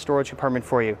open up this storage compartment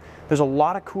for you. There's a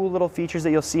lot of cool little features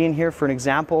that you'll see in here. For an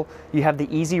example, you have the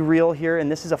easy reel here,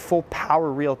 and this is a full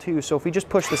power reel too. So if we just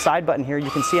push the side button here, you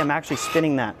can see I'm actually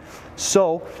spinning that.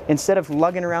 So instead of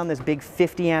lugging around this big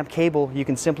 50 amp cable, you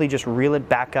can simply just reel it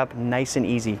back up nice and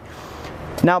easy.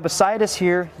 Now beside us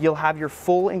here, you'll have your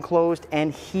full enclosed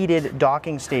and heated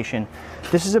docking station.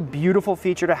 This is a beautiful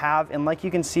feature to have, and like you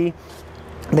can see,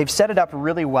 they've set it up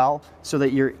really well so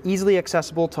that you're easily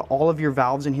accessible to all of your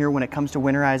valves in here when it comes to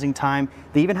winterizing time.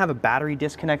 They even have a battery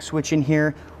disconnect switch in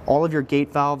here, all of your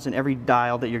gate valves and every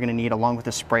dial that you're going to need, along with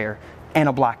a sprayer and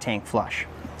a black tank flush.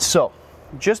 So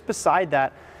just beside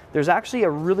that, there's actually a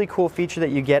really cool feature that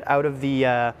you get out of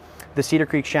the Cedar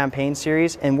Creek Champagne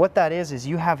series, and what that is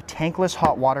you have tankless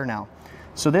hot water now.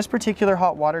 So this particular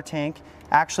hot water tank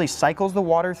actually cycles the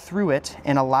water through it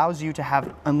and allows you to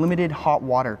have unlimited hot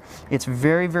water. It's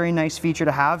very, very nice feature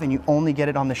to have, and you only get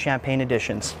it on the Champagne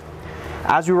editions.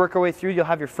 As we work our way through, you'll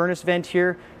have your furnace vent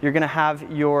here. You're going to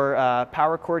have your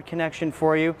power cord connection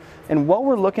for you. And while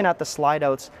we're looking at the slide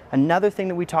outs, another thing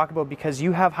that we talk about, because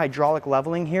you have hydraulic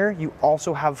leveling here, you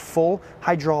also have full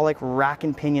hydraulic rack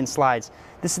and pinion slides.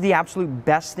 This is the absolute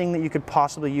best thing that you could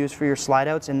possibly use for your slide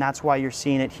outs, and that's why you're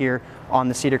seeing it here on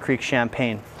the Cedar Creek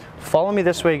Champagne. Follow me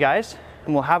this way, guys,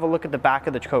 and we'll have a look at the back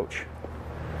of the coach.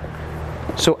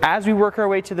 So as we work our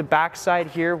way to the back side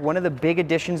here, one of the big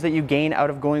additions that you gain out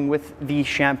of going with the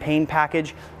Champagne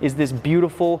package is this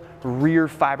beautiful rear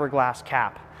fiberglass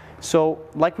cap. So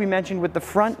like we mentioned with the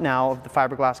front now of the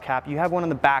fiberglass cap, you have one on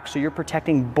the back, so you're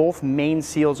protecting both main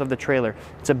seals of the trailer.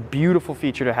 It's a beautiful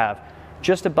feature to have.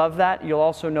 Just above that, you'll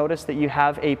also notice that you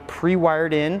have a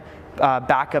pre-wired in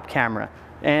backup camera.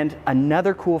 And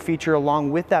another cool feature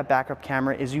along with that backup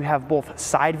camera is you have both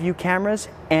side view cameras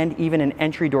and even an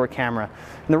entry door camera.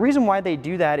 And the reason why they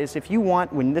do that is if you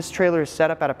want, when this trailer is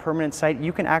set up at a permanent site,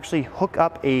 you can actually hook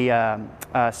up a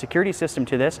security system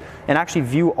to this and actually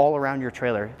view all around your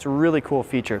trailer. It's a really cool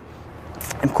feature.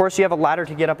 Of course, you have a ladder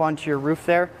to get up onto your roof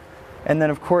there. And then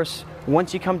of course,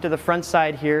 once you come to the front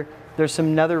side here, there's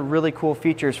some other really cool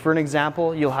features. For an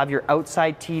example, you'll have your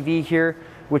outside TV here,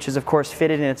 which is of course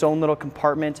fitted in its own little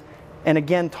compartment. And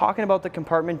again, talking about the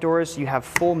compartment doors, you have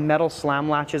full metal slam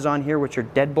latches on here, which are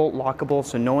deadbolt lockable,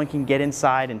 so no one can get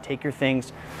inside and take your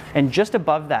things. And just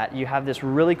above that, you have this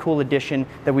really cool addition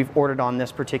that we've ordered on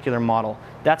this particular model.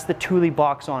 That's the Thule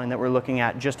box awning that we're looking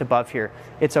at just above here.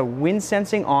 It's a wind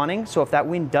sensing awning, so if that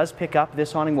wind does pick up,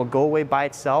 this awning will go away by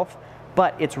itself.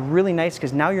 But it's really nice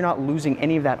because now you're not losing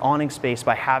any of that awning space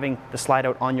by having the slide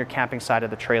out on your camping side of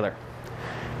the trailer.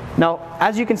 Now,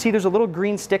 as you can see, there's a little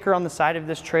green sticker on the side of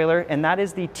this trailer, and that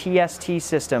is the TST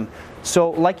system. So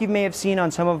like you may have seen on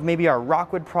some of maybe our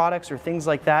Rockwood products or things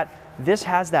like that, this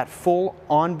has that full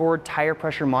onboard tire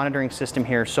pressure monitoring system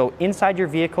here. So inside your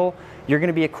vehicle, you're going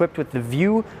to be equipped with the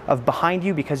view of behind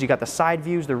you because you got the side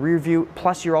views, the rear view,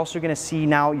 plus you're also going to see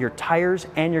now your tires,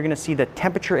 and you're going to see the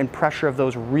temperature and pressure of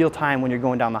those real time when you're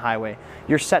going down the highway.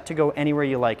 You're set to go anywhere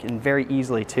you like, and very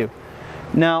easily too.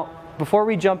 Now, before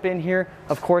we jump in here,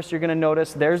 of course, you're going to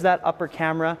notice there's that upper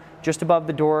camera just above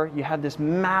the door. You have this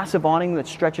massive awning that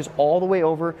stretches all the way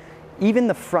over. Even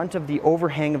the front of the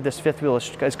overhang of this fifth wheel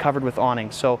is covered with awning,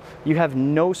 so you have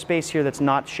no space here that's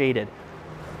not shaded.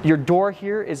 Your door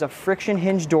here is a friction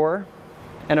hinge door,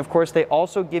 and of course they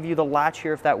also give you the latch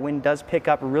here if that wind does pick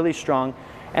up really strong.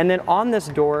 And then on this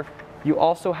door, you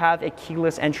also have a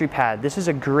keyless entry pad. This is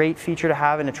a great feature to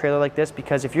have in a trailer like this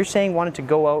because if you're saying wanting to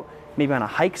go out maybe on a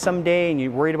hike someday and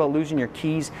you're worried about losing your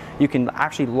keys, you can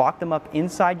actually lock them up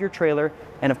inside your trailer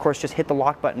and of course just hit the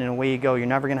lock button and away you go. You're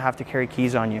never going to have to carry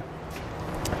keys on you.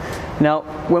 Now,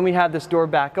 when we have this door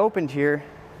back opened here,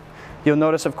 you'll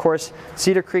notice, of course,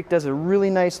 Cedar Creek does a really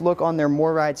nice look on their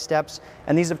MORryde steps,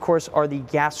 and these, of course, are the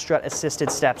gas strut assisted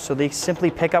steps. So they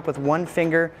simply pick up with one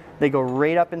finger, they go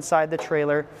right up inside the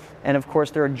trailer, and of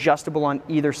course, they're adjustable on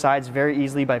either sides very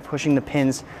easily by pushing the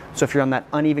pins. So if you're on that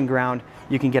uneven ground,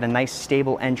 you can get a nice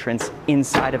stable entrance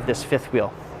inside of this fifth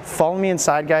wheel. Follow me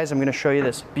inside, guys. I'm going to show you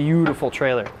this beautiful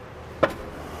trailer.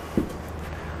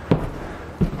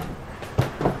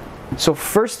 So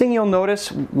first thing you'll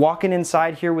notice walking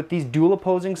inside here with these dual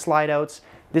opposing slide outs,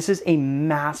 this is a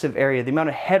massive area. The amount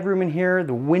of headroom in here,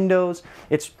 the windows,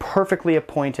 it's perfectly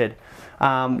appointed.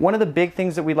 One of the big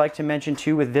things that we'd like to mention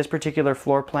too with this particular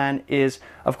floor plan is,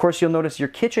 of course, you'll notice your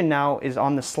kitchen now is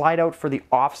on the slide out for the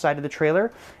off side of the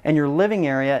trailer, and your living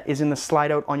area is in the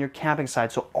slide out on your camping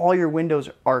side. So all your windows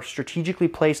are strategically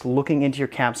placed looking into your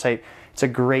campsite. It's a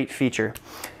great feature.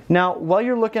 Now, while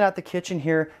you're looking at the kitchen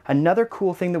here, another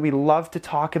cool thing that we love to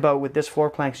talk about with this floor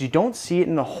plan, because you don't see it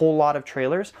in a whole lot of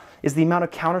trailers, is the amount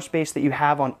of counter space that you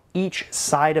have on each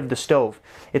side of the stove.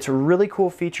 It's a really cool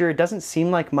feature. It doesn't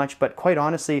seem like much, but quite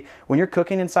honestly, when you're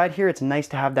cooking inside here, it's nice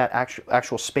to have that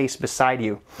actual space beside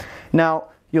you. Now,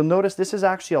 you'll notice this is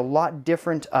actually a lot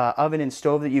different oven and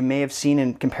stove that you may have seen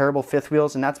in comparable fifth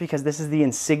wheels, and that's because this is the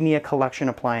Insignia Collection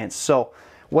appliance. So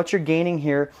what you're gaining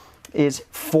here is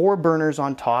 4 burners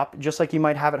on top, just like you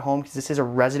might have at home, because this is a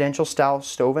residential style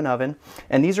stove and oven.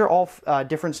 And these are all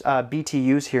different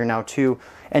BTUs here now too.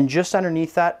 And just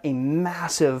underneath that, a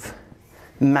massive,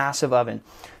 massive oven.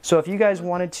 So if you guys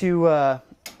wanted to,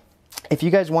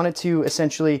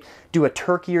 essentially do a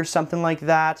turkey or something like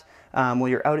that while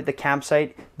you're out at the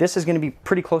campsite, this is going to be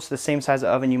pretty close to the same size of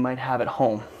oven you might have at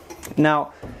home.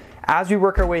 Now, as we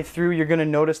work our way through, you're going to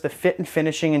notice the fit and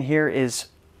finishing in here is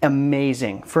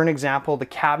amazing. For an example, the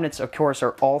cabinets, of course,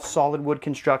 are all solid wood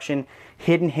construction,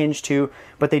 hidden hinge too,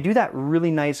 but they do that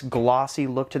really nice glossy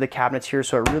look to the cabinets here,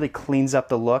 so it really cleans up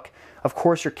the look. Of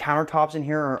course, your countertops in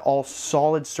here are all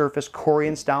solid surface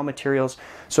Corian style materials,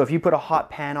 so if you put a hot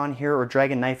pan on here or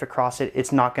drag a knife across it,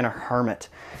 it's not going to harm it.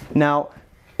 Now,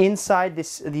 inside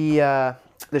this,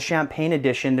 the Champagne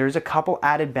Edition, there's a couple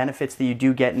added benefits that you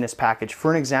do get in this package.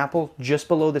 For an example, just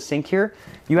below the sink here,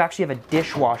 you actually have a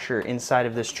dishwasher inside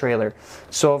of this trailer.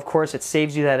 So of course it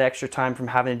saves you that extra time from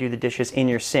having to do the dishes in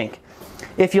your sink.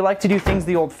 If you like to do things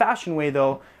the old-fashioned way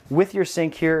though, with your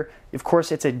sink here, of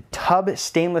course it's a tub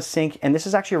stainless sink, and this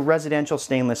is actually a residential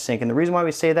stainless sink. And the reason why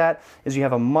we say that is you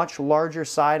have a much larger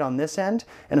side on this end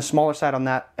and a smaller side on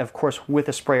that, of course with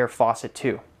a sprayer faucet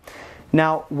too.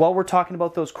 Now, while we're talking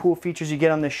about those cool features you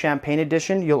get on the Champagne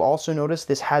Edition, you'll also notice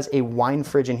this has a wine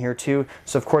fridge in here too.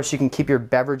 So of course you can keep your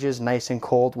beverages nice and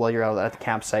cold while you're out at the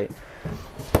campsite.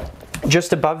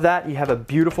 Just above that, you have a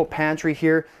beautiful pantry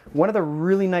here. One of the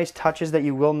really nice touches that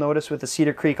you will notice with the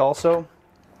Cedar Creek also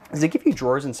is they give you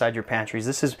drawers inside your pantries.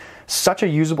 This is such a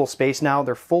usable space now.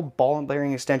 They're full ball and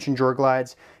bearing extension drawer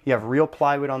glides. You have real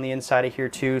plywood on the inside of here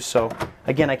too. So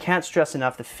again, I can't stress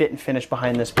enough, the fit and finish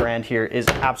behind this brand here is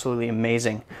absolutely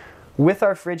amazing. With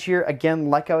our fridge here, again,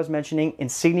 like I was mentioning,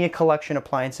 Insignia Collection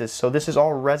appliances. So this is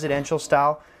all residential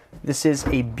style. This is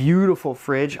a beautiful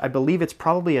fridge. I believe it's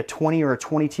probably a 20 or a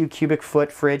 22 cubic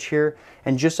foot fridge here.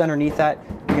 And just underneath that,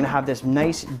 you're gonna have this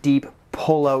nice deep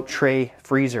pull-out tray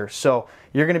freezer. So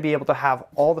you're gonna be able to have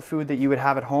all the food that you would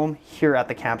have at home here at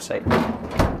the campsite.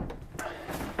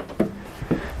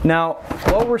 Now,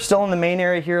 while we're still in the main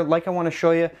area here, like I want to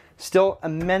show you, still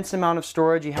immense amount of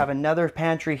storage. You have another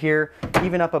pantry here,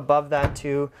 even up above that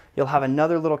too. You'll have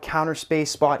another little counter space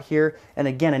spot here. And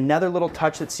again, another little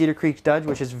touch that Cedar Creek does,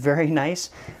 which is very nice.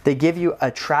 They give you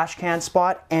a trash can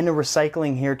spot and a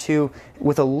recycling here too,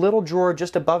 with a little drawer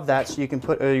just above that so you can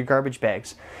put your garbage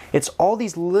bags. It's all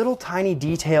these little tiny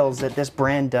details that this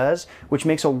brand does, which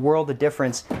makes a world of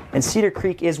difference. And Cedar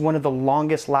Creek is one of the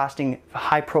longest lasting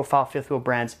high profile fifth wheel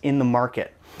brands in the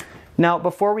market. Now,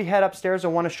 before we head upstairs, I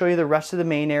want to show you the rest of the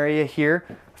main area here.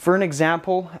 For an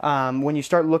example, when you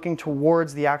start looking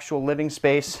towards the actual living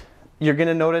space, you're going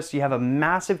to notice you have a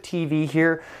massive TV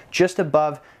here just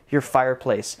above your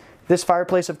fireplace. This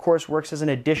fireplace, of course, works as an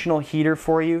additional heater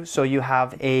for you. So you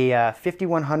have a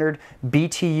 5100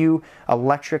 BTU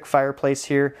electric fireplace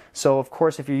here. So of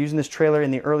course, if you're using this trailer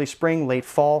in the early spring, late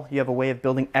fall, you have a way of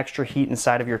building extra heat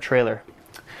inside of your trailer.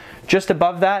 Just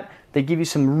above that, they give you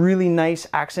some really nice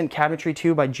accent cabinetry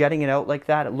too by jetting it out like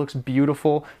that. It looks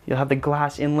beautiful. You'll have the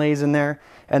glass inlays in there.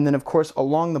 And then of course,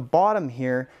 along the bottom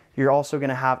here, you're also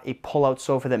gonna have a pull-out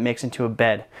sofa that makes into a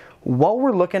bed. While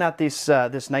we're looking at this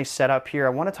nice setup here, I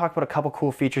wanna talk about a couple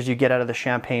cool features you get out of the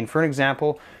Champagne. For an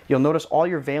example, you'll notice all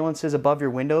your valances above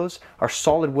your windows are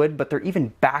solid wood, but they're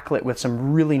even backlit with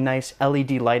some really nice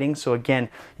LED lighting. So again,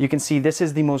 you can see this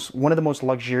is one of the most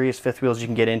luxurious fifth wheels you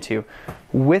can get into.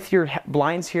 With your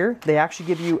blinds here, they actually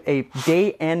give you a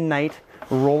day and night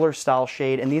roller style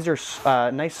shade, and these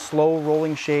are nice slow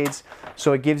rolling shades,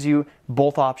 so it gives you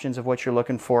both options of what you're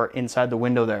looking for inside the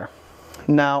window there.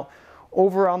 Now,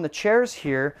 over on the chairs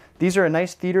here, these are a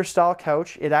nice theater style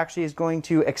couch. It actually is going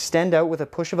to extend out with a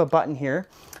push of a button here.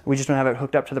 We just don't have it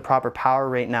hooked up to the proper power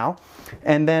right now.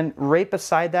 And then right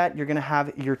beside that, you're gonna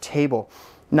have your table.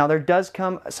 Now there does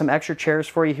come some extra chairs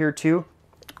for you here too.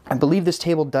 I believe this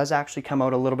table does actually come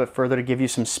out a little bit further to give you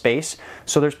some space.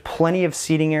 So there's plenty of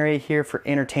seating area here for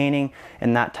entertaining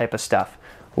and that type of stuff.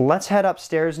 Let's head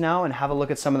upstairs now and have a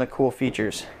look at some of the cool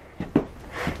features.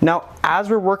 Now, as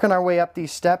we're working our way up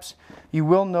these steps, you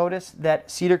will notice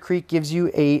that Cedar Creek gives you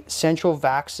a central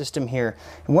vac system here.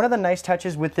 And one of the nice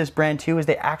touches with this brand too is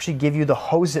they actually give you the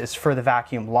hoses for the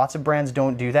vacuum. Lots of brands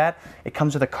don't do that. It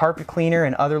comes with a carpet cleaner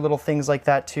and other little things like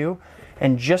that too.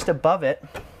 And just above it,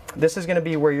 this is going to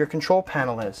be where your control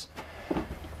panel is.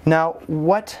 Now,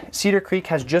 what Cedar Creek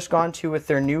has just gone to with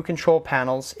their new control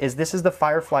panels is this is the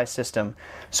Firefly system.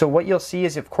 So what you'll see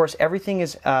is, of course, everything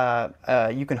is,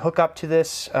 you can hook up to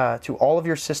this, to all of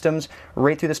your systems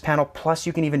right through this panel, plus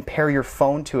you can even pair your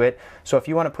phone to it. So if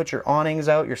you want to put your awnings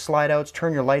out, your slide outs,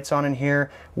 turn your lights on in here,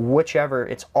 whichever,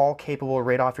 it's all capable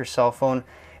right off your cell phone.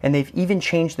 And they've even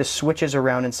changed the switches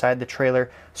around inside the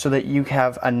trailer so that you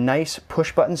have a nice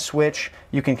push button switch.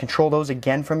 You can control those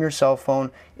again from your cell phone.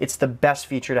 It's the best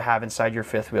feature to have inside your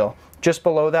fifth wheel. Just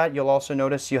below that, you'll also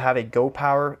notice you have a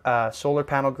GoPower solar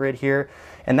panel grid here.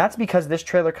 And that's because this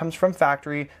trailer comes from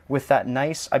factory with that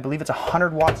nice, I believe it's a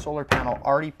 100-watt solar panel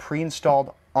already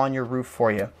pre-installed on your roof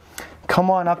for you.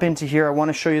 Come on up into here. I want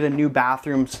to show you the new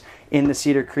bathrooms in the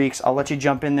Cedar Creeks. I'll let you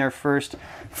jump in there first.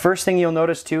 First thing you'll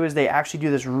notice too is they actually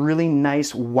do this really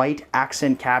nice white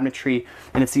accent cabinetry,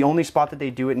 and it's the only spot that they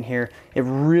do it in here. It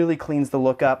really cleans the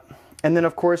look up. And then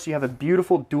of course you have a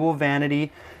beautiful dual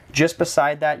vanity. Just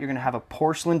beside that, you're gonna have a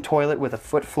porcelain toilet with a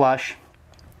foot flush.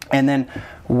 And then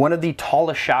one of the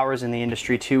tallest showers in the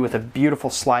industry too, with a beautiful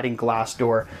sliding glass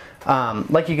door.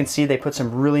 Like you can see, they put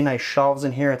some really nice shelves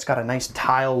in here. It's got a nice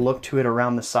tile look to it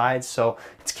around the sides, so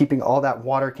it's keeping all that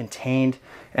water contained.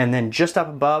 And then just up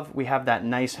above, we have that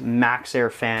nice Max Air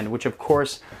fan, which of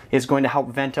course is going to help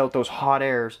vent out those hot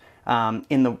airs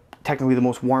in the technically the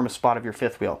most warmest spot of your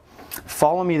fifth wheel.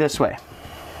 Follow me this way.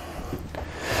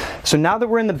 So now that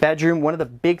we're in the bedroom, one of the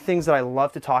big things that I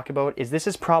love to talk about is this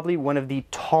is probably one of the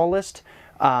tallest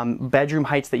bedroom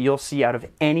heights that you'll see out of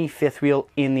any fifth wheel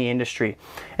in the industry.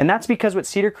 And that's because what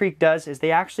Cedar Creek does is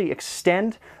they actually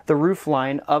extend the roof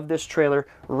line of this trailer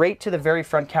right to the very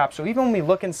front cap. So even when we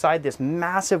look inside this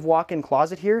massive walk-in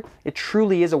closet here, it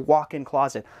truly is a walk-in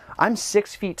closet. I'm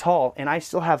 6 feet tall and I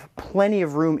still have plenty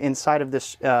of room inside of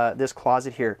this, this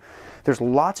closet here. There's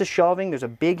lots of shelving, there's a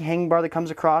big hang bar that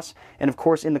comes across, and of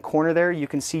course in the corner there you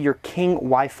can see your King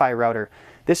Wi-Fi router.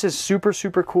 This is super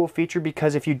cool feature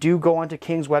because if you do go onto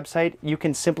King's website, you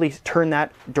can simply turn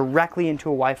that directly into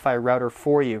a Wi-Fi router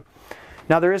for you.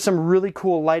 Now there is some really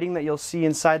cool lighting that you'll see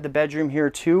inside the bedroom here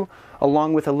too,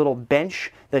 along with a little bench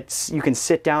that you can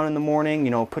sit down in the morning,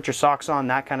 you know, put your socks on,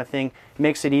 that kind of thing. It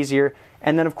makes it easier.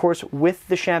 And then of course with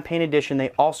the Champagne Edition, they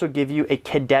also give you a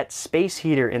cadet space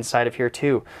heater inside of here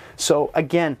too. So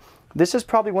again, this is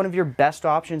probably one of your best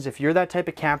options. If you're that type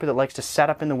of camper that likes to set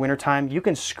up in the wintertime, you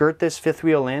can skirt this fifth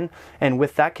wheel in, and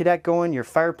with that cadet going, your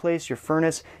fireplace, your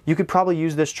furnace, you could probably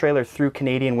use this trailer through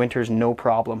Canadian winters no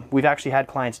problem. We've actually had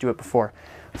clients do it before.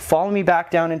 Follow me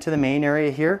back down into the main area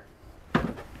here,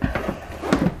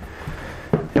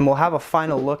 and we'll have a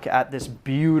final look at this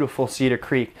beautiful Cedar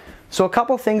Creek. So a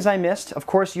couple things I missed. Of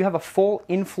course, you have a full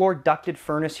in-floor ducted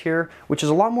furnace here, which is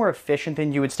a lot more efficient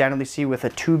than you would standardly see with a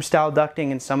tube style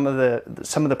ducting and some of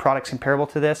the products comparable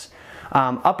to this.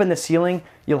 Up in the ceiling,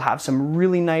 you'll have some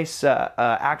really nice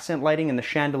accent lighting in the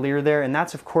chandelier there, and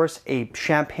that's of course a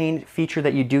Champagne feature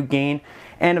that you do gain.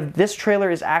 And this trailer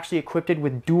is actually equipped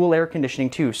with dual air conditioning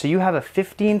too. So you have a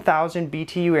 15,000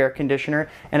 BTU air conditioner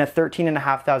and a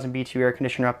 13,500 BTU air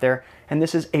conditioner up there, and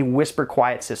this is a whisper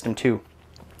quiet system too.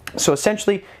 So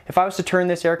essentially, if I was to turn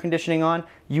this air conditioning on,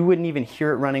 you wouldn't even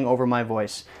hear it running over my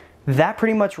voice. That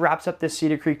pretty much wraps up this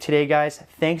Cedar Creek today, guys.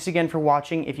 Thanks again for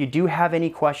watching. If you do have any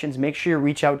questions, make sure you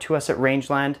reach out to us at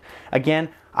Rangeland. Again,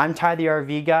 I'm Ty the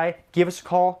RV Guy. Give us a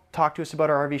call, talk to us about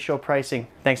our RV show pricing.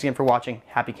 Thanks again for watching.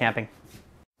 Happy camping.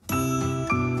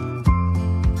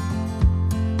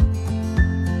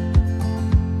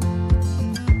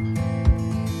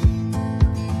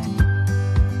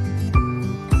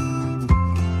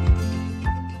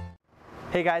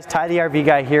 Hey guys, Ty the RV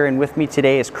Guy here, and with me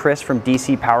today is Chris from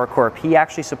DC Power Corp. He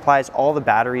actually supplies all the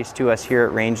batteries to us here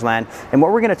at Rangeland, and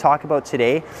what we're going to talk about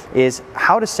today is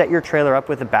how to set your trailer up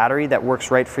with a battery that works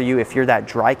right for you if you're that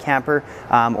dry camper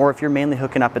or if you're mainly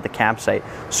hooking up at the campsite.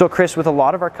 So Chris, with a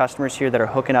lot of our customers here that are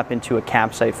hooking up into a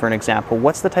campsite, for an example,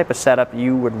 what's the type of setup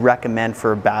you would recommend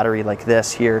for a battery like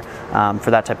this here for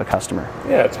that type of customer?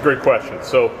 Yeah, it's a great question.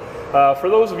 So for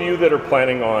those of you that are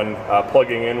planning on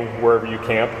plugging in wherever you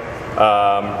camp,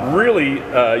 really,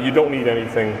 you don't need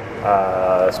anything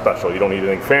special. You don't need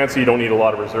anything fancy. You don't need a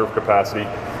lot of reserve capacity.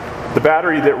 The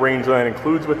battery that Rangeland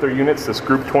includes with their units, this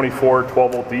Group 24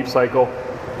 12-volt deep cycle,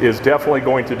 is definitely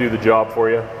going to do the job for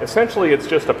you. Essentially, it's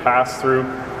just a pass-through.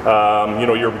 You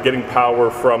know, you're getting power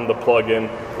from the plug-in.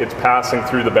 It's passing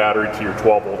through the battery to your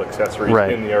 12-volt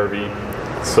accessories in the RV.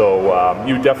 So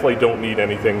you definitely don't need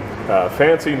anything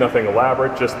fancy, nothing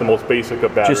elaborate, just the most basic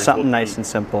of batteries. Just something nice and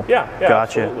simple. Yeah,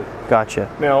 gotcha. Absolutely.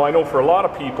 Gotcha. Now, I know for a lot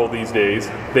of people these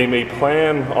days, they may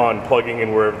plan on plugging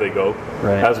in wherever they go.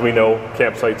 Right. As we know,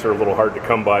 campsites are a little hard to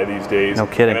come by these days. No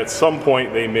kidding. And at some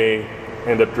point, they may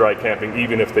end up dry camping,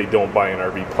 even if they don't buy an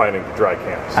RV planning to dry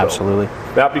camp. So absolutely.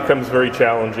 That becomes very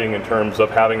challenging in terms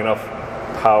of having enough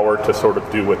power to sort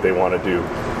of do what they want to do.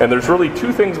 And there's really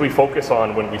two things we focus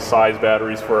on when we size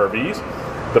batteries for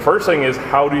RVs. The first thing is,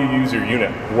 how do you use your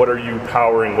unit? What are you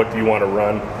powering? What do you want to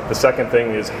run? The second thing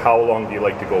is, how long do you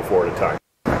like to go for at a time?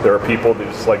 There are people that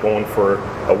just like going for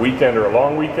a weekend or a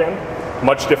long weekend.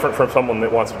 Much different from someone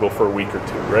that wants to go for a week or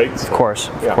two, right? So, of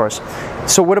course.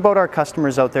 So what about our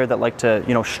customers out there that like to,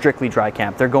 you know, strictly dry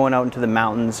camp? They're going out into the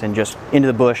mountains and just into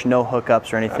the bush, no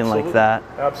hookups or anything like that.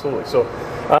 Absolutely. So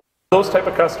those type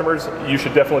of customers, you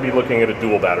should definitely be looking at a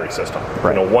dual battery system.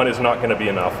 Right. You know, one is not going to be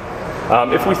enough.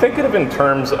 If we think of it in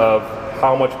terms of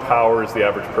how much power is the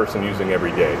average person using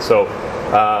every day. So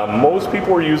most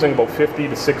people are using about 50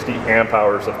 to 60 amp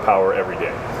hours of power every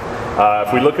day.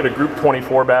 If we look at a Group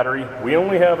 24 battery, we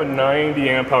only have a 90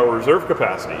 amp hour reserve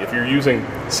capacity. If you're using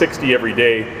 60 every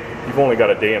day, you've only got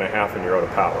a day and a half and you're out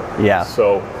of power. Yeah.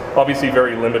 So obviously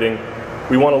very limiting.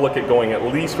 We want to look at going at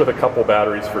least with a couple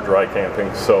batteries for dry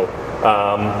camping. So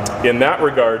in that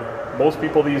regard, most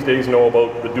people these days know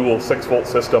about the dual 6-volt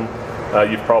system.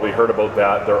 You've probably heard about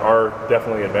that. There are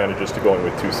definitely advantages to going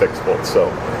with two 6-volts. So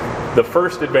the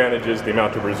first advantage is the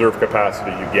amount of reserve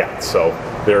capacity you get. So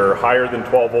they're higher than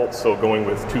 12 volts, so going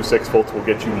with two 6-volts will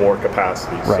get you more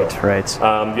capacity. Right.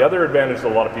 The other advantage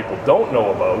that a lot of people don't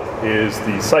know about is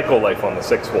the cycle life on the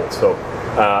 6-volts. So,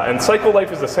 and cycle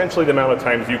life is essentially the amount of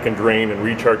times you can drain and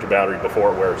recharge a battery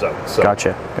before it wears out. So, Gotcha.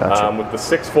 with the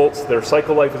 6-volts, their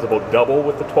cycle life is about double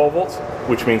with the 12 volts,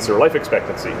 which means their life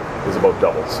expectancy is about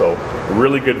double. So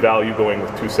really good value going with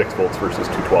two 6-volts versus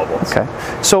two 12 volts.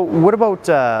 Okay. So what about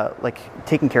like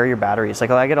taking care of your batteries?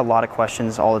 Like, I get a lot of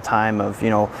questions all the time of,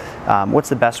 you know, what's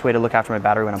the best way to look after my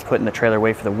battery when I'm putting the trailer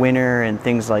away for the winter and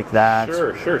things like that?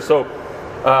 Sure. So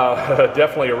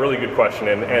definitely a really good question,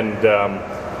 and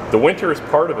the winter is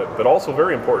part of it, but also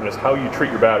very important is how you treat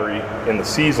your battery in the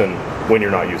season when you're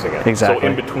not using it. Exactly. So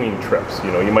in between trips,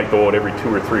 you know, you might go out every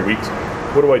 2 or 3 weeks.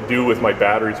 what do I do with my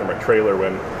batteries or my trailer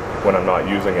when I'm not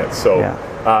using it? So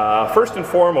first and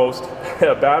foremost,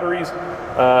 batteries,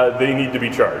 they need to be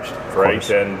charged, right?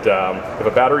 And if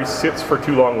a battery sits for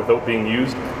too long without being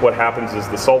used, what happens is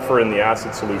the sulfur in the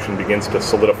acid solution begins to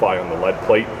solidify on the lead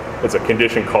plate. It's a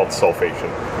condition called sulfation.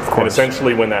 And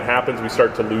essentially when that happens, we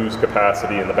start to lose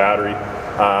capacity in the battery.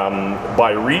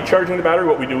 By recharging the battery,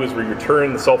 what we do is we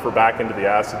return the sulfur back into the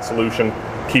acid solution,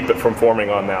 keep it from forming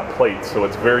on that plate. So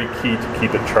it's very key to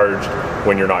keep it charged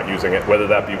when you're not using it, whether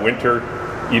that be winter,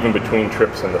 even between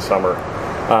trips in the summer.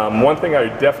 One thing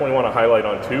I definitely want to highlight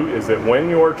on too is that when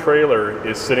your trailer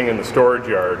is sitting in the storage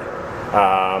yard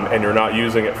and you're not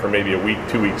using it for maybe a week,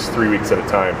 2 weeks, 3 weeks at a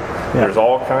time, there's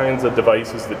all kinds of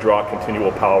devices that draw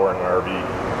continual power in an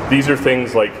RV. These are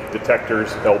things like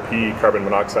detectors, LP, carbon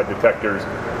monoxide detectors,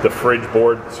 the fridge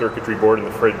board, the circuitry board in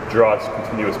the fridge draws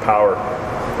continuous power.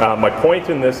 My point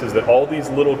in this is that all these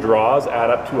little draws add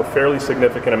up to a fairly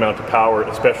significant amount of power,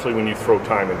 especially when you throw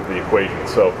time into the equation.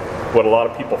 So what a lot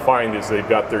of people find is they've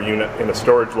got their unit in a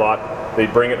storage lot, they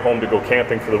bring it home to go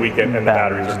camping for the weekend, and the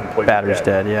batteries are completely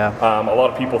dead. A lot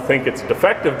of people think it's a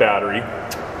defective battery.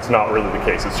 It's not really the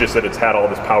case. It's just that it's had all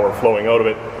this power flowing out of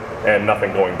it and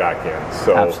nothing going back in.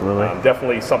 So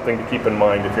definitely something to keep in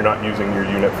mind if you're not using your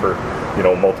unit for, you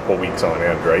know, multiple weeks on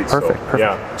end, right? Perfect.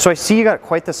 Yeah. So I see you got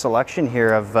quite the selection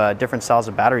here of different styles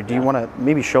of battery. Do you want to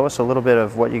maybe show us a little bit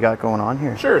of what you got going on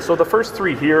here? Sure. So the first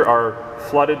three here are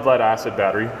flooded lead acid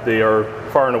battery. They are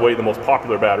far and away the most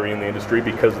popular battery in the industry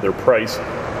because of their price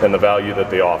and the value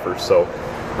that they offer. So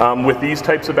with these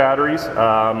types of batteries,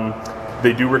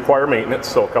 they do require maintenance,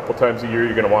 so a couple times a year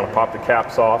you're going to want to pop the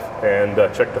caps off and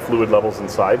check the fluid levels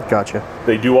inside. Gotcha.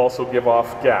 They do also give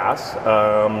off gas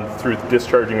through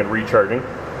discharging and recharging.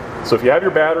 So if you have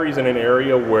your batteries in an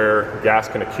area where gas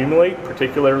can accumulate,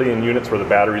 particularly in units where the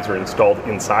batteries are installed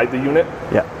inside the unit,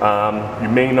 you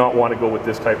may not want to go with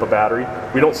this type of battery.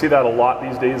 We don't see that a lot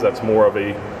these days. That's more of a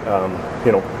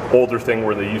you know, older thing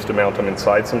where they used to mount them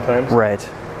inside sometimes. Right.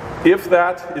 If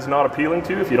that is not appealing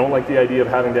to you, if you don't like the idea of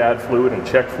having to add fluid and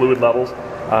check fluid levels,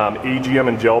 AGM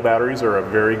and gel batteries are a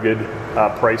very good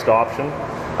priced option.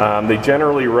 They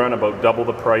generally run about double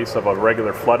the price of a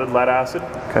regular flooded lead acid.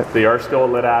 They are still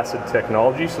a lead acid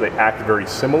technology, so they act very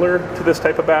similar to this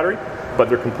type of battery, but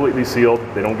they're completely sealed.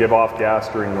 They don't give off gas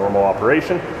during normal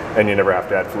operation, and you never have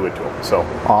to add fluid to them. So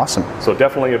awesome. So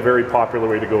definitely a very popular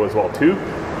way to go as well too.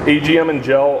 AGM and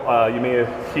gel, you may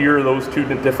hear those two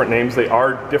different names. They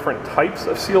are different types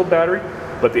of sealed battery,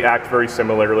 but they act very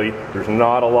similarly. There's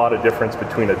not a lot of difference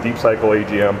between a deep cycle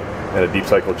AGM and a deep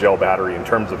cycle gel battery in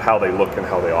terms of how they look and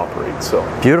how they operate. So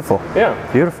beautiful. Yeah.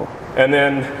 Beautiful. And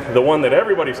then the one that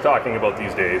everybody's talking about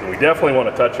these days, and we definitely want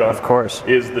to touch on, of course,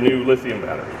 is the new lithium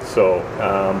battery. So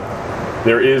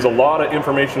there is a lot of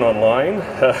information online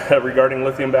regarding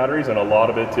lithium batteries, and a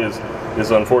lot of it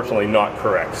is unfortunately not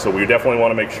correct. So we definitely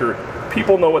want to make sure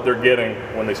people know what they're getting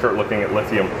when they start looking at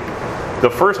lithium. The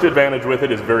first advantage with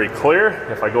it is very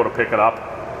clear. If I go to pick it up,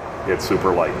 it's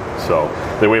super light. So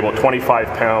they weigh about 25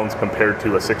 pounds compared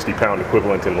to a 60-pound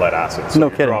equivalent in lead acid. So no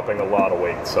you're kidding. Dropping a lot of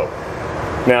weight. So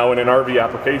now in an RV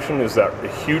application, is that a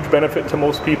huge benefit to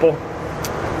most people?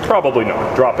 Probably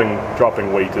not.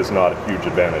 Dropping weight is not a huge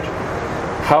advantage.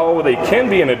 How they can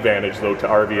be an advantage though to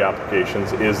RV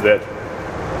applications is that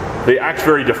they act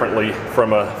very differently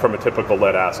from a typical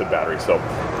lead acid battery. So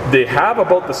they have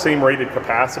about the same rated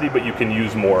capacity, but you can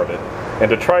use more of it. And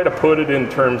to try to put it in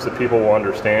terms that people will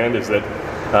understand is that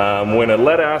when a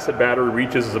lead acid battery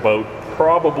reaches about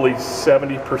probably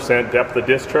 70% depth of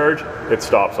discharge, it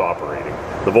stops operating.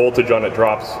 The voltage on it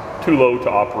drops too low to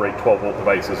operate 12-volt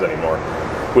devices anymore.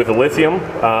 With a lithium,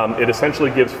 it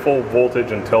essentially gives full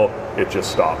voltage until it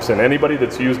just stops. And anybody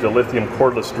that's used a lithium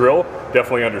cordless drill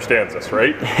definitely understands this,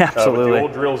 right? Absolutely. With the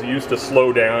old drills, it used to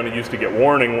slow down. It used to get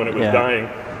warning when it was dying.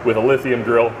 With a lithium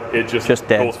drill, it just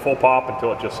goes full pop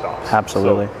until it just stops.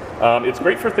 Absolutely. So, it's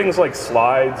great for things like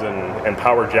slides and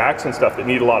power jacks and stuff that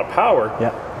need a lot of power.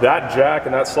 That jack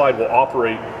and that slide will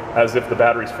operate as if the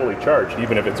battery's fully charged,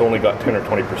 even if it's only got 10 or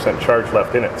 20% charge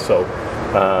left in it. So,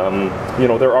 you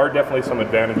know, there are definitely some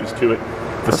advantages to it.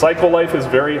 The cycle life is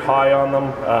very high on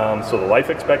them, so the life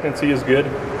expectancy is good.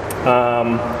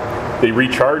 They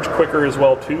recharge quicker as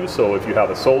well too, so if you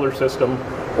have a solar system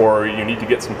or you need to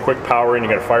get some quick power and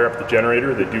you're going to fire up the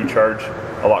generator, they do charge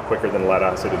a lot quicker than lead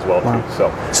acid as well too.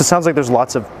 So it sounds like there's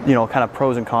lots of, you know, kind of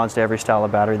pros and cons to every style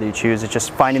of battery that you choose. It's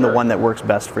just finding the one that works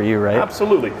best for you, right?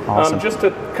 Absolutely. Awesome. Just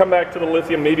to come back to the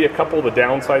lithium, maybe a couple of the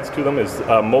downsides to them is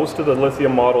most of the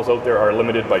lithium models out there are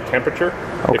limited by temperature.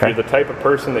 Okay. If you're the type of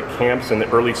person that camps in the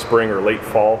early spring or late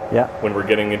fall, yeah, when we're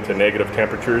getting into negative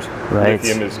temperatures, right,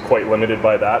 lithium is quite limited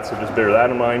by that, so just bear that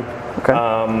in mind. Okay.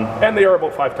 And they are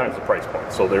about 5 times the price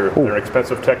point, so they're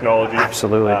expensive technology.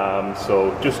 Absolutely.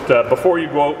 So just before you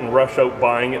go out and rush out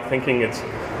buying it, thinking it's,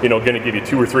 you know, going to give you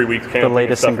 2 or 3 weeks camping, the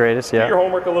latest and greatest, yeah. Do your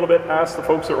homework a little bit. Ask the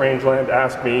folks at Rangeland.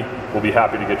 Ask me. We'll be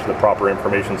happy to get you the proper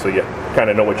information so you kind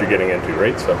of know what you're getting into,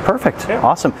 right? So perfect. Yeah.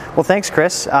 Awesome. Well, thanks,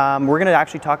 Chris. We're going to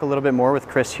actually talk a little bit more with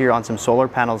Chris here on some solar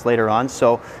panels later on.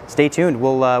 So stay tuned.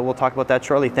 We'll talk about that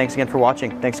shortly. Thanks again for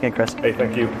watching. Thanks again, Chris. Hey,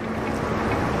 thank you.